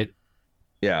Boy, right?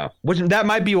 Yeah, which that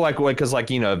might be because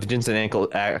Vincent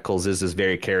Ackles is this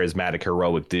very charismatic,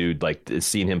 heroic dude. Like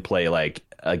seeing him play like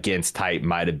against type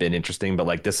might have been interesting, but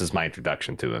like this is my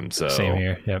introduction to him. So same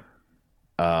here. Yep.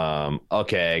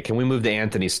 Okay, can we move to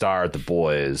Anthony Starr at The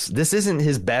Boys? This isn't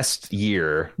his best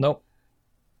year. Nope.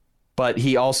 But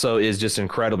he also is just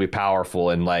incredibly powerful,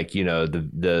 and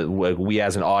we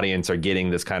as an audience are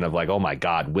getting this kind of like, oh my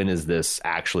God, when is this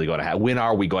actually going to happen? When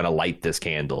are we going to light this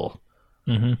candle?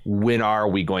 Mm-hmm. When are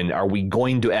we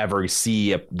going to ever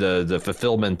see the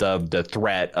fulfillment of the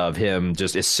threat of him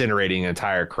just incinerating an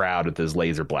entire crowd with his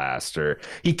laser blast? Or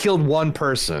he killed one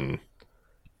person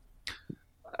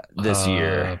this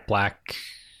year. Black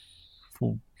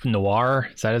Noir,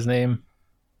 is that his name?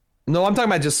 No, I'm talking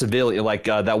about just civilian, like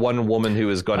that one woman who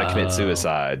was going to commit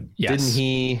suicide. Yes. Didn't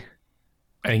he?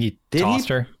 I think he tossed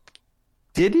her.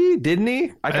 Did he? Didn't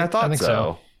he? I thought I think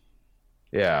so.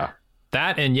 Yeah.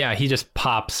 That and he just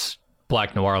pops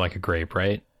Black Noir like a grape,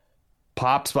 right?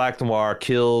 Pops Black Noir,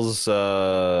 kills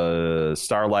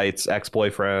Starlight's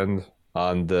ex-boyfriend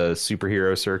on the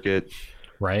superhero circuit.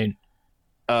 Right.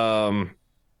 Yeah,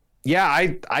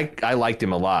 I liked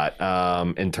him a lot.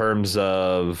 In terms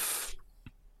of,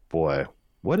 boy,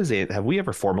 what is it? Have we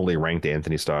ever formally ranked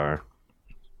Anthony Starr?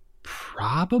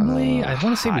 Probably. I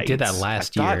want to say we did that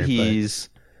last year. He's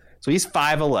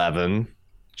 5'11",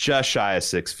 just shy of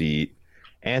 6 feet.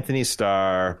 Anthony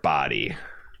Starr body,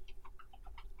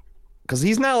 because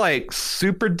he's not like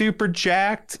super duper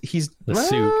jacked. The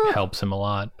suit helps him a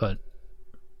lot, but.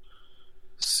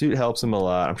 Suit helps him a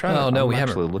lot. I'm trying to. Oh no, we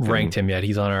haven't ranked him yet.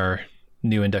 He's on our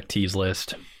new inductees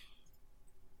list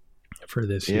for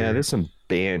this year. Yeah, there's some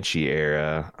Banshee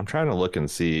era. I'm trying to look and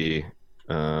see.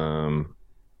 Yeah,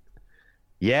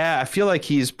 I feel like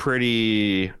he's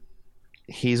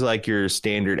like your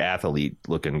standard athlete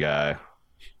looking guy.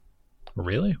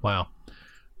 Really? Wow.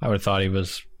 I would have thought he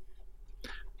was. I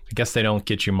guess they don't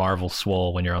get you Marvel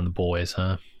swole when you're on The Boys,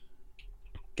 huh?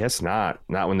 Guess not.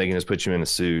 Not when they can just put you in a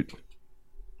suit.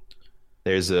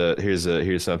 Here's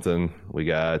something we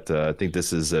got. I think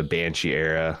this is a Banshee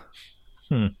era.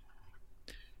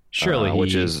 Surely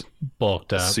which is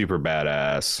bulked up, super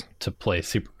badass to play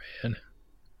Superman.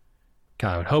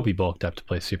 God, I would hope he bulked up to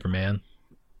play Superman.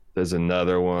 There's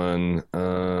another one.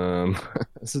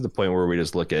 This is the point where we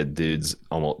just look at dudes,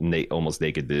 almost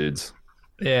naked dudes.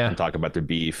 Yeah, and talk about their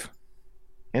beef.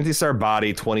 Anthony Starr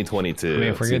body 2022. I mean,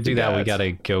 if we're gonna do that, we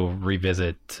gotta go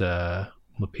revisit Lupita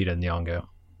Nyong'o.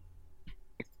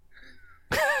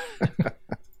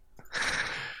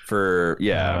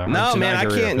 No, man, I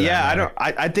can't. Yeah,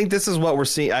 I think this is what we're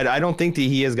seeing. I don't think that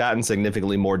he has gotten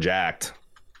significantly more jacked.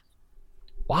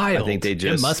 Wild. I think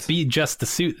it must be just the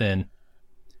suit then.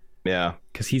 Yeah,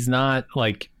 because he's not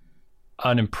like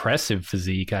an impressive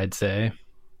physique, I'd say.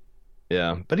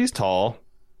 Yeah, but he's tall.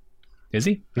 Is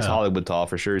he? He's Hollywood tall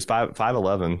for sure. He's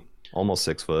 5'11", almost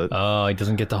 6 foot. Oh, he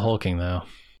doesn't get the hulking though.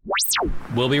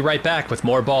 We'll be right back with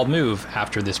more Bald Move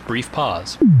after this brief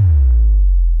pause.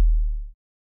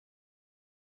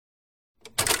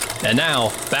 And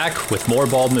now, back with more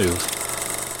Bald Move.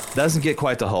 Doesn't get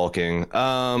quite the hulking.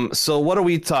 So what are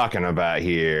we talking about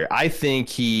here? I think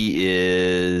he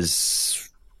is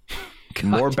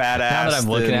more badass. Now that I'm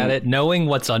looking at it, knowing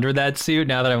what's under that suit,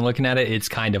 now that I'm looking at it, it's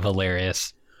kind of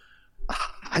hilarious.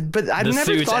 But I the never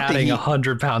suit's thought adding that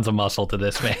 100 pounds of muscle to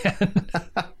this man.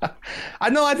 I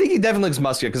know. I think he definitely looks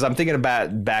muscular because I'm thinking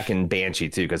about back in Banshee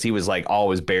too, because he was like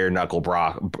always bare knuckle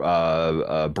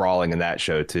brawling in that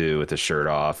show too with his shirt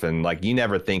off, and like you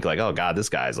never think like, oh god, this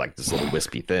guy's like this little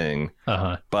wispy thing.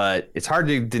 But it's hard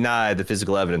to deny the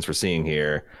physical evidence we're seeing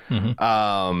here.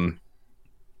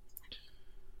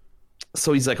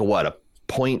 So he's like a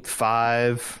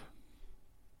 0.5.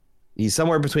 He's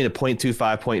somewhere between a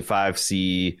 0.25, 0.5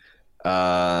 C.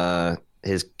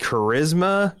 His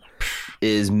charisma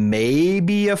is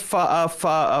maybe a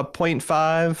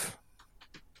 0.5,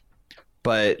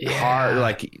 but hard,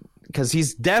 like, because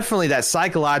he's definitely that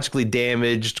psychologically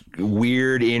damaged,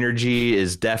 weird energy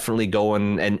is definitely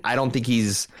going, and I don't think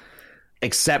he's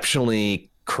exceptionally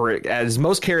as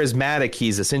most charismatic.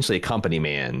 He's essentially a company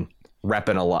man,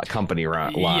 repping a lot company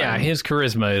line. Yeah, his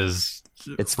charisma is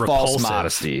false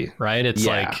modesty, right? It's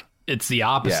like it's the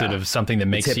opposite of something that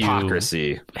makes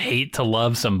hypocrisy. You hate to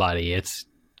love somebody. It's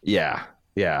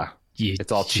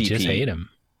it's all cheapy. You just hate him.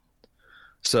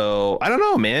 So I don't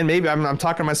know, man. Maybe I'm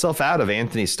talking myself out of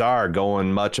Anthony Starr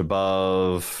going much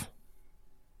above.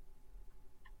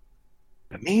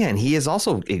 But man, he is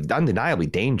also undeniably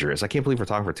dangerous. I can't believe we're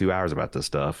talking for 2 hours about this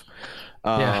stuff.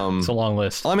 It's a long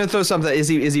list. I'm gonna throw something. Is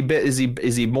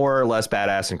he more or less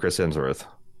badass than Chris Hemsworth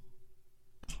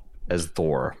as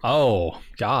Thor? Oh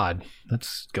God,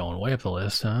 that's going way up the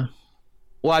list, huh?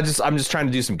 Well, I'm just trying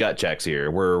to do some gut checks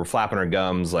here. We're flapping our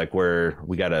gums like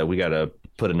we gotta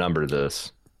put a number to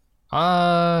this.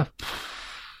 I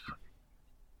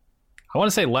want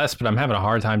to say less, but I'm having a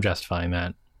hard time justifying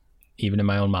that, even in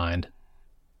my own mind.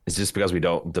 It's just because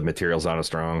the material's not as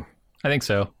strong. I think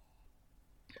so.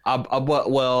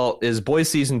 Well, is Boys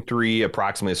Season 3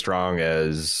 approximately as strong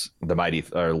as the Mighty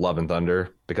Love and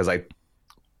Thunder? Because I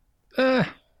feel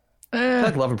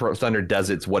like Love and Thunder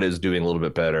does what it's doing a little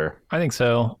bit better. I think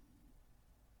so.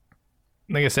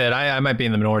 Like I said, I might be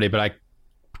in the minority, but I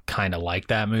kind of like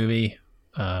that movie.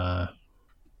 I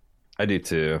do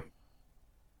too.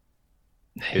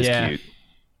 It's cute.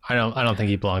 I don't think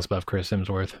he belongs above Chris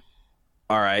Hemsworth.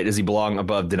 All right, does he belong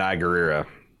above Denai Guerrera?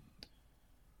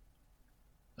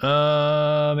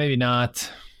 Maybe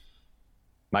not.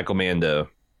 Michael Mando.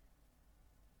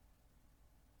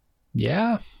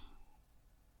 Yeah.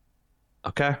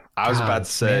 Okay. I was about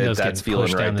to say Mando's that's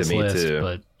feeling right to me too.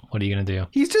 But what are you gonna do?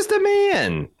 He's just a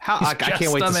man. I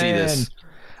can't wait to see this.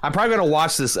 I'm probably gonna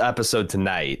watch this episode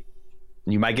tonight.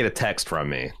 You might get a text from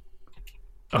me.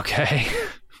 Okay.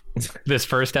 This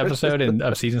first episode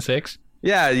of season 6.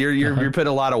 Yeah, you're putting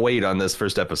a lot of weight on this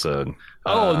first episode.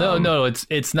 Oh no,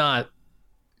 it's not.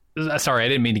 Sorry, I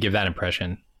didn't mean to give that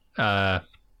impression.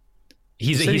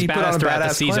 He's badass throughout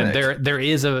the season.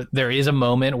 There is a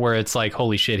moment where it's like,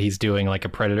 holy shit, he's doing like a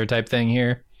Predator type thing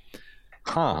here.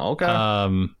 Huh.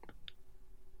 Okay.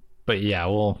 But yeah,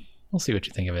 we'll see what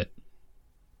you think of it.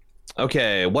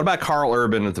 Okay, what about Karl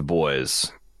Urban with The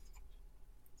Boys?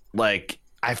 Like,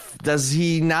 does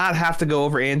he not have to go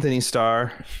over Anthony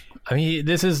Starr? I mean,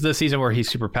 this is the season where he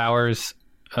superpowers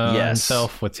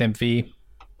himself with Timothy.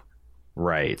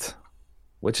 Right.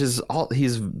 Which is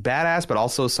he's badass, but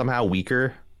also somehow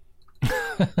weaker.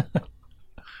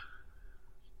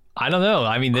 I don't know.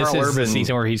 I mean, this is the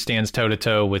season where he stands toe to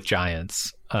toe with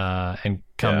giants and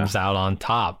comes out on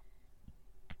top.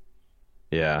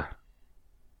 Yeah.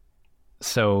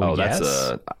 So yes.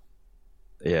 That's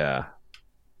yeah.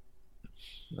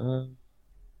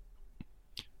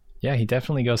 Yeah, he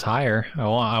definitely goes higher.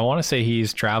 I want to say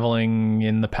he's traveling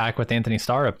in the pack with Anthony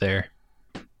Starr up there.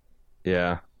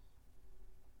 Yeah.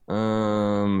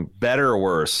 Better or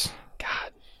worse?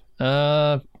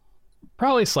 God.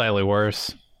 Probably slightly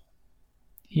worse.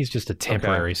 He's just a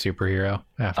temporary superhero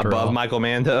after above all. Michael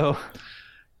Mando.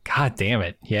 God damn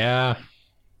it. Yeah.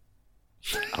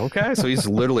 Okay, so he's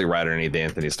literally right underneath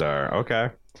Anthony Starr.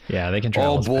 Okay. Yeah, they can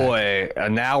travel. Oh boy,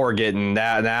 now we're getting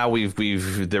that. Now we've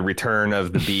the return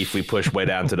of the beef. We push way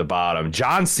down to the bottom.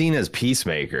 John Cena's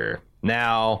Peacemaker.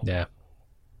 Now, yeah.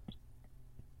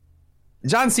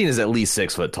 John Cena's at least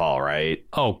 6 foot tall, right?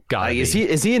 Oh God, like, is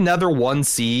he another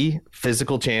 1C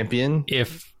physical champion?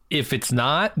 If it's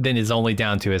not, then it's only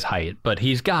down to his height. But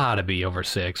he's got to be over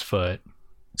 6 foot.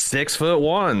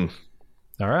 6'1".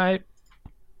 All right.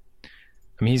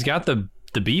 I mean, he's got the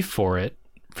beef for it,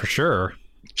 for sure.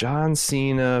 John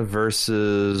Cena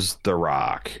versus The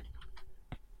Rock.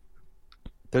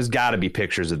 There's got to be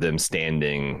pictures of them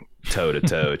standing toe to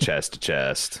toe, chest to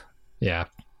chest. Yeah.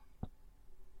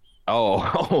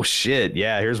 Oh shit!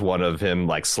 Yeah, here's one of him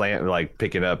like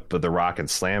picking up The Rock and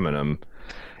slamming him.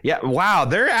 Yeah, wow,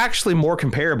 they're actually more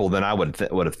comparable than I would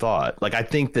have thought. Like, I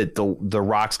think that the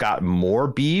Rock's got more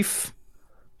beef,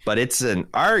 but it's an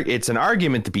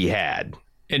argument to be had.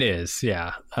 It is,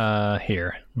 yeah.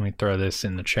 Here, let me throw this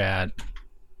in the chat.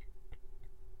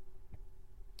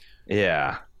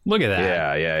 Yeah. Look at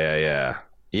that.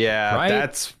 Yeah, right?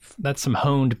 That's some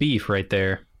honed beef right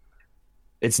there.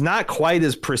 It's not quite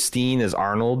as pristine as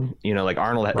Arnold. You know, like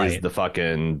Arnold is the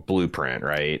fucking blueprint,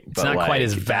 right? It's not quite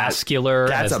as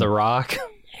vascular as The Rock,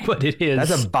 but it is.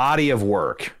 That's a body of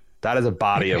work. That is a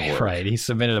body of work. Right. He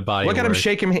submitted a body of work. Look at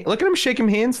him shake him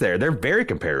hands there. They're very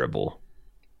comparable.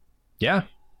 Yeah.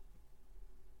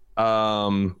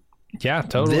 Yeah,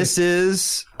 totally. This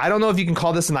is, I don't know if you can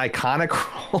call this an iconic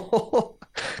role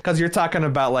because you're talking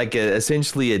about like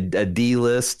essentially a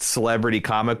D-list celebrity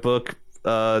comic book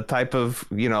type of,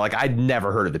 you know, like I'd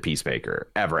never heard of the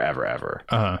Peacemaker ever.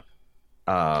 Uh-huh.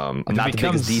 I'm not the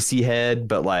biggest DC head,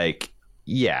 but like,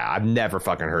 yeah, I've never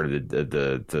fucking heard of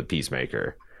the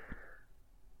Peacemaker.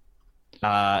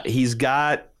 He's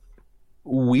got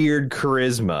weird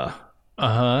charisma.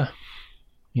 Uh-huh.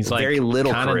 He's like very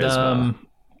little charisma.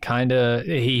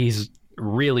 He's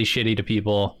really shitty to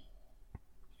people.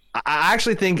 I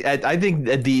actually think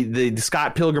the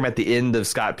Scott Pilgrim at the end of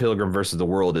Scott Pilgrim versus the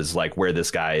World is like where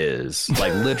this guy is,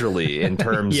 like literally in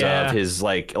terms of his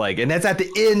like, and that's at the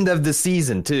end of the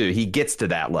season too. He gets to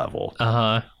that level.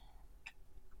 Uh-huh.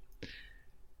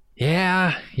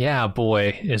 Yeah,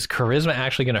 boy, is charisma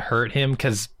actually going to hurt him?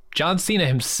 Because John Cena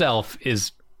himself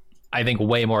is, I think,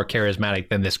 way more charismatic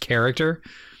than this character.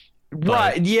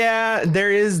 Right, yeah, there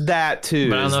is that too.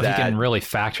 But I don't know if you can really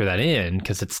factor that in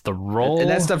because it's the role. And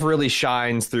that stuff really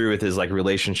shines through with his like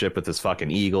relationship with his fucking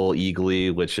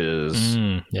Eagly, which is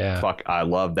fuck. I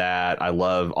love that. I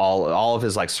love all of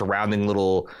his like surrounding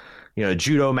little, you know,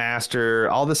 judo master.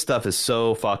 All this stuff is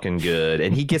so fucking good,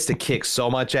 and he gets to kick so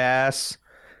much ass.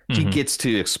 He gets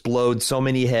to explode so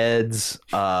many heads.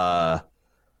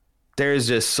 There's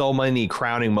just so many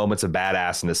crowning moments of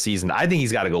badass in the season. I think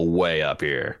he's got to go way up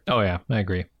here. Oh yeah, I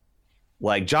agree.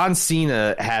 Like John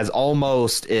Cena has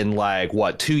almost in like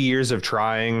 2 years of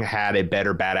trying had a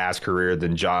better badass career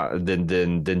than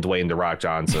Dwayne The Rock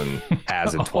Johnson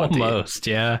has in 20. Almost,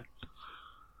 yeah.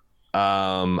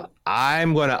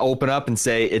 I'm going to open up and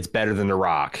say it's better than The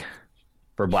Rock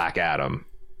for Black Adam.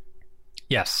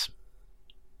 Yes.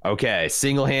 Okay,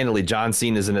 single-handedly, John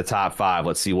Cena's in the top 5.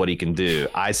 Let's see what he can do.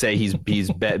 I say he's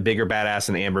bigger badass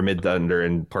than Amber Midthunder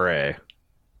and Pare.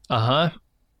 Uh-huh.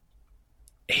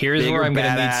 Here's where I'm going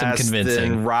to need some convincing.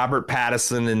 Than Robert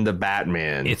Pattinson in the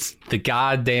Batman. It's the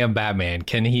goddamn Batman.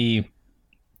 Can he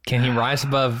rise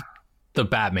above the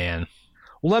Batman?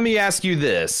 Well, let me ask you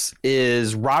this.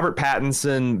 Is Robert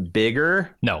Pattinson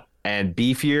bigger? No. And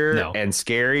beefier and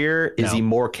scarier? Is he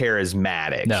more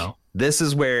charismatic? No. This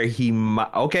is where he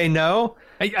no.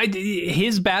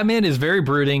 His Batman is very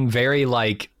brooding, very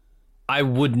like I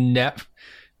wouldn't want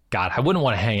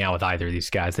to hang out with either of these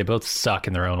guys. They both suck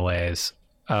in their own ways.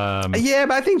 Yeah,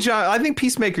 but I think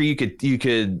Peacemaker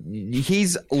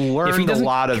he's learned a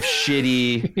lot of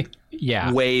shitty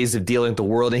ways of dealing with the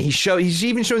world, and he's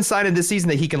even shown sign in this season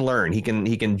that he can learn. He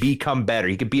can become better.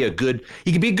 He can be a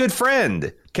good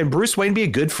friend. Can Bruce Wayne be a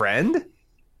good friend?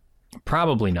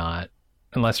 Probably not.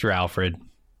 Unless you're Alfred.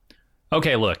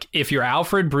 Okay, look, if you're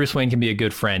Alfred, Bruce Wayne can be a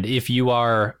good friend. If you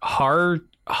are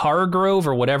Hargrove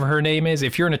or whatever her name is,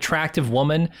 if you're an attractive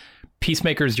woman,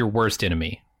 Peacemaker is your worst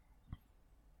enemy.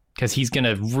 Because he's going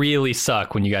to really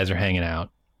suck when you guys are hanging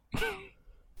out.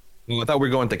 Well, I thought we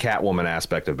were going with the Catwoman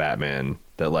aspect of Batman.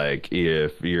 That, like,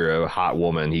 if you're a hot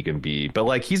woman, he can be... But,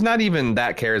 like, he's not even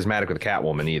that charismatic with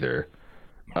Catwoman either.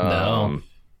 No.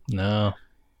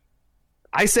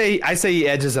 I say he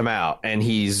edges him out, and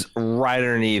he's right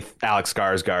underneath Alex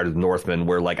Skarsgård of Northman,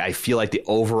 where like I feel like the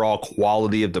overall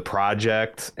quality of the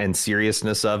project and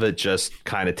seriousness of it just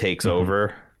kind of takes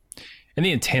over. And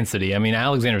the intensity. I mean,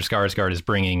 Alexander Skarsgård is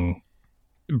bringing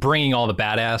all the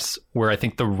badass, where I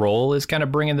think the role is kind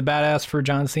of bringing the badass for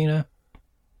John Cena.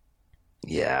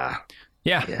 Yeah.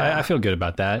 I feel good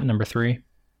about that. Number 3.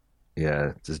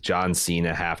 Yeah. Does John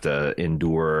Cena have to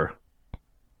endure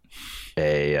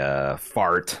a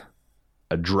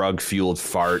drug-fueled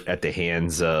fart at the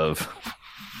hands of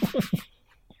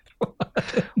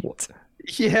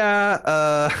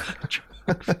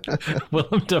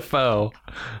Willem Dafoe?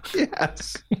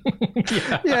 Yes.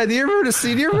 Yeah. Do you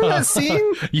remember that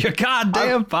scene? You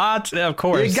goddamn farts. Of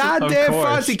course. You goddamn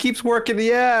farts. He keeps working.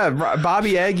 Yeah.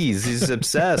 Bobby Eggies. He's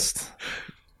obsessed.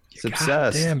 He's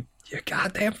obsessed. You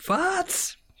goddamn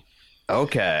farts.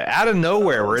 Okay, out of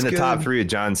nowhere, we're in the top 3 with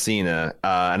John Cena.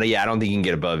 And I don't think you can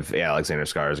get above Alexander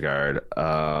Skarsgård.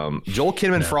 Joel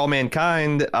Kinnaman for All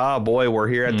Mankind. Oh boy, we're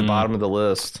here at the bottom of the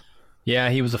list. Yeah,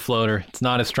 he was a floater. It's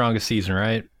not his strongest season,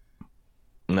 right?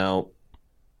 No.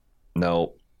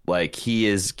 Like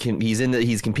he's competing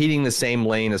in the same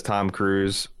lane as Tom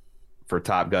Cruise for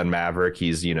Top Gun Maverick.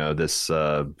 He's this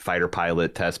fighter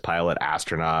pilot, test pilot,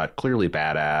 astronaut, clearly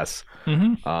badass.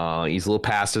 Mm-hmm. He's a little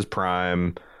past his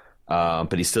prime.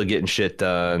 But he's still getting shit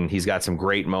done. He's got some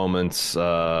great moments,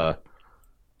 some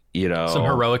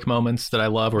heroic moments that I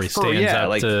love where he stands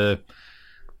up to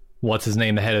what's his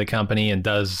name, the head of the company, and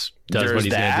does what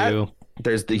he's gonna do.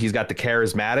 He's got the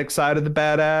charismatic side of the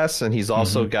badass, and he's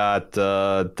also got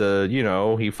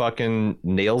he fucking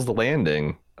nails the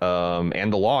landing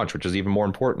and the launch, which is even more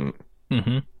important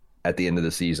at the end of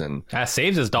the season.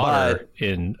 Saves his daughter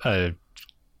in a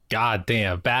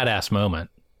goddamn badass moment.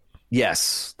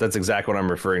 Yes, that's exactly what I'm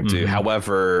referring to.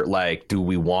 However, do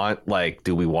we want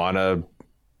to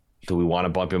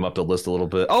bump him up the list a little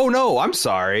bit? Oh no, I'm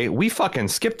sorry. We fucking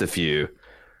skipped a few.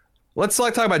 Let's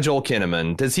talk about Joel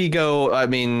Kinnaman. Does he go? I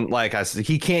mean,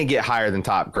 he can't get higher than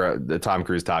the Tom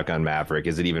Cruise Top Gun Maverick.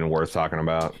 Is it even worth talking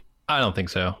about? I don't think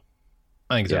so.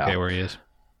 I think it's okay where he is.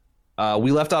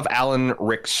 We left off Alan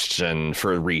Ritchson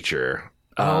for Reacher.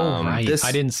 Oh, right.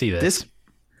 I didn't see this.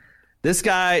 This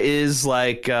guy is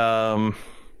he's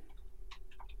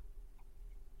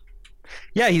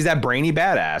that brainy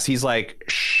badass. He's like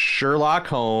Sherlock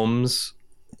Holmes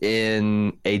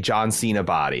in a John Cena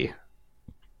body.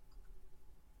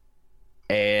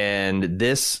 And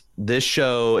this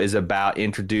show is about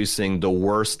introducing the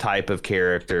worst type of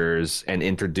characters and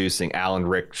introducing Alan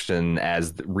Ritchson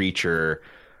as the Reacher,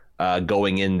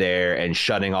 going in there and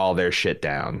shutting all their shit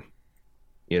down.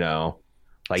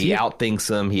 He outthinks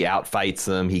them, he outfights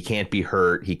them, he can't be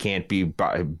hurt, he can't be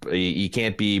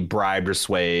bribed or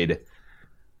swayed.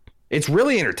 It's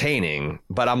really entertaining,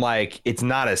 but I'm like, it's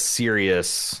not a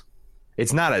serious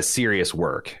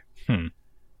work.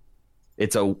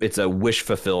 It's a wish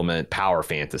fulfillment power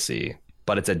fantasy,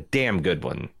 but it's a damn good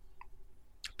one.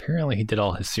 Apparently he did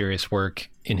all his serious work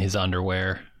in his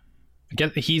underwear. I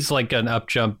guess he's like an up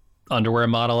jump underwear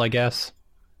model, I guess.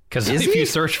 Because if you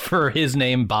search for his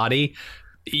name body,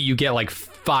 you get like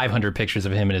 500 pictures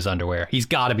of him in his underwear. He's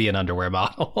got to be an underwear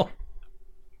model.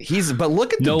 But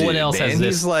look at the dude, one else man. Has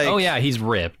this. He's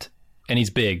ripped and he's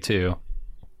big too.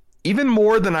 Even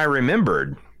more than I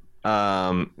remembered.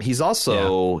 He's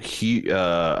also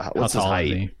what's his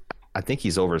height? I think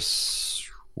he's over. He's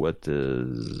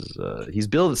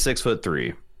billed at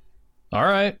 6'3". All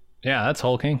right, yeah, that's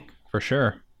hulking for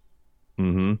sure.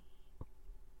 Mm-hmm.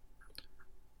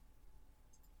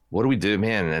 What do we do,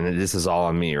 man? And this is all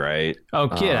on me, right? Oh,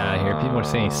 get out of here! People are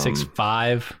saying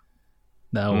 6'5".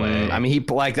 No way. I mean,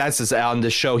 that's just on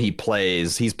the show he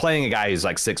plays. He's playing a guy who's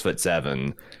like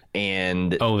 6'7",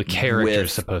 and the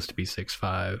character's supposed to be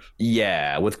 6'5".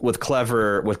 Yeah, with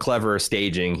clever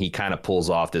staging, he kind of pulls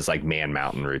off this like man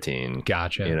mountain routine.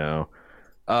 Gotcha.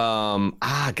 God.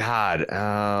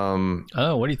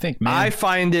 What do you think, man? I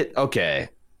find it okay.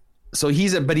 So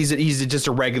he's just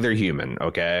a regular human,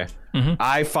 okay? Mm-hmm.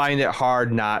 I find it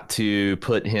hard not to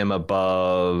put him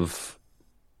above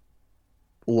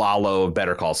Lalo of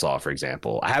Better Call Saul, for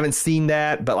example. I haven't seen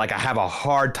that, but I have a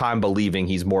hard time believing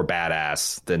he's more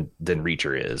badass than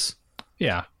Reacher is.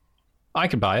 Yeah, I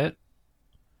could buy it.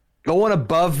 Going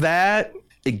above that,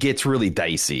 it gets really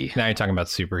dicey. Now you're talking about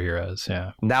superheroes,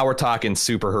 yeah. Now we're talking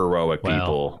super heroic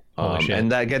people,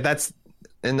 and that's.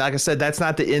 And like I said, that's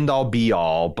not the end all be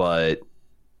all, but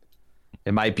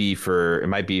it might be for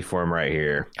him right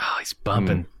here. Oh, he's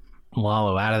bumping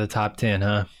Lalo out of the top 10,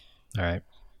 huh? All right.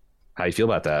 How you feel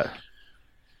about that?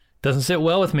 Doesn't sit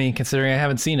well with me considering I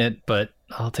haven't seen it, but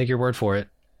I'll take your word for it.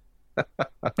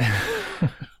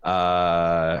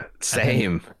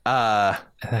 Same. I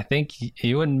think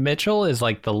Ewan Mitchell is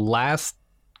like the last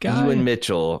guy. Ewan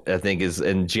Mitchell, I think, is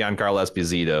and Giancarlo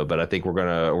Esposito, but I think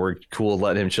we're cool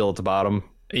letting him chill at the bottom.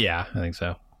 Yeah, I think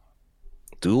so.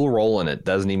 Dual rolling it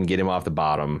doesn't even get him off the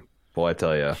bottom. Boy, I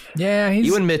tell you. Yeah,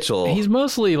 Ewan Mitchell. He's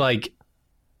mostly like,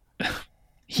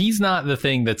 he's not the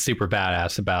thing that's super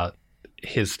badass about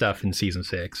his stuff in season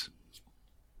 6.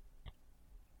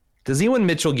 Does Ewan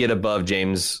Mitchell get above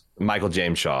Michael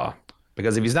James Shaw?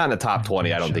 Because if he's not in the top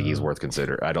 20, I don't think he's worth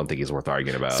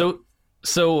arguing about.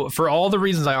 So for all the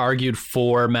reasons I argued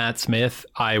for Matt Smith,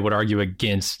 I would argue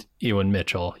against Ewan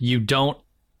Mitchell. You don't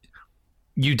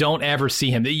ever see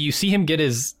him. You see him get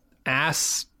his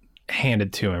ass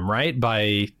handed to him, right?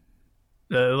 By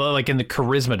like in the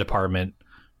charisma department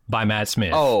by Matt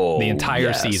Smith. Oh, the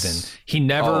entire season. He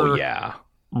never. Oh, yeah.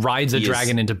 rides a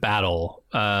dragon into battle,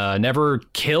 never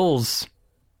kills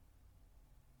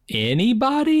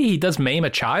anybody. He does maim a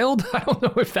child. I don't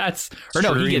know if that's or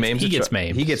no. He gets maimed.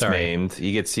 He gets maimed.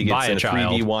 He gets in a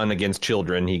 3v1 against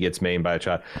children. He gets maimed by a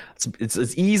child.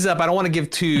 It's ease up. I don't want to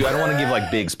give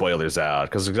like big spoilers out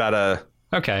because we gotta.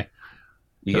 Okay.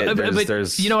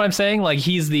 There's you know what I'm saying? Like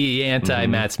he's the anti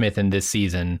Matt Smith in this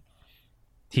season.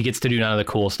 He gets to do none of the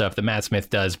cool stuff that Matt Smith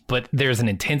does, but there's an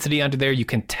intensity under there. You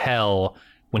can tell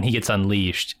when he gets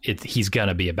unleashed, he's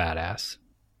gonna be a badass.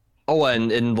 Oh,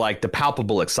 and like the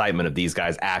palpable excitement of these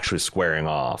guys actually squaring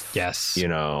off. Yes. You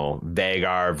know,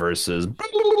 Vagar versus...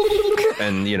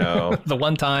 and, you know... the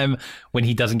one time when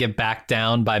he doesn't get backed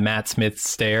down by Matt Smith's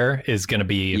stare is going to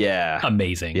be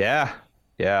amazing. Yeah.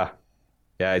 Yeah,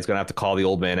 he's going to have to call the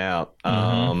old man out.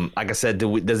 Like I said,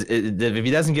 if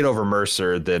he doesn't get over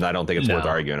Mercer, then I don't think it's worth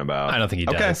arguing about. I don't think he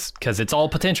does, because it's all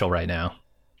potential right now.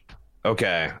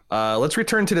 Okay, let's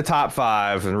return to the top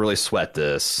 5 and really sweat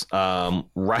this,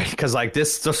 right? Because like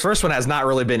the first one has not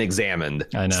really been examined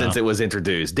since it was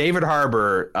introduced. David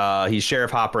Harbour, he's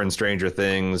Sheriff Hopper in Stranger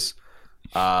Things,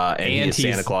 and he's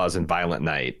Santa Claus in Violent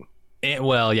Night.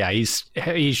 He's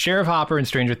Sheriff Hopper in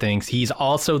Stranger Things. He's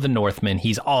also the Northman.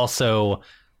 He's also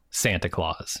Santa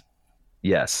Claus.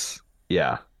 Yes.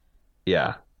 Yeah.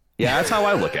 That's how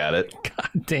I look at it.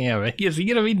 God damn it! Is he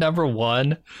gonna be number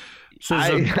 1? This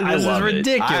is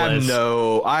ridiculous.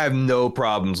 I have no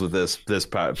problems with this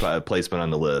placement on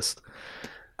the list.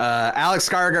 Alex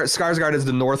Skarsgård is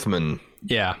the Northman.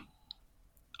 Yeah,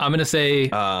 I'm gonna say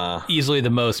easily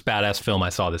the most badass film I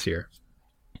saw this year.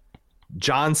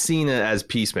 John Cena as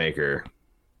Peacemaker.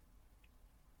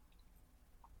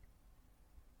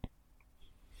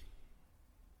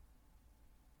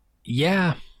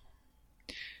 Yeah.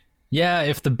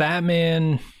 If the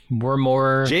Batman were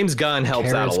more James Gunn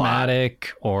helps out a lot.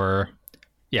 Or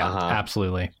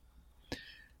absolutely.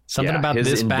 Something about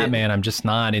this Batman I'm just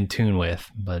not in tune with,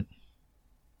 but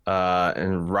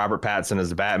and Robert Pattinson as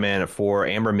the Batman at 4,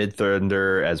 Amber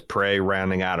Midthunder as Prey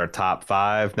rounding out our top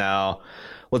 5. Now,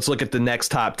 let's look at the next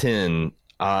top 10.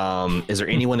 Is there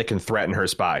anyone that can threaten her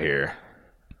spot here?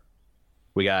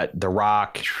 We got The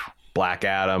Rock, Black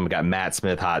Adam, we got Matt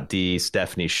Smith, Hot D,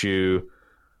 Stephanie Hsu,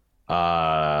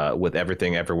 with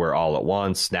Everything Everywhere All at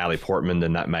Once, Natalie Portman, the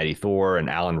Mighty Thor, and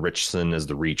Alan Ritchson as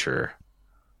the Reacher.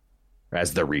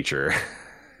 That's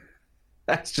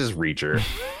just Reacher.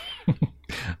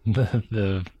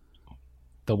 the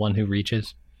one who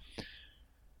reaches.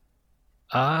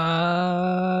 No,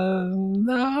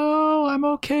 I'm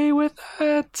okay with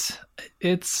that.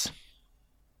 I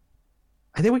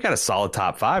think we got a solid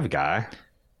top 5 guy.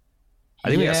 I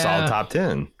think we got a solid top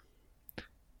 10.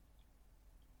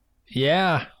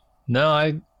 Yeah. No,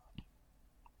 I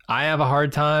have a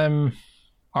hard time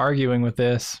arguing with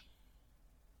this.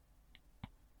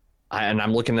 And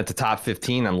I'm looking at the top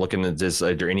 15. I'm looking at this.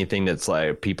 Is there anything that's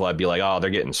like people I'd be like, oh, they're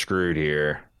getting screwed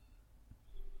here?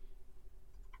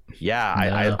 Yeah,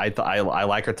 no. I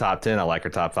like her top 10. I like her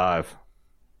top 5.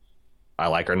 I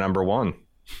like her number 1.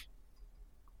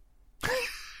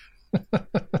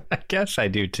 I guess I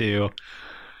do too.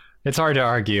 It's hard to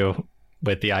argue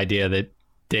with the idea that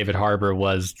David Harbour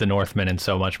was the Northman and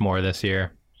so much more this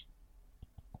year.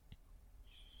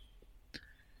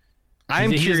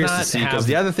 I'm curious to see, because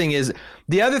the other thing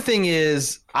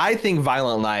is I think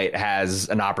Violent Night has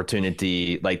an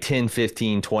opportunity like 10,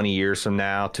 15, 20 years from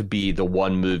now to be the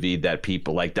one movie that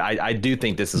people like. I do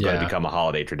think this is going to become a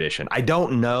holiday tradition. I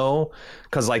don't know,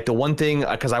 because like the one thing,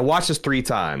 because I watched this 3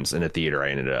 times in the theater, I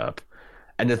ended up.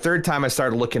 And the third time I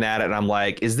started looking at it and I'm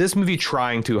like, is this movie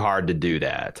trying too hard to do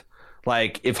that?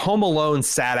 Like, if Home Alone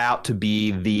sat out to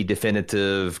be the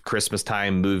definitive Christmas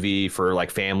time movie for like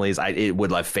families, it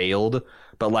would have failed.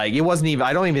 But like, it wasn't even,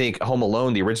 I don't even think Home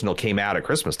Alone, the original, came out at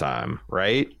Christmas time,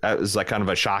 right? That was like kind of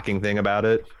a shocking thing about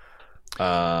it.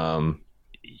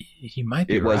 You might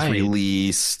be right. It was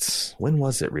released. When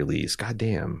was it released?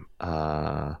 Goddamn.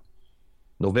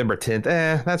 November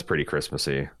 10th. That's pretty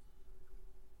Christmassy.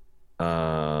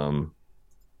 But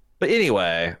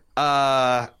anyway,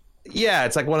 yeah,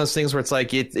 it's like one of those things where it's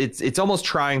like it's almost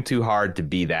trying too hard to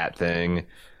be that thing.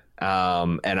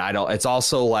 And it's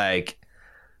also like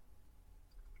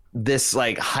this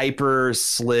like hyper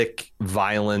slick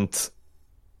violent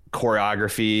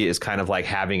choreography is kind of like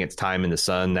having its time in the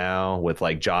sun now with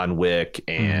like John Wick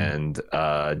and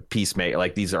Peacemaker.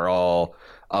 Like, these are all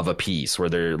of a piece where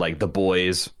they're like the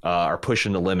boys are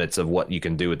pushing the limits of what you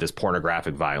can do with this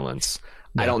pornographic violence.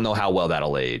 I don't know how well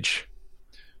that'll age,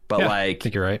 but like, I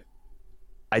think you're right.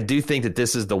 I do think that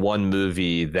this is the one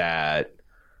movie that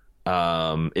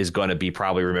is going to be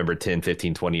probably remembered 10,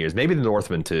 15, 20 years. Maybe The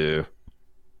Northman too.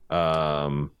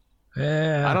 I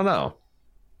don't know.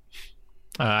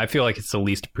 I feel like it's the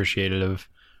least appreciated of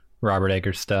Robert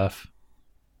Eggers stuff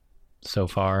so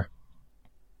far.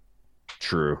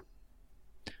 True.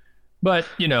 But,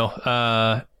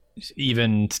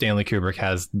 even Stanley Kubrick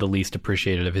has the least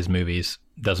appreciated of his movies.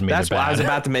 Doesn't mean that's they're bad. What I was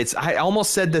about to make. I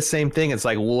almost said the same thing. It's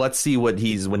like, well, let's see what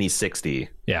when he's 60.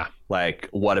 Yeah. Like,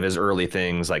 what of his early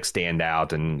things like stand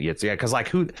out, and because like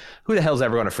who the hell's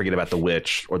ever going to forget about The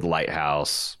Witch or The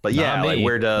Lighthouse? But yeah, like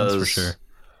where does that's for sure.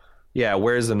 Yeah,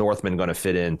 where's The Northman going to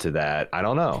fit into that? I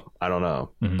don't know.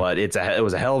 Mm-hmm. But it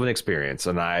was a hell of an experience,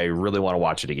 and I really want to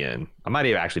watch it again. I might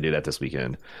even actually do that this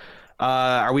weekend.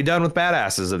 Are we done with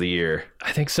badasses of the year?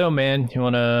 I think so, man.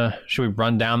 Should we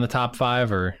run down the top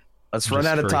 5 or? Let's run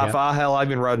down the top 5. Hell, I've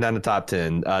been running down the top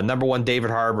 10. Number 1, David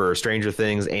Harbour, Stranger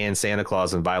Things and Santa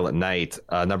Claus and Violent Night.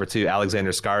 Number 2,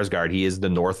 Alexander Skarsgård. He is the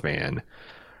Northman.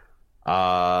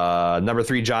 Number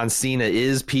 3, John Cena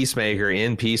is Peacemaker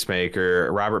in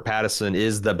Peacemaker. Robert Pattinson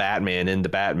is the Batman in the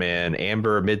Batman.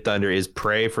 Amber Midthunder is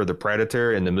Prey for the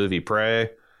Predator in the movie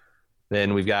Prey.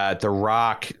 Then we've got The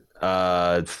Rock.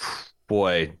 Not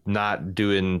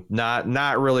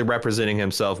really representing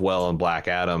himself well in Black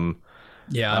Adam.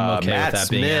 Yeah, I'm okay with that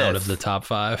being out of the top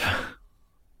 5.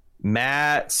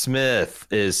 Matt Smith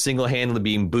is single-handedly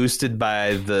being boosted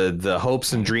by the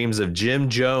hopes and dreams of Jim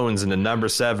Jones in the number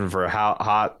 7 for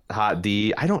Hot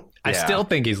D. I still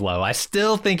think he's low.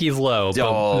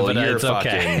 But you're it's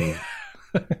fucking.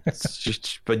 Okay.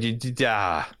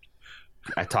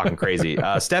 I'm talking crazy.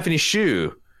 Stephanie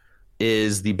Hsu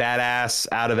is the badass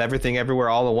out of Everything Everywhere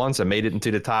All at Once. I made it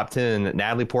into the top 10.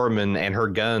 Natalie Portman and her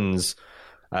guns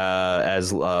as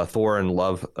Thor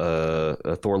Love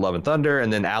and Thunder,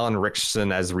 and then Alan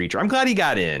Ritchson as Reacher. I'm glad he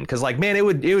got in because, like, man, it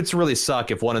would really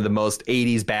suck if one of the most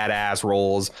 80s badass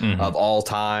roles of all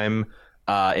time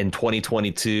in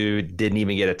 2022 didn't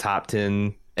even get a top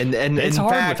 10. And it's in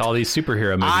hard fact, with all these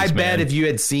superhero movies. I bet if you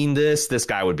had seen this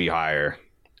guy would be higher.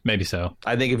 Maybe so.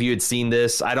 I think if you had seen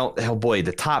this,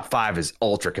 the top 5 is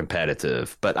ultra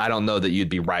competitive, but I don't know that you'd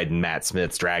be riding Matt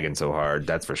Smith's dragon so hard.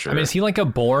 That's for sure. I mean, is he like a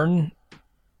Bourne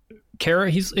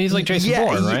character? He's like Jason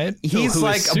Bourne, right? He's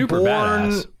like super a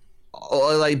Bourne,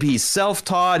 badass. Like he's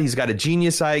self-taught. He's got a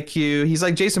genius IQ. He's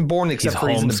like Jason Bourne, except for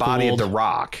he's in the body of The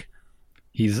Rock.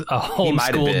 He's a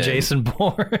homeschooled Jason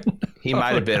Bourne. He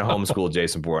might have been a homeschooled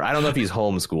Jason Bourne. I don't know if he's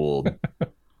homeschooled,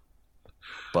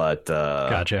 but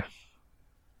gotcha.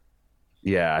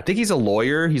 Yeah, I think he's a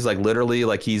lawyer. He's like literally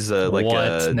like he's like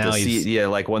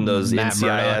like one of those Matt NCIS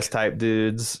Murdock type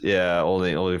dudes. Yeah,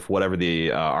 only whatever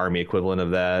the army equivalent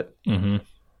of that. Mm-hmm.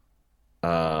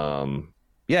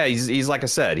 Yeah, he's like I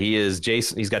said, he is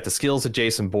Jason. He's got the skills of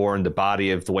Jason Bourne, the body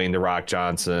of Dwayne "The Rock"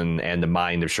 Johnson, and the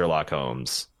mind of Sherlock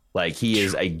Holmes. Like he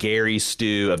is a Gary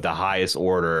Stu of the highest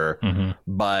order. Mm-hmm.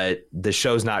 But the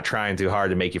show's not trying too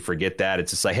hard to make you forget that. It's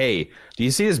just like, hey, do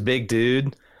you see this big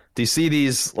dude? Do you see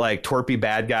these like torpy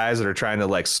bad guys that are trying to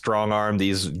like strong arm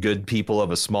these good people of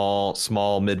a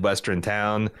small Midwestern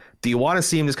town? Do you want to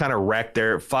see them just kind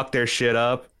of fuck their shit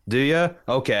up? Do you?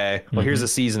 Okay. Well, here's a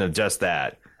season of just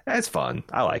that. It's fun.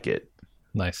 I like it.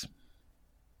 Nice.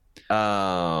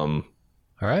 All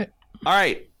right.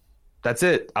 That's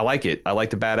it. I like it. I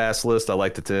like the badass list. I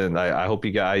like the 10. I hope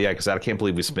you guys, because I can't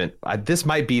believe we spent. This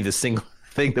might be the single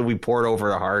thing that we poured over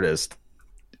the hardest.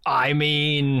 I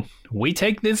mean, we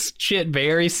take this shit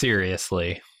very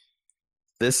seriously.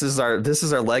 This is our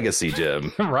legacy,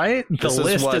 Jim. Right? This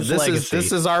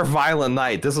is our Violent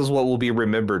Night. This is what we'll be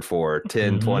remembered for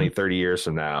 10, 20, 30 years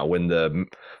from now when the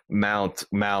Mount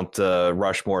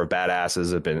Rushmore of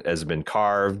badasses has been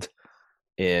carved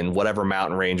in whatever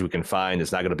mountain range we can find.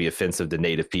 It's not going to be offensive to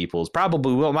native peoples.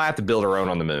 Probably we might have to build our own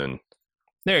on the moon.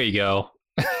 There you go.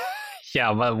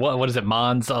 Yeah, what is it?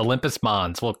 Mons? Olympus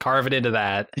Mons. We'll carve it into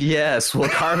that. Yes, we'll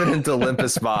carve it into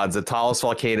Olympus Mons, the tallest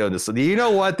volcano in the sun. You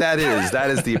know what that is? That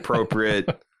is the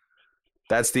appropriate.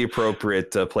 That's the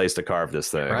appropriate place to carve this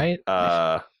thing, right?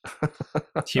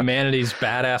 Humanity's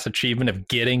badass achievement of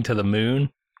getting to the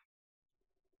moon.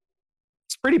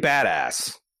 It's pretty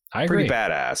badass. I agree. Pretty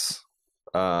badass.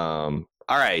 All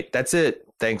right, that's it.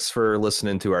 Thanks for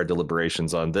listening to our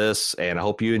deliberations on this, and I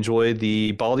hope you enjoyed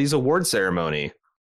the Baldy's Award ceremony.